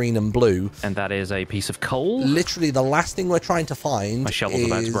like green and blue. And that is a piece of coal. Literally, the last thing we're trying to find My shovel's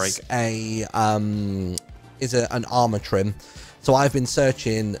about to break. is an armor trim. So I've been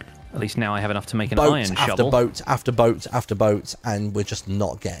searching At least now I have enough to make an boat iron after shovel. boat after boat after boat, and we're just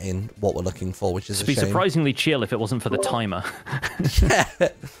not getting what we're looking for, which is It'd a be shame. surprisingly chill if it wasn't for the timer.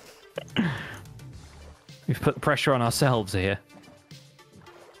 We've put pressure on ourselves here.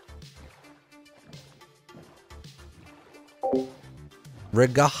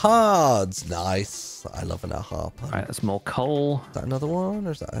 Regards. Nice. I love an harper. All right, that's more coal. Is that another one,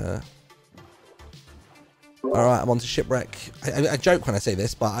 or is that a... All right, I'm on to shipwreck. I joke when I say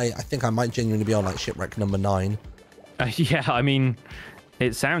this, but I think I might genuinely be on like shipwreck number 9. Yeah, I mean,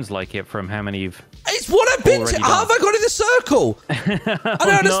 it sounds like it from how many you've... It's what I've been to. How have I got in the circle? I don't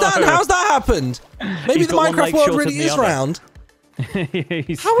understand. How's that happened? Maybe the Minecraft world really is round.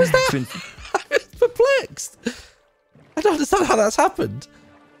 How is that? I'm perplexed. I don't understand how that's happened.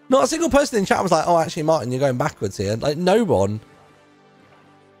 Not a single person in chat was like, oh, actually, Martin, you're going backwards here. Like, no one.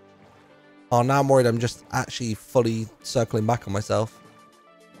 Oh, now I'm worried I'm just actually fully circling back on myself.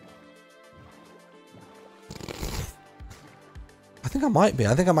 I think I might be.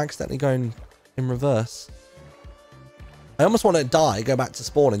 I think I'm accidentally going in reverse. I almost want to die, go back to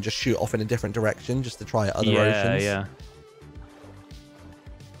spawn and just shoot off in a different direction just to try other oceans. Yeah.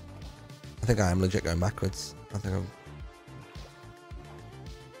 I think I am legit going backwards. I think I'm...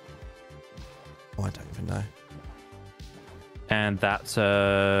 Oh, I don't even know. And that's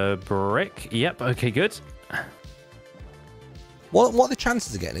a brick. Yep. Okay, good. What are the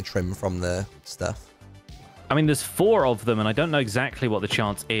chances of getting a trim from the stuff? I mean, there's 4 of them, and I don't know exactly what the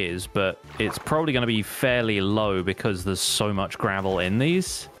chance is, but it's probably going to be fairly low because there's so much gravel in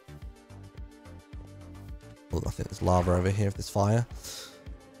these. Well, I think there's lava over here if there's fire.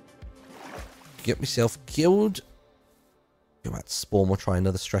 Get myself killed. Go back to spawn. We'll try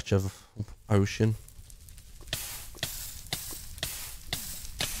another stretch of ocean.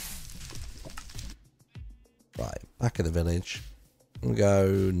 Right, back of the village. We'll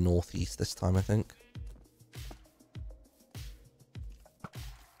go northeast this time, I think.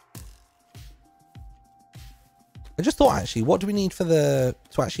 I just thought, actually, what do we need for to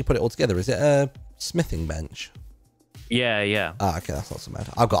actually put it all together? Is it a smithing bench? Yeah. Ah, okay, that's not so bad.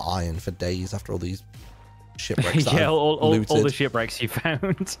 I've got iron for days after all these shipwrecks. Yeah, all the shipwrecks you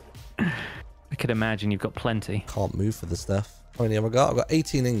found. I could imagine you've got plenty. Can't move for the stuff. How many have I got? I've got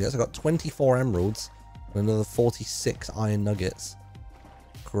 18 ingots. I've got 24 emeralds and another 46 iron nuggets.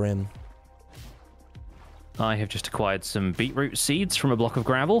 Grim. I have just acquired some beetroot seeds from a block of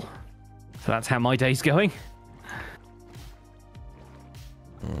gravel. So that's how my day's going.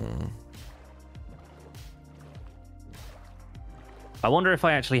 I wonder if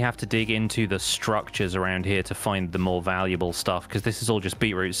I actually have to dig into the structures around here to find the more valuable stuff, because this is all just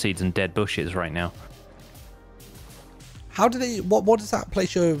beetroot seeds and dead bushes right now. How do they... What does that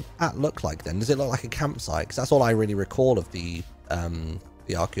place you're at look like then? Does it look like a campsite? Because that's all I really recall of the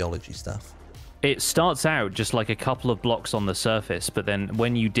archaeology stuff. It starts out just like a couple of blocks on the surface, but then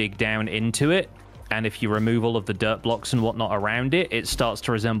when you dig down into it, and if you remove all of the dirt blocks and whatnot around it, it starts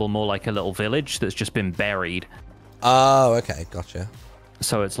to resemble more like a little village that's just been buried. Oh, okay, gotcha.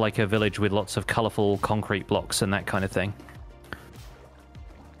 So it's like a village with lots of colourful concrete blocks and that kind of thing.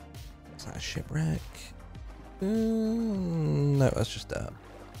 Is that a shipwreck? No, that's just dirt.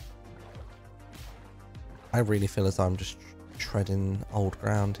 I really feel as though I'm just treading old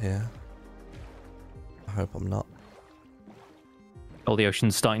ground here. I hope I'm not. All the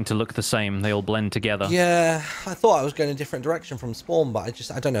ocean's starting to look the same. They all blend together. Yeah, I thought I was going a different direction from spawn,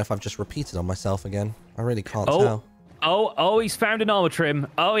 but I don't know if I've just repeated on myself again. I really can't tell. Oh, he's found an armor trim.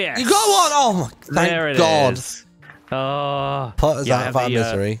 Oh, yes. You got one! Oh, thank God. Oh, Put us out of our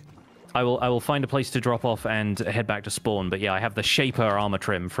misery. I will find a place to drop off and head back to spawn. But yeah, I have the Shaper armor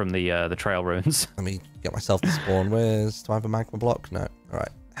trim from the trail ruins. Let me get myself to spawn. Do I have a magma block? No. All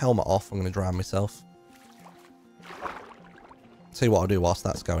right, helmet off. I'm going to drown myself. See what I'll do whilst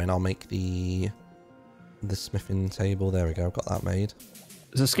that's going. I'll make the smithing table. There we go. I've got that made.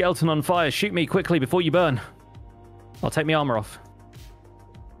 There's a skeleton on fire. Shoot me quickly before you burn. I'll take my armor off.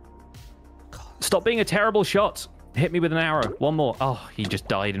 God. Stop being a terrible shot. Hit me with an arrow. One more. Oh, he just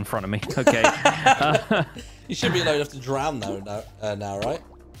died in front of me. Okay. You should be low enough to drown though now, right?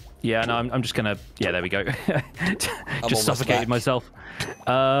 Yeah, no, I'm just gonna... Yeah, there we go. Just suffocated myself.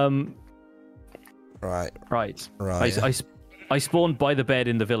 Right. I spawned by the bed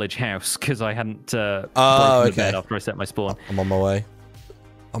in the village house because I hadn't broken the bed after I set my spawn. I'm on my way.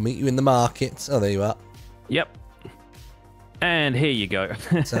 I'll meet you in the market. Oh, there you are. Yep. And here you go.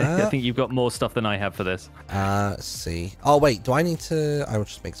 I think you've got more stuff than I have for this. Let's see. Oh, wait. Do I need to... I will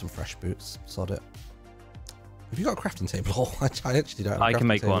just make some fresh boots. Sod it. Have you got a crafting table? Oh, I actually don't have I can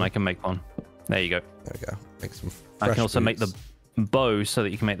make one. I can make one. There you go. There we go. Make some fresh I can also boots. make the bow so that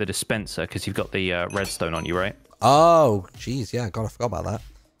you can make the dispenser because you've got the redstone on you, right? Oh, geez. Yeah, God, I forgot about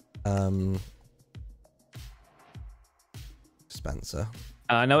that. Dispenser.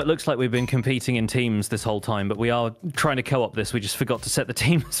 I know it looks like we've been competing in teams this whole time, but we are trying to co-op this. We just forgot to set the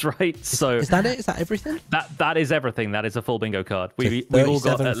teams right. So is that it? Is that everything? That is everything. That is a full bingo card. We've all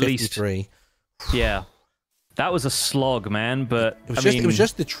got at least. Yeah, that was a slog, man. But it was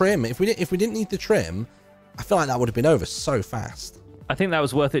just the trim. If we didn't need the trim, I feel like that would have been over so fast. I think that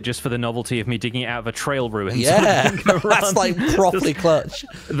was worth it just for the novelty of me digging it out of a trail ruin. Yeah, that's like properly clutch.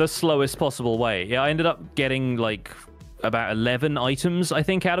 The slowest possible way. Yeah, I ended up getting like about 11 items, I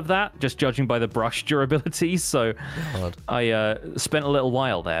think, out of that, just judging by the brush durability. So God. I spent a little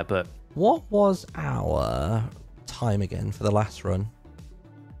while there, but... What was our time again for the last run?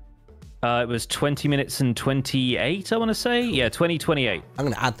 It was 20 minutes and 28, I want to say. Yeah, 20:28. I'm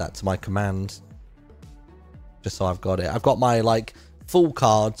going to add that to my command, just so I've got it. I've got my, like, full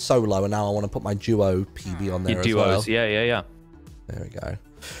card solo, and now I want to put my duo PB on there as well. Duos, yeah. There we go.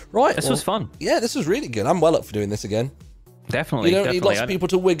 Right. This was fun. Yeah, this was really good. I'm well up for doing this again. Definitely. You don't need lots of people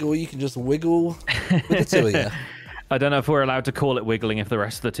to wiggle. You can just wiggle with the two of you. I don't know if we're allowed to call it wiggling if the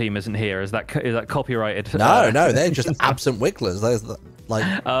rest of the team isn't here. Is that copyrighted? No, they're just absent wigglers. There's like,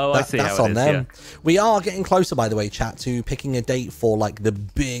 I see that's how on it is, them. yeah. We are getting closer, by the way, chat, to picking a date for like the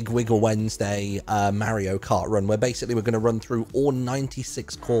big Wiggle Wednesday Mario Kart run, where basically we're going to run through all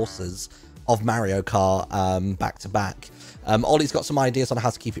 96 courses of Mario Kart back to back. Ollie's got some ideas on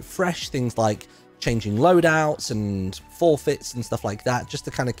how to keep it fresh, things like changing loadouts and forfeits and stuff like that, just to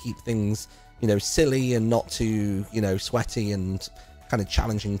kind of keep things, you know, silly and not too, you know, sweaty, and kind of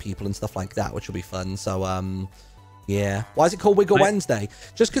challenging people and stuff like that, which will be fun. So yeah, why is it called Wiggle Wednesday?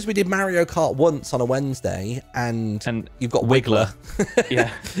 Just because we did Mario Kart once on a Wednesday, and you've got Wiggler.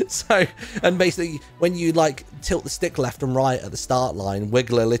 Yeah. So, and basically when you like tilt the stick left and right at the start line,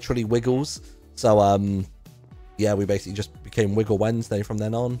 Wiggler literally wiggles. So yeah, we basically just became Wiggle Wednesday from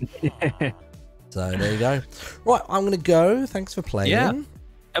then on. So there you go. Right, I'm gonna go. Thanks for playing. Yeah,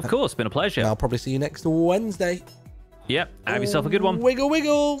 of course, been a pleasure. I'll probably see you next Wednesday. Yep, have yourself a good one. Wiggle,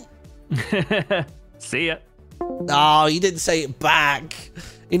 wiggle. See ya. Oh, he didn't say it back.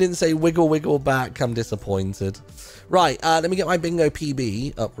 He didn't say wiggle, wiggle back. I'm disappointed. Right, let me get my bingo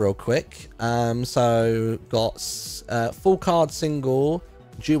PB up real quick. So got full card single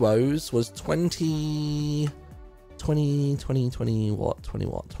duos was 20 what?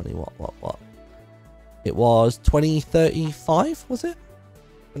 It was 2035, was it?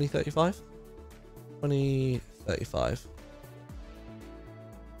 2035? 2035.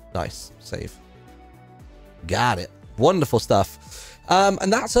 Nice. Save. Got it. Wonderful stuff.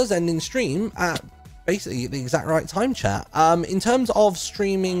 And that's us ending stream at basically the exact right time, chat. In terms of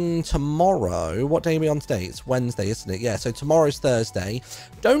streaming tomorrow, what day are we on today? It's Wednesday, isn't it? Yeah, so tomorrow's Thursday.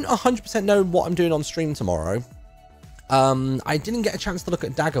 Don't 100% know what I'm doing on stream tomorrow. I didn't get a chance to look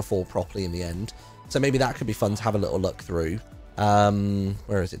at Daggerfall properly in the end, so maybe that could be fun to have a little look through.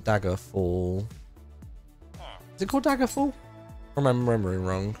 Where is it? Daggerfall. Is it called Daggerfall? I'm remembering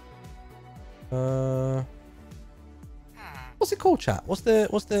wrong. What's it called, chat? What's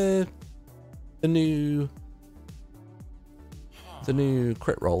the new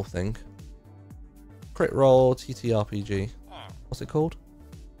crit roll thing? Crit roll TTRPG. What's it called?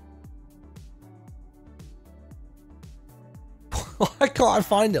 Why can't I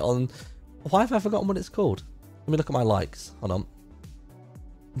find it on? Why have I forgotten what it's called? Let me look at my likes. Hold on.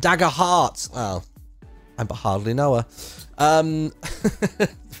 Dagger Hearts. Oh, I hardly know her.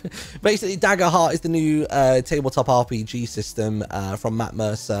 Basically, Dagger Heart is the new tabletop RPG system from Matt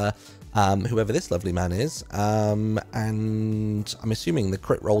Mercer, whoever this lovely man is. And I'm assuming the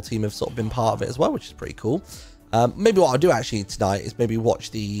Crit Roll team have sort of been part of it as well, which is pretty cool. Maybe what I'll do actually tonight is maybe watch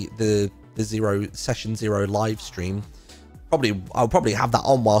the Session Zero live stream. I'll probably have that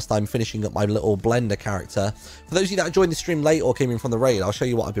on whilst I'm finishing up my little Blender character. For those of you that joined the stream late or came in from the raid, I'll show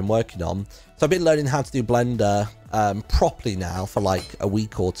you what I've been working on. So I've been learning how to do Blender properly now for like a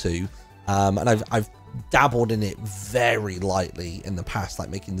week or two, and I've dabbled in it very lightly in the past, like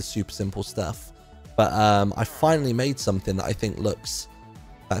making the super simple stuff. But I finally made something that I think looks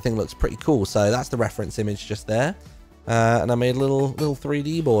pretty cool. So that's the reference image just there, and I made a little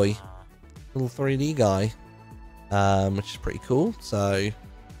 3D boy, little 3D guy. Which is pretty cool. So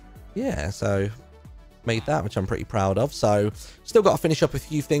yeah, so made that, which I'm pretty proud of. So still got to finish up a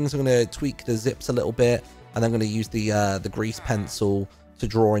few things. I'm going to tweak the zips a little bit, and I'm going to use the grease pencil to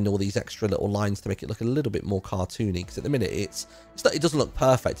draw in all these extra little lines to make it look a little bit more cartoony, because at the minute it doesn't look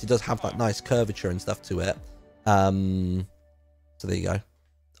perfect. It does have that nice curvature and stuff to it. So there you go.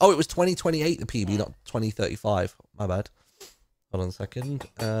 Oh, it was 2028 the PB, not 2035. My bad. Hold on a second.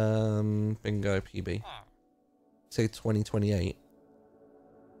 Bingo PB. Say 2028.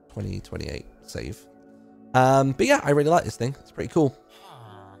 2028 save. But yeah, I really like this thing. It's pretty cool.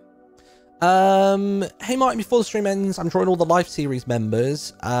 Hey Martin, before the stream ends, I'm drawing all the life series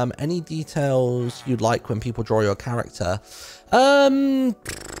members. Any details you'd like when people draw your character? No,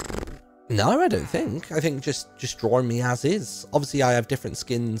 I don't think. I think just drawing me as is. Obviously, I have different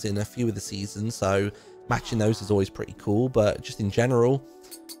skins in a few of the seasons, so matching those is always pretty cool. But just in general,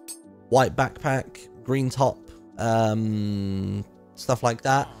 white backpack, green top, stuff like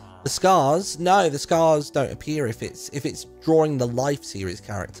that. The scars, no, the scars don't appear if it's drawing the life series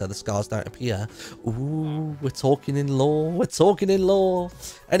character. The scars don't appear. Ooh, we're talking in lore. We're talking in lore.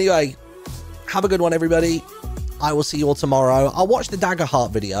 Anyway, have a good one, everybody. I will see you all tomorrow. I'll watch the Dagger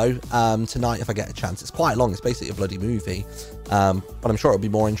Heart video tonight if I get a chance. It's quite long. It's basically a bloody movie. But I'm sure it'll be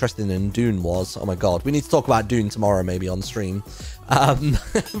more interesting than Dune was. Oh my god. We need to talk about Dune tomorrow, maybe on stream.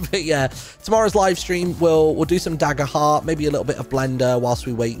 But yeah, tomorrow's live stream, we'll do some Dagger Heart, maybe a little bit of Blender whilst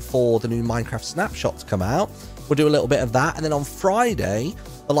we wait for the new Minecraft snapshot to come out. We'll do a little bit of that. And then on Friday,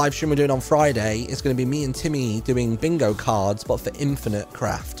 the live stream we're doing on Friday is going to be me and Timmy doing bingo cards, but for Infinite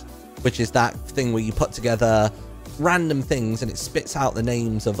Craft, which is that thing where you put together random things and it spits out the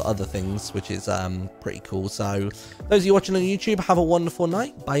names of other things, which is pretty cool. So those of you watching on YouTube, have a wonderful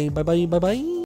night. Bye bye bye bye bye.